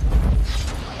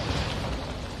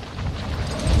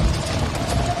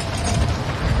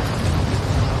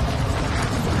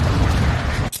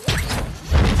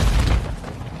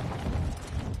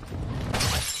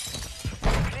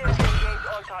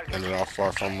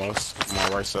 far from us. On my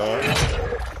right side.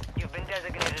 You've been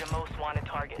designated a most wanted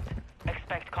target.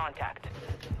 Expect contact.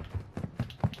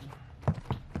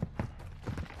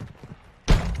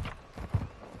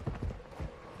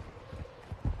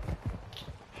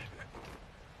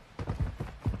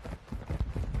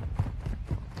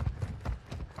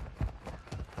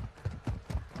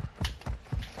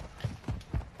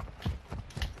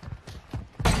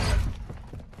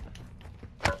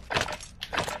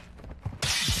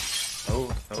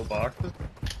 No boxes?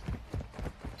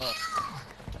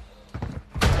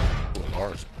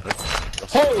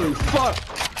 Holy fuck!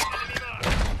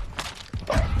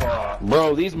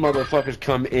 Bro, these motherfuckers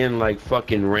come in like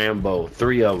fucking Rambo.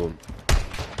 3 of them.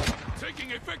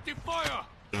 Taking effective fire.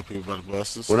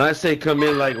 When I say come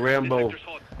in like Rambo,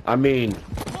 I mean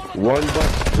one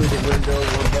bust through the window,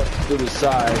 one bust through the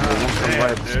side, and one come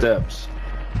right up the steps.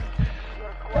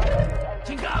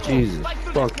 Jesus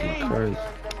fucking Christ.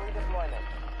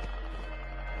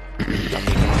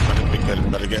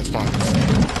 Better get spawned.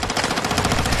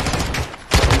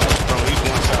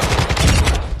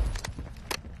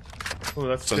 Oh,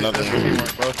 that's another one,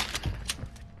 bro.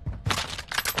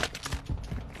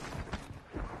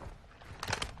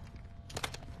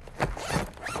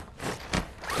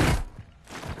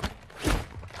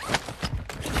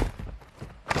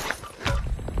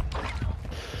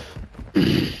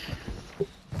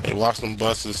 Hey, watch them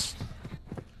buses.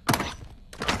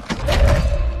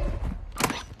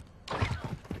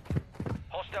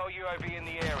 Hostile UAV in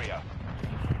the area.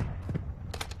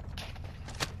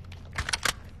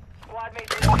 Squad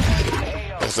mates in the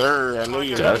AO. Yes, sir. I know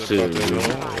you. That's it,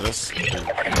 That's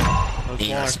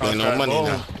you ain't spend no money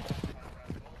now.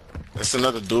 That's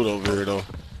another dude over here, though.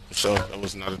 So that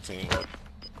was not a team. But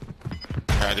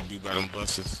had to be by them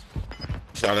buses.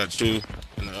 Shout out to you,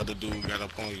 and the other dude got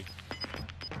up on you.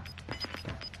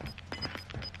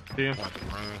 Yeah.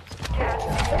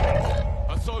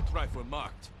 Assault rifle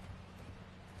marked.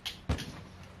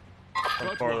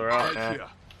 I'm farther out now. Here.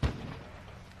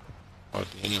 Oh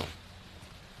damn.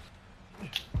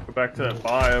 Go back to that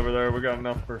buy over there. We got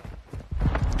enough for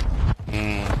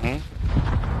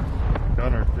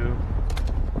gun or two.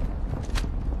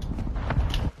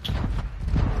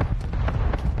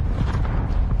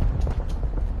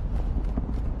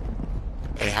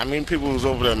 Hey, how many people was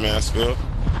over there, Mansfield?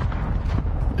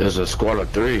 There's a squad of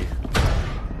 3.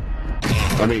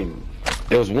 I mean,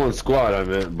 it was one squad I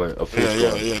meant, but a full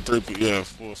squad. Yeah, 3 people, yeah,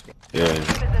 full squad. Yeah.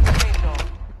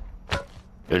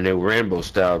 And they Rambo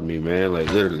styled me, man, like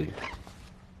literally.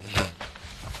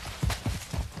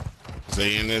 Is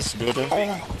they in this building?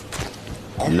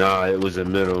 Nah, it was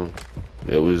in middle.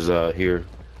 It was here.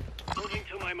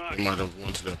 You might have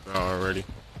went to that bar already.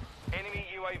 Enemy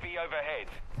UAV overhead.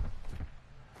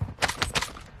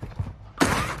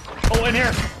 Oh, in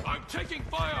here! I'm taking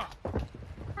fire.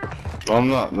 No, I'm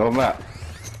not. No, I'm not.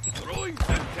 Throwing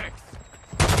Semtex.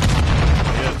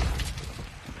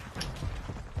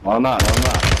 No, I'm not. No, I'm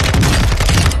not.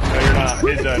 No, you're not.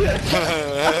 He's dead. He's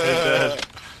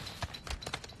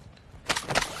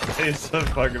dead. He's so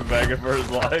fucking begging for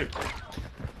his life.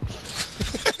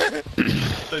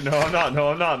 No, I'm not. No,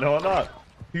 I'm not. No, I'm not.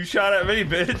 You shot at me,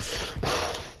 bitch.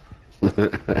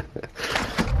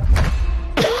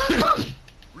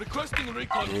 Requesting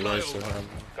recon flyover.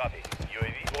 Copy.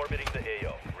 UAV orbiting the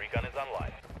AO. Recon is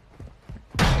online.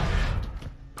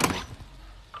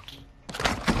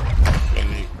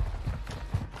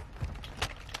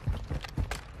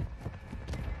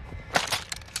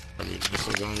 I mean, this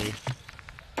is on me.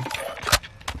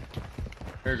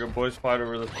 Here you go, boys. Fight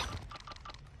over this.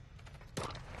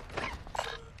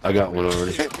 I got one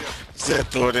already. Said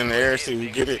throw it in the air, see if we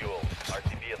get it.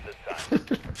 RTB at this time.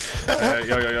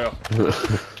 Hey, yo.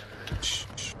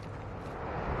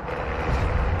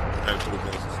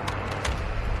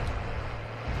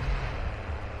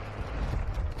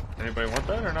 Anybody want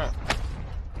that or not?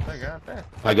 I got that.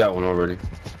 I got one already.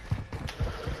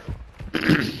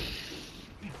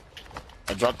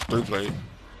 I dropped the 3-plate.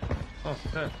 Oh,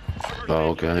 shit. Oh,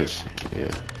 okay.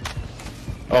 Yeah.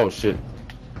 Oh, shit.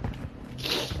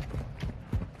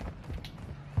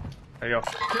 Hey, yo.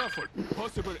 Careful.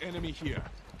 Possible enemy here.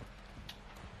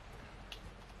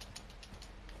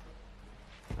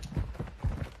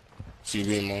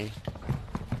 CV money.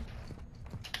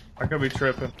 I could be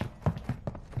tripping.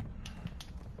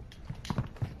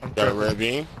 Got a red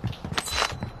beam?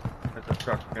 It's a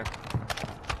truck again.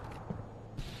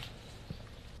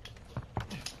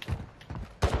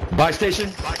 Buy station.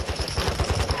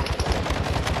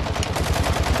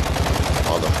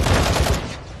 Hold on.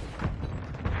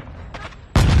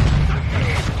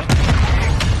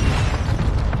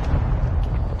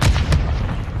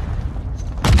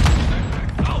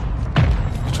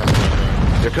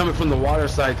 They're coming from the water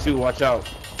side too. Watch out.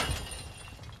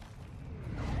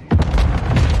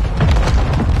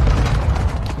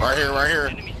 Right here, right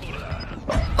here.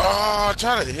 Oh,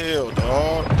 try to heal,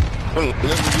 dog. Let me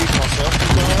use myself,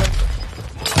 dog.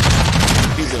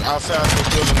 He's outside the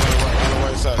building on the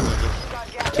right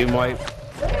side. Team white.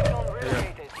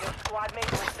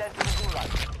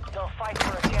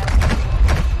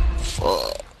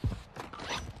 Fuck.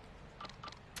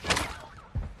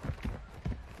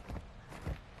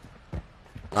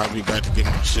 I'll be back to get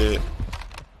my shit.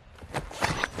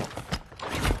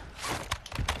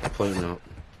 Playing out.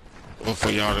 Or for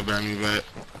y'all to bring me back.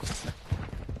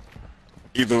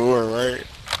 Either or, right?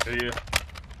 Yeah.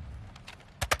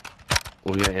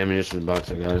 We got ammunition in the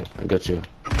box. I got it. I got you.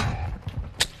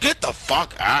 Get the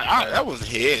fuck out. That was a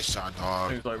headshot,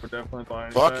 dog. Seems like we're definitely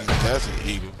buying Fucking Desert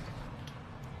Eagle.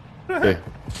 Hey.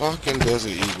 Fucking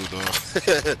Desert Eagle, dog.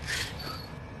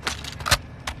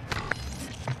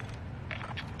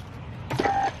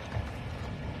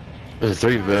 There's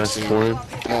 3 vests for him.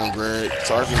 Come on, Greg.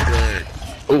 Sergeant Greg.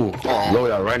 Ooh,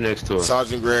 loadout right next to us.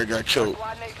 Sergeant Greg got killed.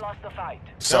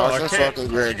 Sergeant fucking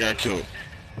Greg got killed.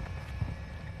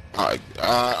 Alright,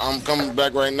 I'm coming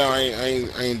back right now. I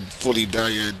ain't fully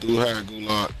died yet. Do have a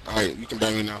gulag. Alright, you can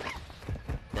bang me now.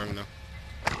 Bang me now.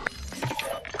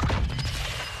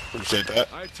 Appreciate that.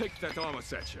 I'll take that armor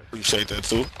satchel. Appreciate that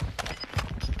too.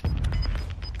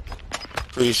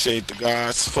 Appreciate the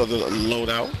guys for the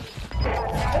loadout.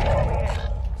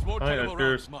 Small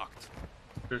caliber rounds marked.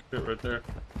 There's shit right there.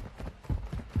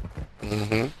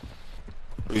 Mm-hmm.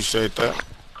 Appreciate that.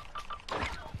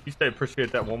 You say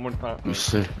appreciate that one more time. You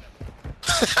see.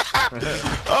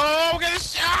 Oh, I'm getting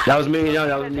shot! That was me, yeah,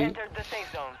 that was me.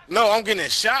 No, I'm getting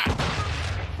shot.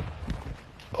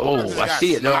 Oh, I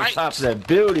see it. They're on top of that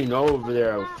building over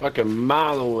there, a fucking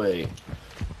mile away.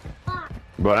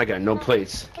 Bro, I got no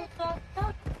plates.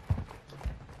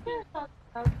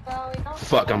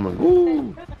 Fuck, I'm like,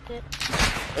 ooh.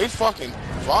 They fucking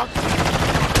fuck.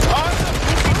 Oh,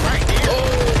 it's right here.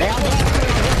 Oh,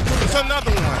 it's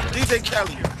another one. DJ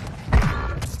Kelly.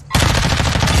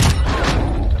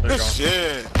 Good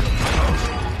shit.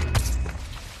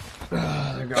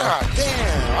 God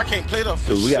damn, I can't play the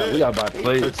for Dude, shit. we got to buy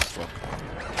plates.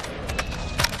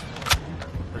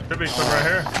 There should be some right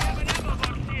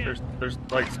here. There's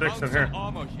like 6 in here.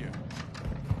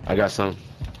 I got some.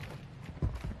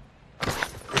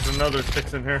 There's another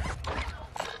 6 in here.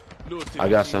 I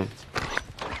got some.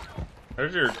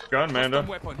 There's your gun, Mando.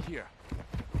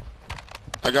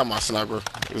 I got my sniper.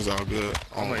 It was all good.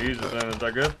 I'm gonna use it then. Is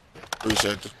that good?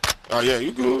 Appreciate it. Oh yeah,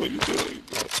 you good. You good. You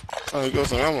good. Oh, you got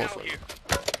some ammo for you.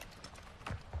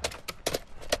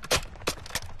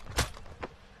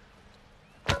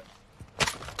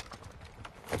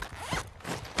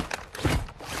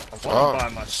 I want to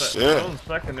buy my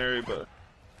secondary, but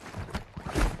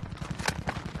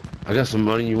I got some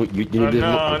money. You need this?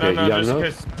 no, Okay, no, you got just enough? in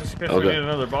case we need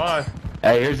another buy.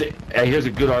 Hey, here's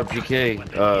a good RPK,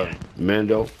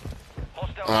 Mando.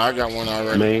 Oh, I got one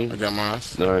already. Main. I got mine.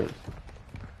 All right.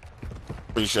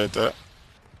 Appreciate that.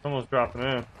 Someone's dropping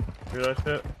in. Hear that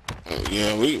shit?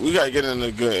 Yeah, we gotta get in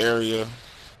a good area.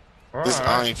 Right.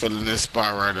 I ain't feeling this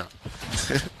spot right now.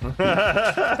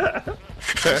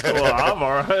 Well, I'm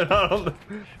alright. I don't.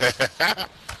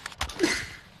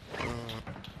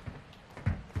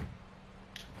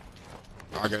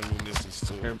 I got munitions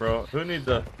too. Here, bro. Who needs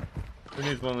one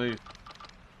of these?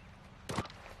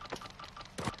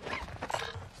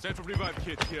 Central revive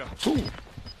kit here. Ooh.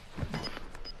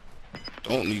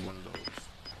 Don't need one of those.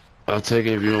 I'll take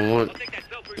it if you don't want.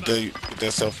 Get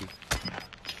that selfie.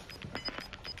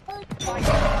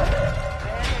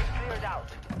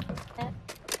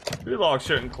 Your log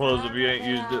shouldn't close if you ain't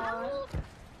used it.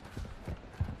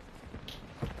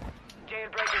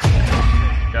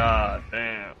 God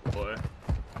damn, boy.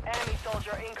 Enemy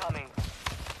soldier incoming.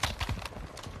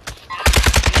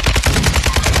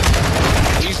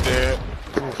 He's dead.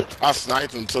 I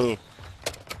sniped him too.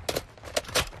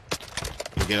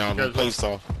 Get all the place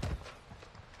off.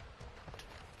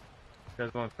 You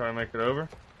guys want to try and make it over?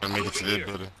 I make it to this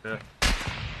building. Yeah.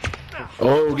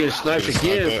 Oh, get sniped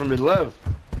again from the left.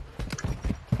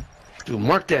 Dude,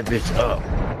 mark that bitch up.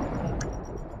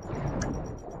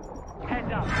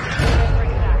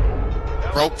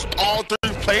 Broke all 3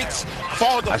 plates.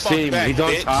 Fall the I fuck see him. back, He's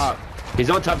on bitch. top. He's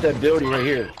on top of that building right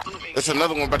here. There's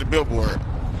another one by the billboard.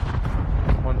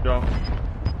 One jump.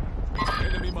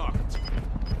 Enemy marked.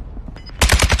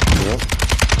 Yep.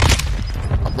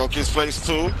 I broke his place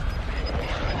too.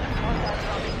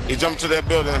 He jumped to that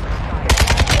building.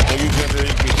 And you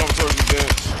jumped towards the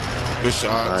bench. Good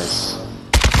shots. Nice.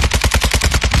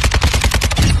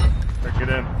 Get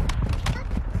in.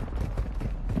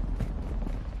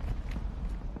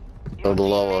 They're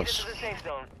below us.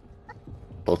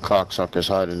 Well, cocksucker's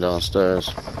hiding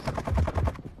downstairs.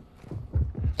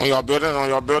 On y'all building? On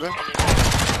y'all building?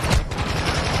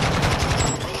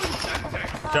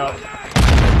 Jump.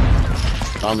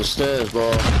 On the stairs,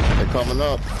 bro. They're coming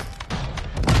up.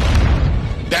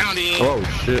 Down the end. Oh,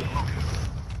 shit.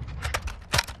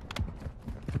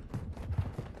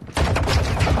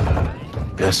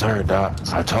 Yes, sir, Doc.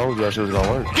 I told you that shit was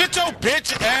gonna work. Get your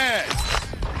bitch ass!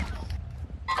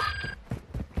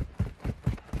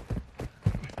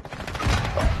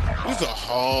 Who's a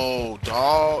hoe,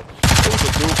 dog? Who's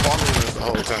a dude following us the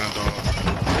whole time, dog?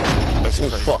 That's This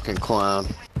crazy. fucking clown.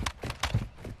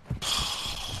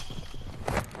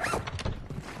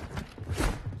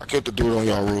 I killed the dude on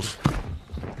y'all roof.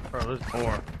 Bro, there's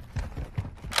more.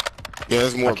 Yeah,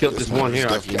 there's more. I killed this one here.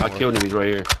 I killed him. He's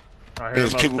right here. I hear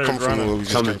There's him people upstairs coming from where running. we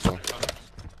just came from.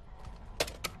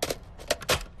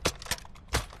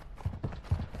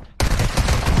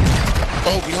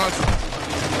 Oh, behind you.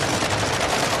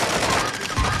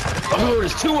 Oh,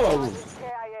 there's two of them.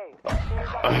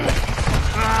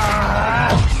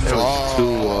 There was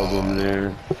two of them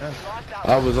there.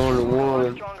 I was on the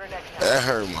one. That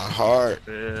hurt my heart.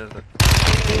 Yeah. Man,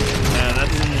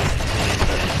 that's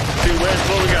 2 wins.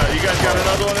 What we got? You guys got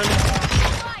another one in?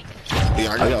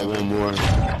 Yeah, I got one more.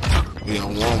 Yeah,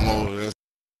 one more.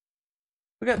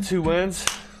 We got 2 wins.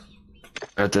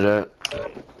 After that.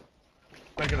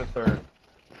 Make it a third.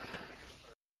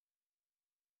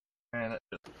 Man,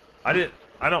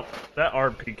 that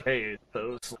RPK is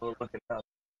so slow looking up.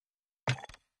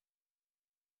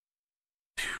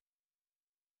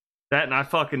 That and I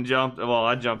fucking jumped, well,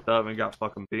 I jumped up and got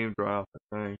fucking beamed right off the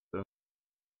thing, so.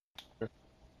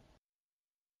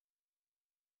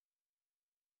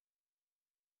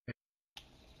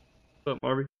 What's up,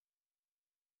 Marby?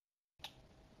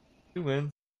 2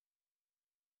 wins.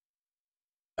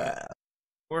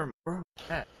 Where am I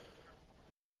at?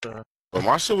 But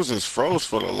my shit was just froze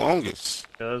for the longest.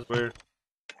 Yeah, that's weird.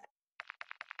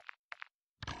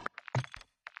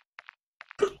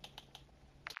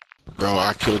 Bro,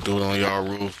 I killed dude on y'all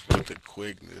roof with the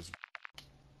quickness.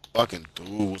 Fucking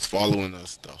dude was following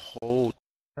us the whole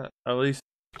At least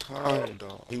time,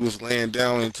 dog. He was laying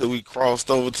down until we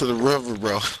crossed over to the river,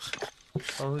 bro.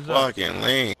 Oh, who's up? Fucking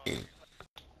lame.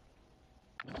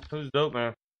 Who's dope,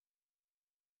 man?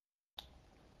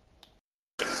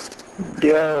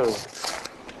 Yo.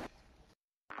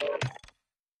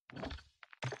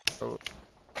 What's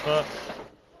up?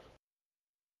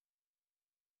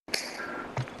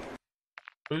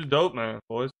 Who's dope, man,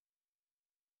 boys?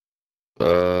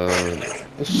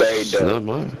 It's not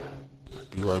mine.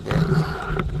 You right back.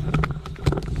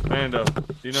 Mando, do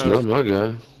you It's know? not my guy.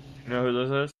 You know who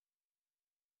this is?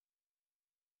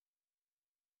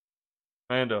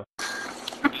 Mando.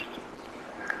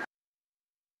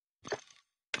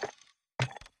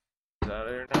 He's out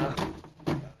of here now.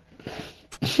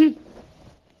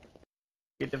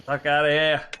 Get the fuck out of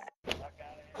here.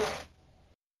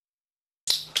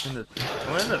 I'm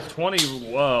in the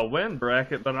 20 win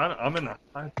bracket, but I'm in the,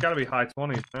 it's gotta be high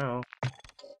 20s now.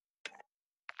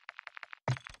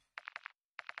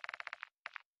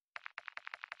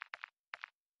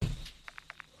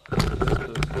 The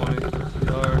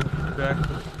 20-yard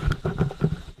jackson.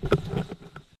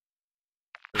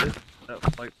 That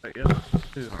was like that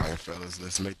yesterday. Alright, fellas,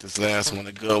 let's make this last one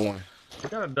a good one. We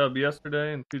got a dub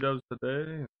yesterday and 2 dubs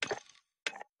today.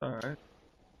 Alright.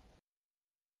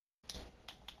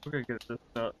 We're gonna get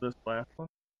this last one.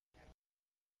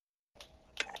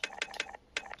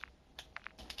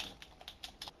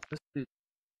 This dude,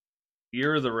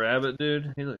 Year of the Rabbit,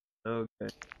 dude. He looks so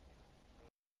okay.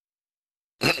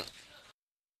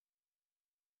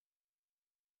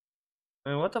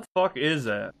 Man, what the fuck is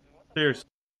that? Seriously.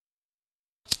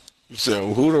 You said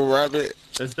who the rabbit?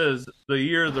 It says the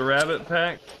Year of the Rabbit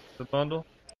pack, the bundle.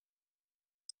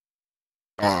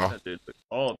 That dude looks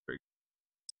all pretty.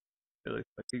 He looks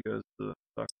like he goes to the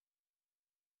fuck.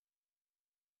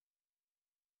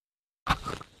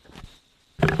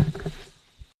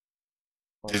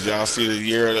 Did y'all see the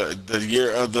year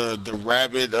of the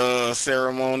rabbit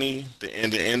ceremony? The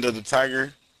end of the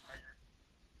tiger?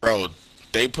 Bro,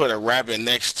 they put a rabbit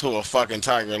next to a fucking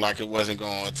tiger like it wasn't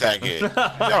gonna attack it.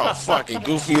 Y'all fucking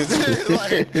goofy as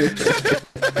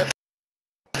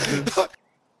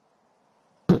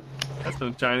That's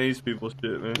some Chinese people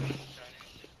shit, man.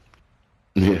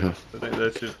 Yeah. I think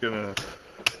that's just gonna,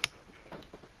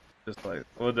 just like,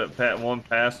 what that one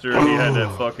pastor, he had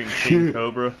that fucking king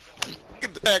cobra.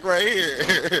 Get the back right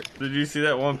here. Did you see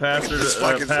that one pastor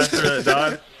that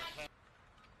died?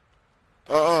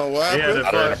 on? What He had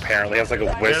happened? a Apparently, has like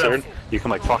a wizard. You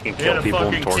can like fucking he had kill a people and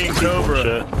fucking torture King people Cobra,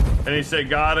 and shit. and he said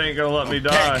God ain't gonna let me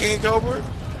Cat die. King Cobra?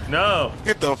 No.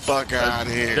 Get the fuck out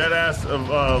of here. Dead ass of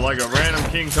like a random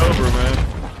King Cobra, man.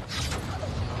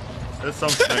 It's some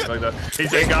snake like that. He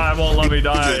said God won't let me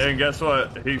die, and guess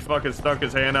what? He fucking stuck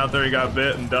his hand out there, he got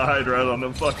bit and died right on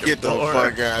the fucking Get the floor.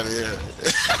 fuck out of here.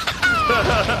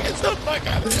 Get the fuck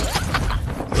out of here.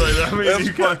 Like, I mean, That's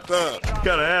you fucked up.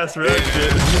 gotta ask for that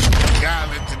shit. God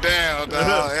let you down,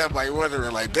 dog. Everybody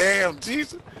wondering, like, damn,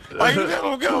 Jesus, why you let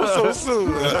him go so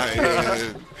soon? Like,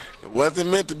 yeah, it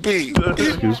wasn't meant to be.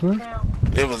 Excuse me?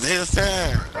 It was his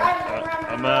time.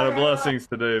 I'm out of blessings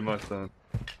today, my son.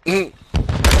 Man,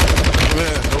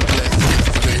 no blessings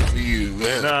today for you,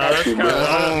 man. Nah, that's kind of,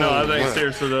 I think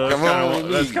seriously though,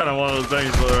 that's kind of one of those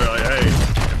things where like, hey,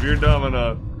 if you're dumb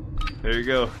enough, here you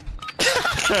go.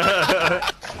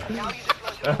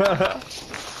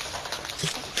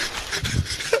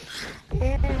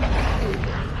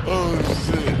 Oh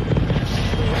shit.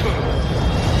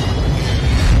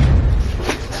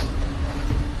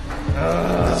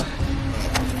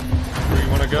 Where you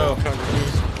wanna go?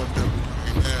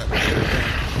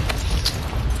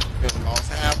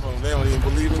 Lost half of them. They don't even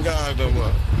believe in God no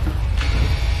more.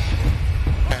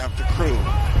 Half the crew.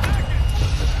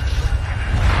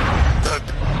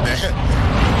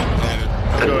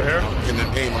 Go here? In the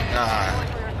name of God.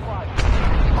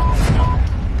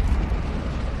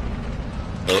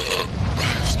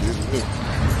 Excuse me.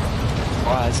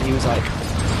 Wow, so he was like,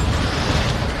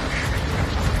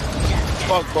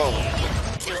 fuck both.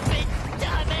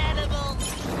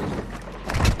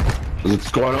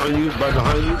 What's going on you? Right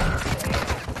behind you?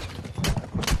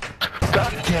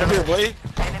 God damn it, Blade.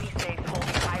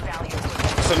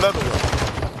 It's another one.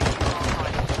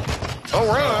 Don't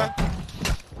run.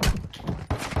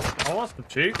 I want some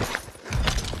cheeks.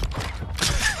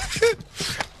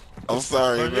 I'm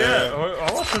sorry, man. Yeah,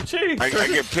 I want some cheeks.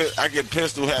 I get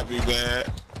pistol happy,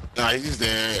 man. Nah, he's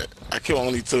dead. I kill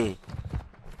only 2.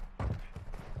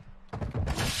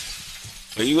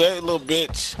 Where you at, little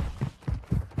bitch?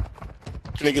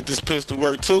 Gonna get this pistol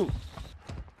work too.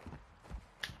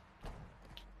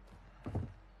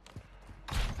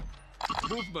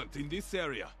 Movement in this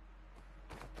area.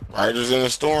 Riders in the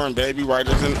storm, baby.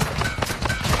 Riders in.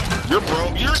 You're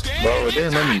broke. You're dead. Bro, it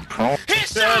didn't let me prone.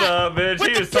 Shut up, bitch.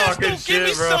 He was talking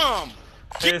shit, bro.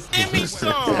 Give me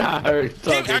some. I heard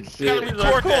talking shit.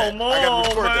 Record that. Come on,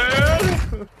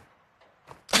 man.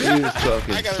 He was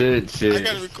talking shit. I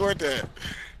gotta record that.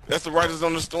 That's the Riders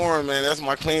on the Storm, man. That's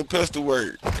my clean pistol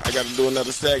work. I gotta do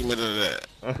another segment of that.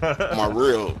 My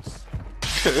reels.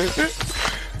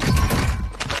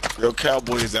 Real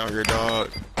cowboys out here,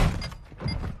 dog.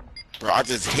 Bro, I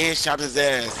just headshot his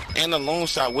ass and a long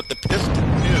shot with the pistol.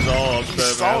 He was all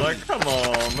upset, man. Like, come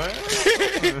on, man.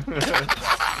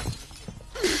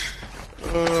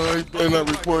 You better not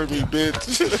report me,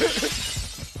 bitch.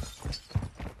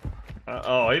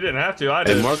 Oh, he didn't have to. I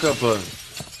did. Hey, mark up a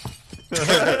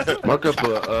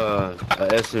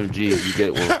SMG if you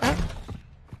get one.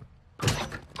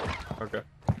 Okay.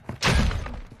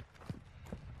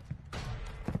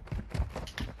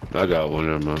 I got one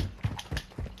of them, man.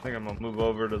 I think I'm gonna move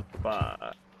over to the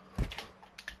 5.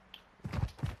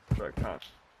 So I can't.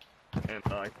 And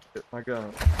I can hit my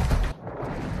gun.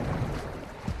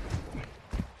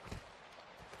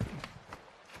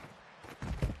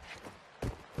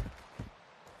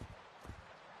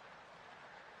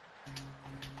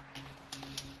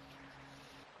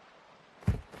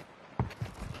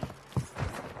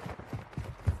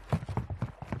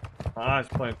 My eyes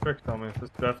playing tricks on me. This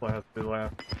definitely has to be the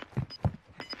last.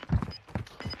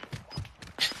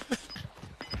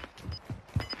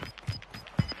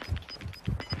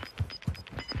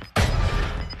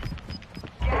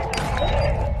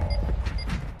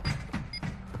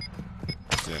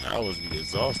 I was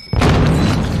exhausted.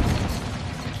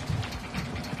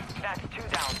 That's 2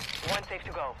 down. 1 safe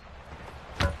to go.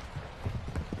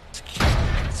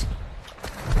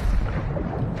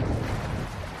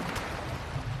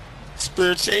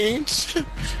 Spare change.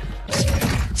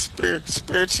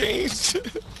 Spare change.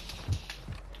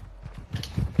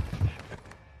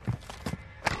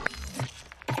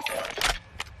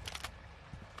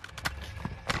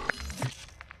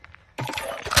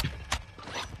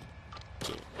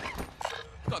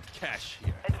 Got cash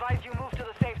here. Advise you move to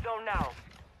the safe zone now.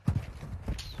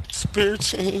 Spare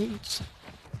change.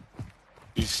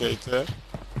 You say that?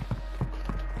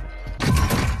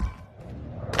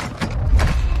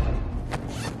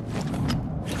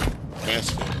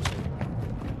 That's it.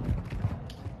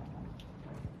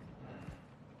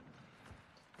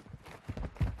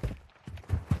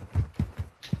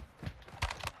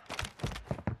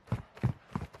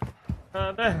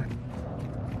 Damn.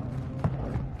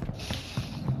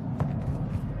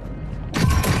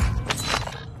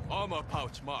 Armor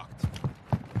pouch marked.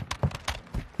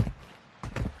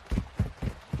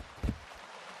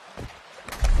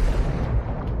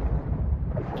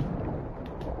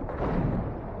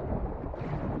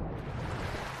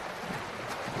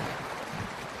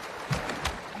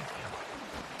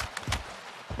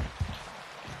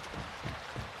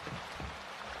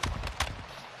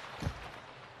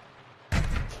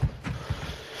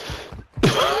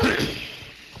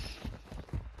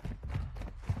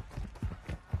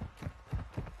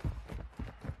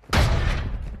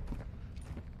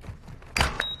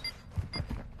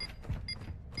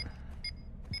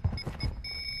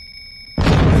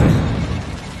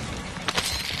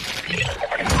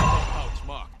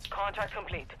 Contract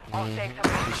complete. All safe to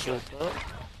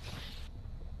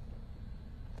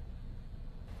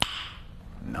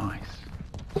Nice.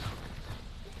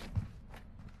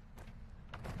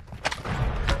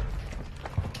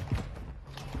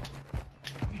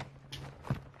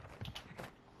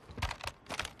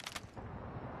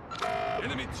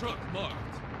 Enemy truck marked.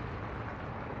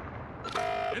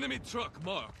 Enemy truck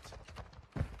marked.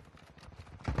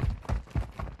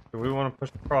 Do we want to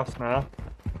push across now?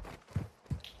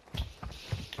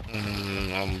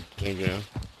 I'm thinking.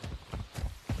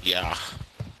 Yeah.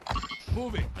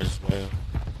 Moving. I just will.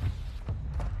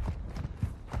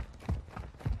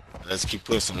 Let's keep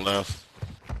pushing left.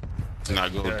 To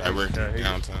not go directly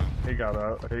downtown. He got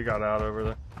out. He got out over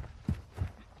there.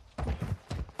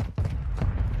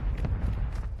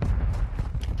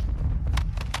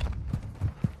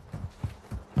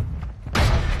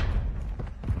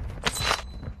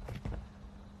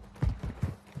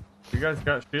 You guys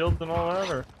got shields and all that,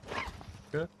 or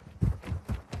good?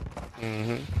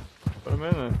 Put them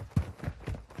in there.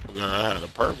 I had a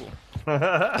purple.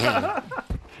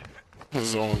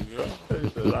 It's on good. He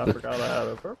said, I forgot I had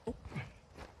a purple.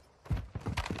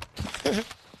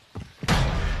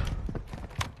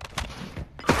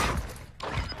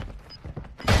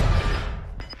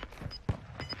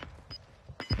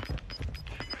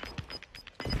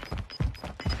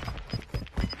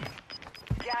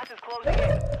 Gas is closing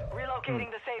in. Relocating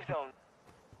the safe zone.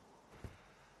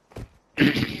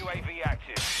 UAV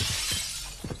active.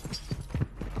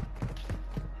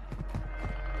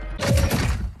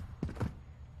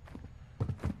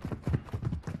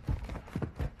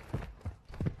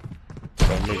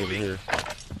 I'll make it here.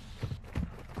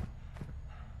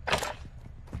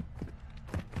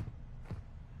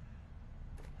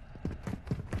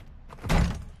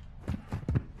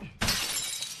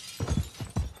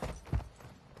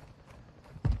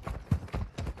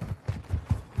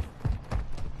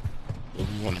 We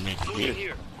want to make it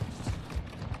here.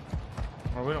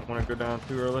 Oh, we don't want to go down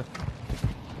too early.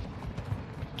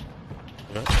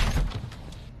 Yep.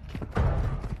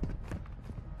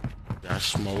 Got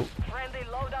smoke. Friendly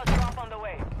loadout drop on the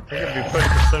way. I think if you push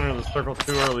the center of the circle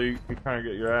too early, you kind of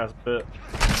get your ass bit.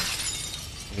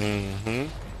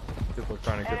 People are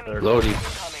trying to get there. Loading.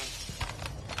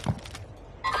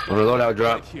 On a loadout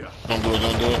drop. Don't do it,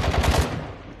 don't do it.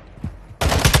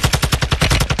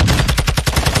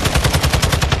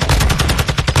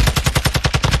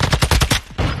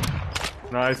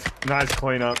 Nice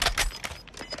cleanup.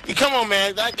 Hey, come on,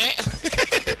 man. There's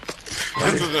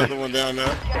another one down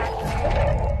there.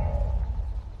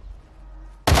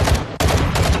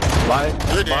 Bye.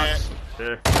 You're dead.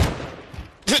 There.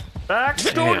 Back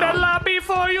to the lobby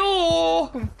for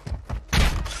you.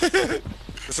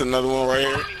 There's another one right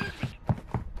here.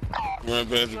 Run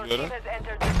back together. Has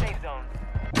entered the safe zone.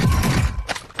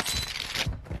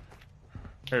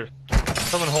 Here,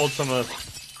 someone hold some of this.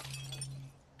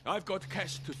 I've got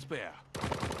cash to spare.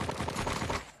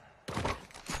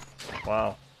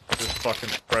 Wow. Just fucking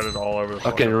spread it all over the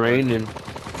fucking raining.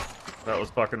 That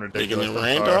was fucking ridiculous. Making it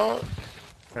rain, dog?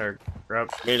 Here, grab.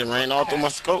 Made it rain all through my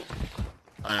scope.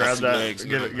 Grab that. Get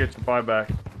your buyback.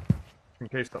 In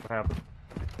case something happens.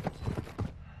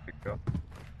 There you go.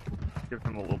 Give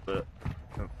him a little bit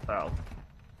of south.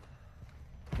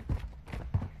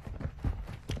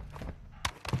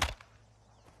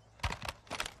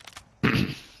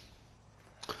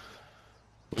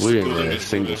 We didn't let a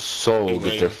single soul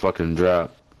get their fucking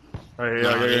drop. Hey,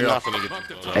 yeah.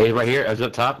 Hey, right here,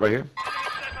 up top, right here.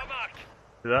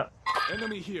 See that?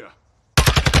 Enemy here.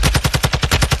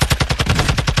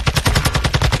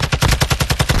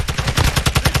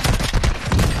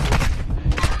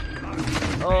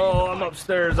 Oh, I'm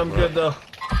upstairs. I'm good though.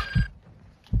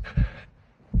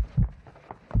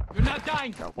 You're not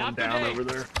dying. Got one down over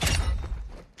there.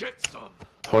 Get some.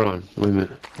 Hold on, wait a minute.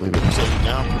 Shut it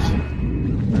down.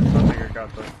 I think I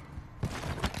got the.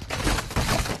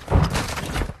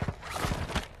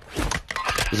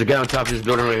 There's a guy on top of this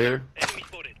building right here.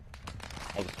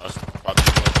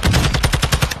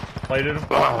 Plated him.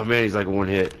 Oh man, he's like one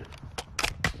hit.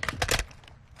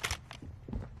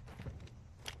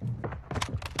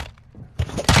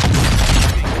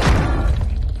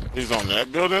 He's on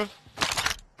that building?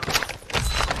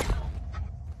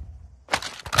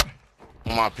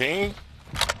 On my ping?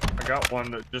 I got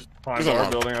one that just climbed our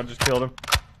building. I just killed him.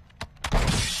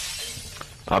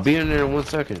 I'll be in there in 1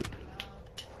 second.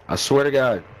 I swear to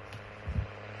God.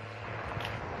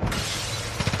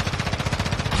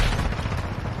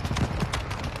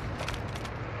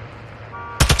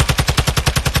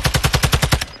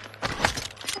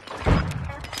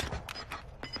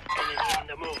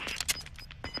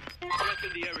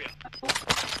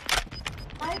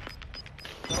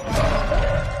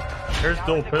 There's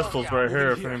dual pistols right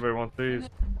here if anybody wants these.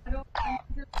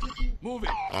 Move it.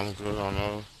 I'm good on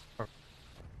those.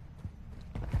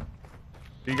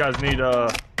 If you guys need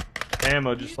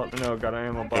ammo, just let me know. Got an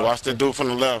ammo box. Hey, watch the dude from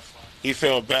the left. He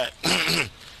fell back.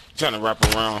 Trying to wrap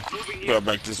around. Fell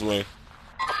back this way.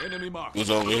 Enemy mark. He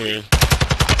was over here. And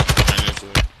this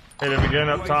way. Hit him again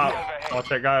up top. Watch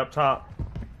that guy up top.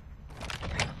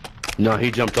 No, he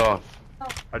jumped off.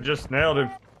 I just nailed him.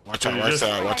 Watch out right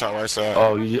side. Watch out right side.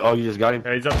 Oh, you just got him?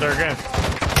 Yeah, he's up there again.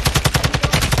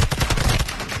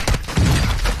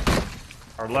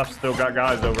 Our left still got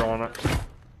guys over on it.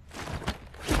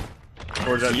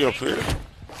 Where's that? You up here?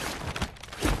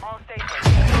 All stations.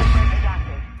 Is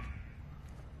active.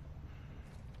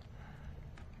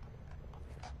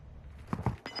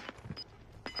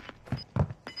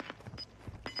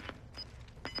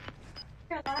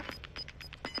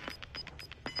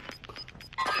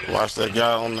 Watch that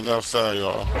guy on the left side,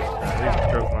 y'all. Yeah,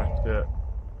 he choked my shit.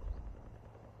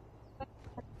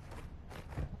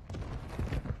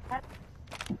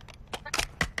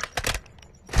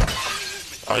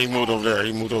 Oh, he moved over there.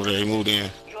 He moved over there. He moved in.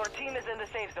 Your team is in the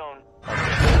safe zone.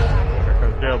 Here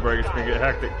comes jailbreak. It's gonna get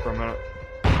hectic for a minute.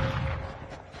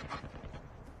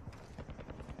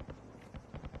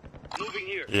 Moving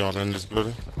here. Y'all in this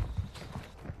building?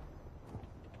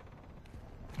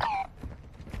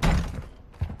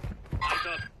 Eyes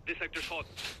up. This sector's hot.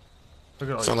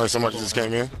 Sound like somebody just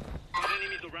came in. Got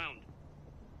enemies around.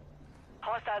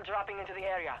 Hostile dropping into the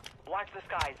area. Watch the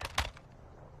skies.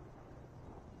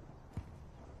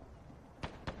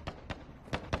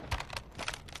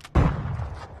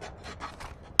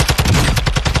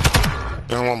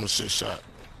 Damn, almost shit shot.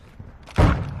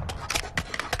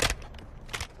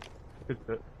 Good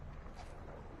shit.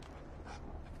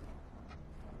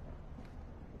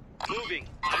 Moving.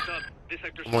 Eyes up. This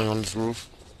sector's I'm on this roof.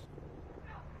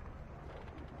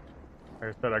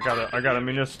 Like I said, I got a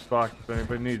munitions box if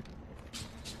anybody needs.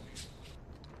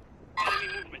 enemy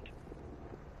movement.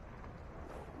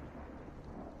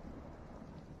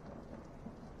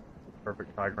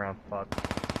 Perfect high ground spot.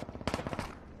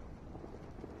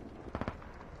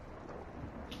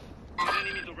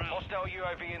 Enemies around. Hostile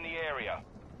UAV in the area.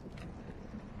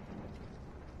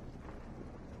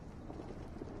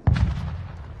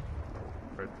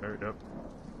 Right there, yep.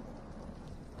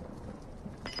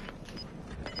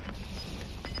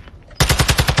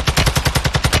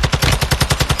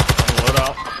 Load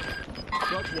out.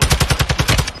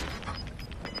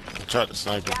 I tried to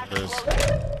snipe him, guys.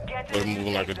 But I'm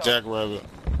moving like a jackrabbit.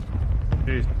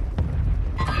 Jeez.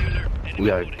 We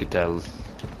gotta get that.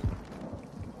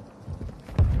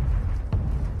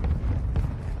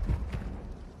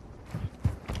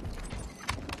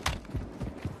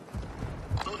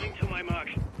 Moving to my mark.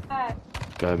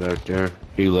 Guy back there.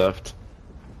 He left.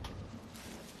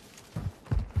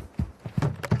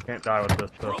 Can't die with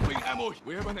this stuff. Dropping ammo.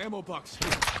 We have an ammo box.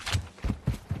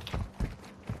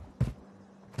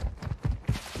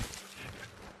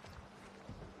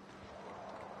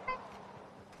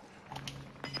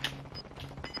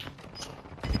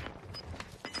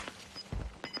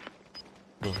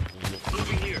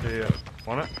 Moving here. Yeah.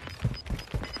 Want it?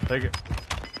 Take it.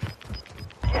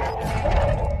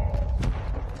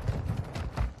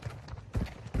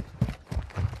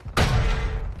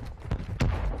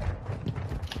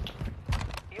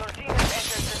 Your team has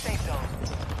entered the safe zone.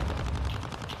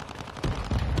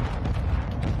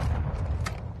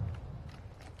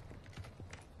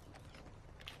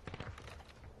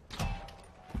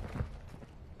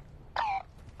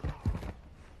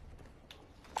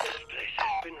 This place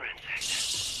has been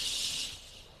ransacked.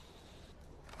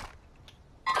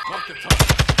 Mark the target.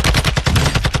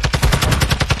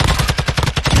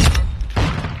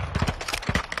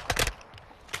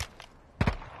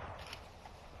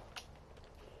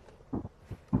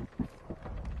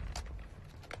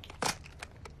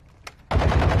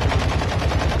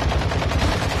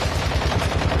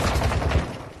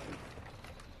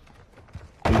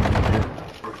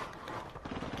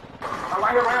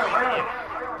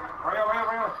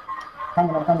 I'm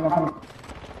coming.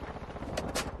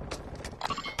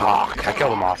 Fuck, I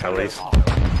killed him off at least.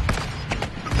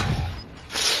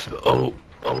 Oh.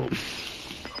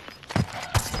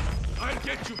 I'll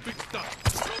get you, big stuff.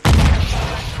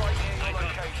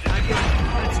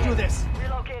 Let's do this.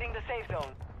 Relocating the safe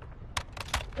zone.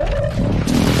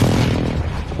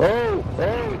 Oh.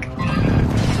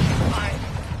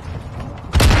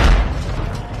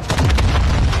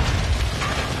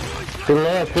 To the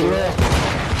left.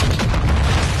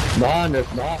 Behind us.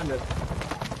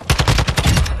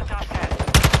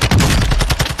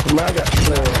 I got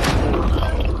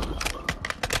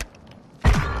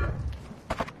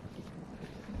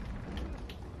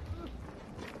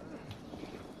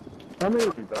how many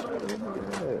of you got?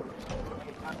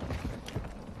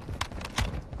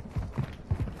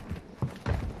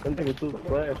 That nigga threw the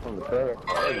flash on the third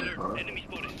party. Enemy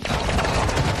spotted.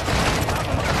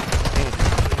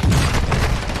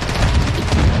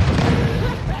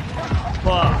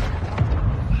 Fuck.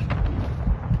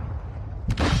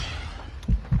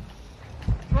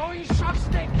 Throwing shock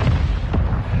stick.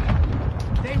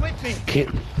 Stay with me.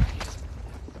 Can't.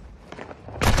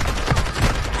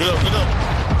 Get up.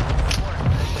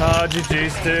 Oh,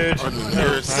 GG's, dude.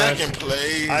 You're in second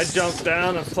place. I jumped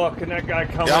down and fucking that guy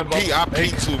coming I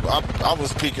peeked too. I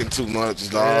was peeking too much,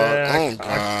 dog. Yeah,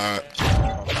 God.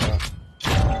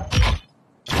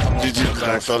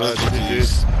 GG's, fellas.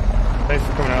 Thanks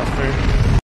for coming out, stream.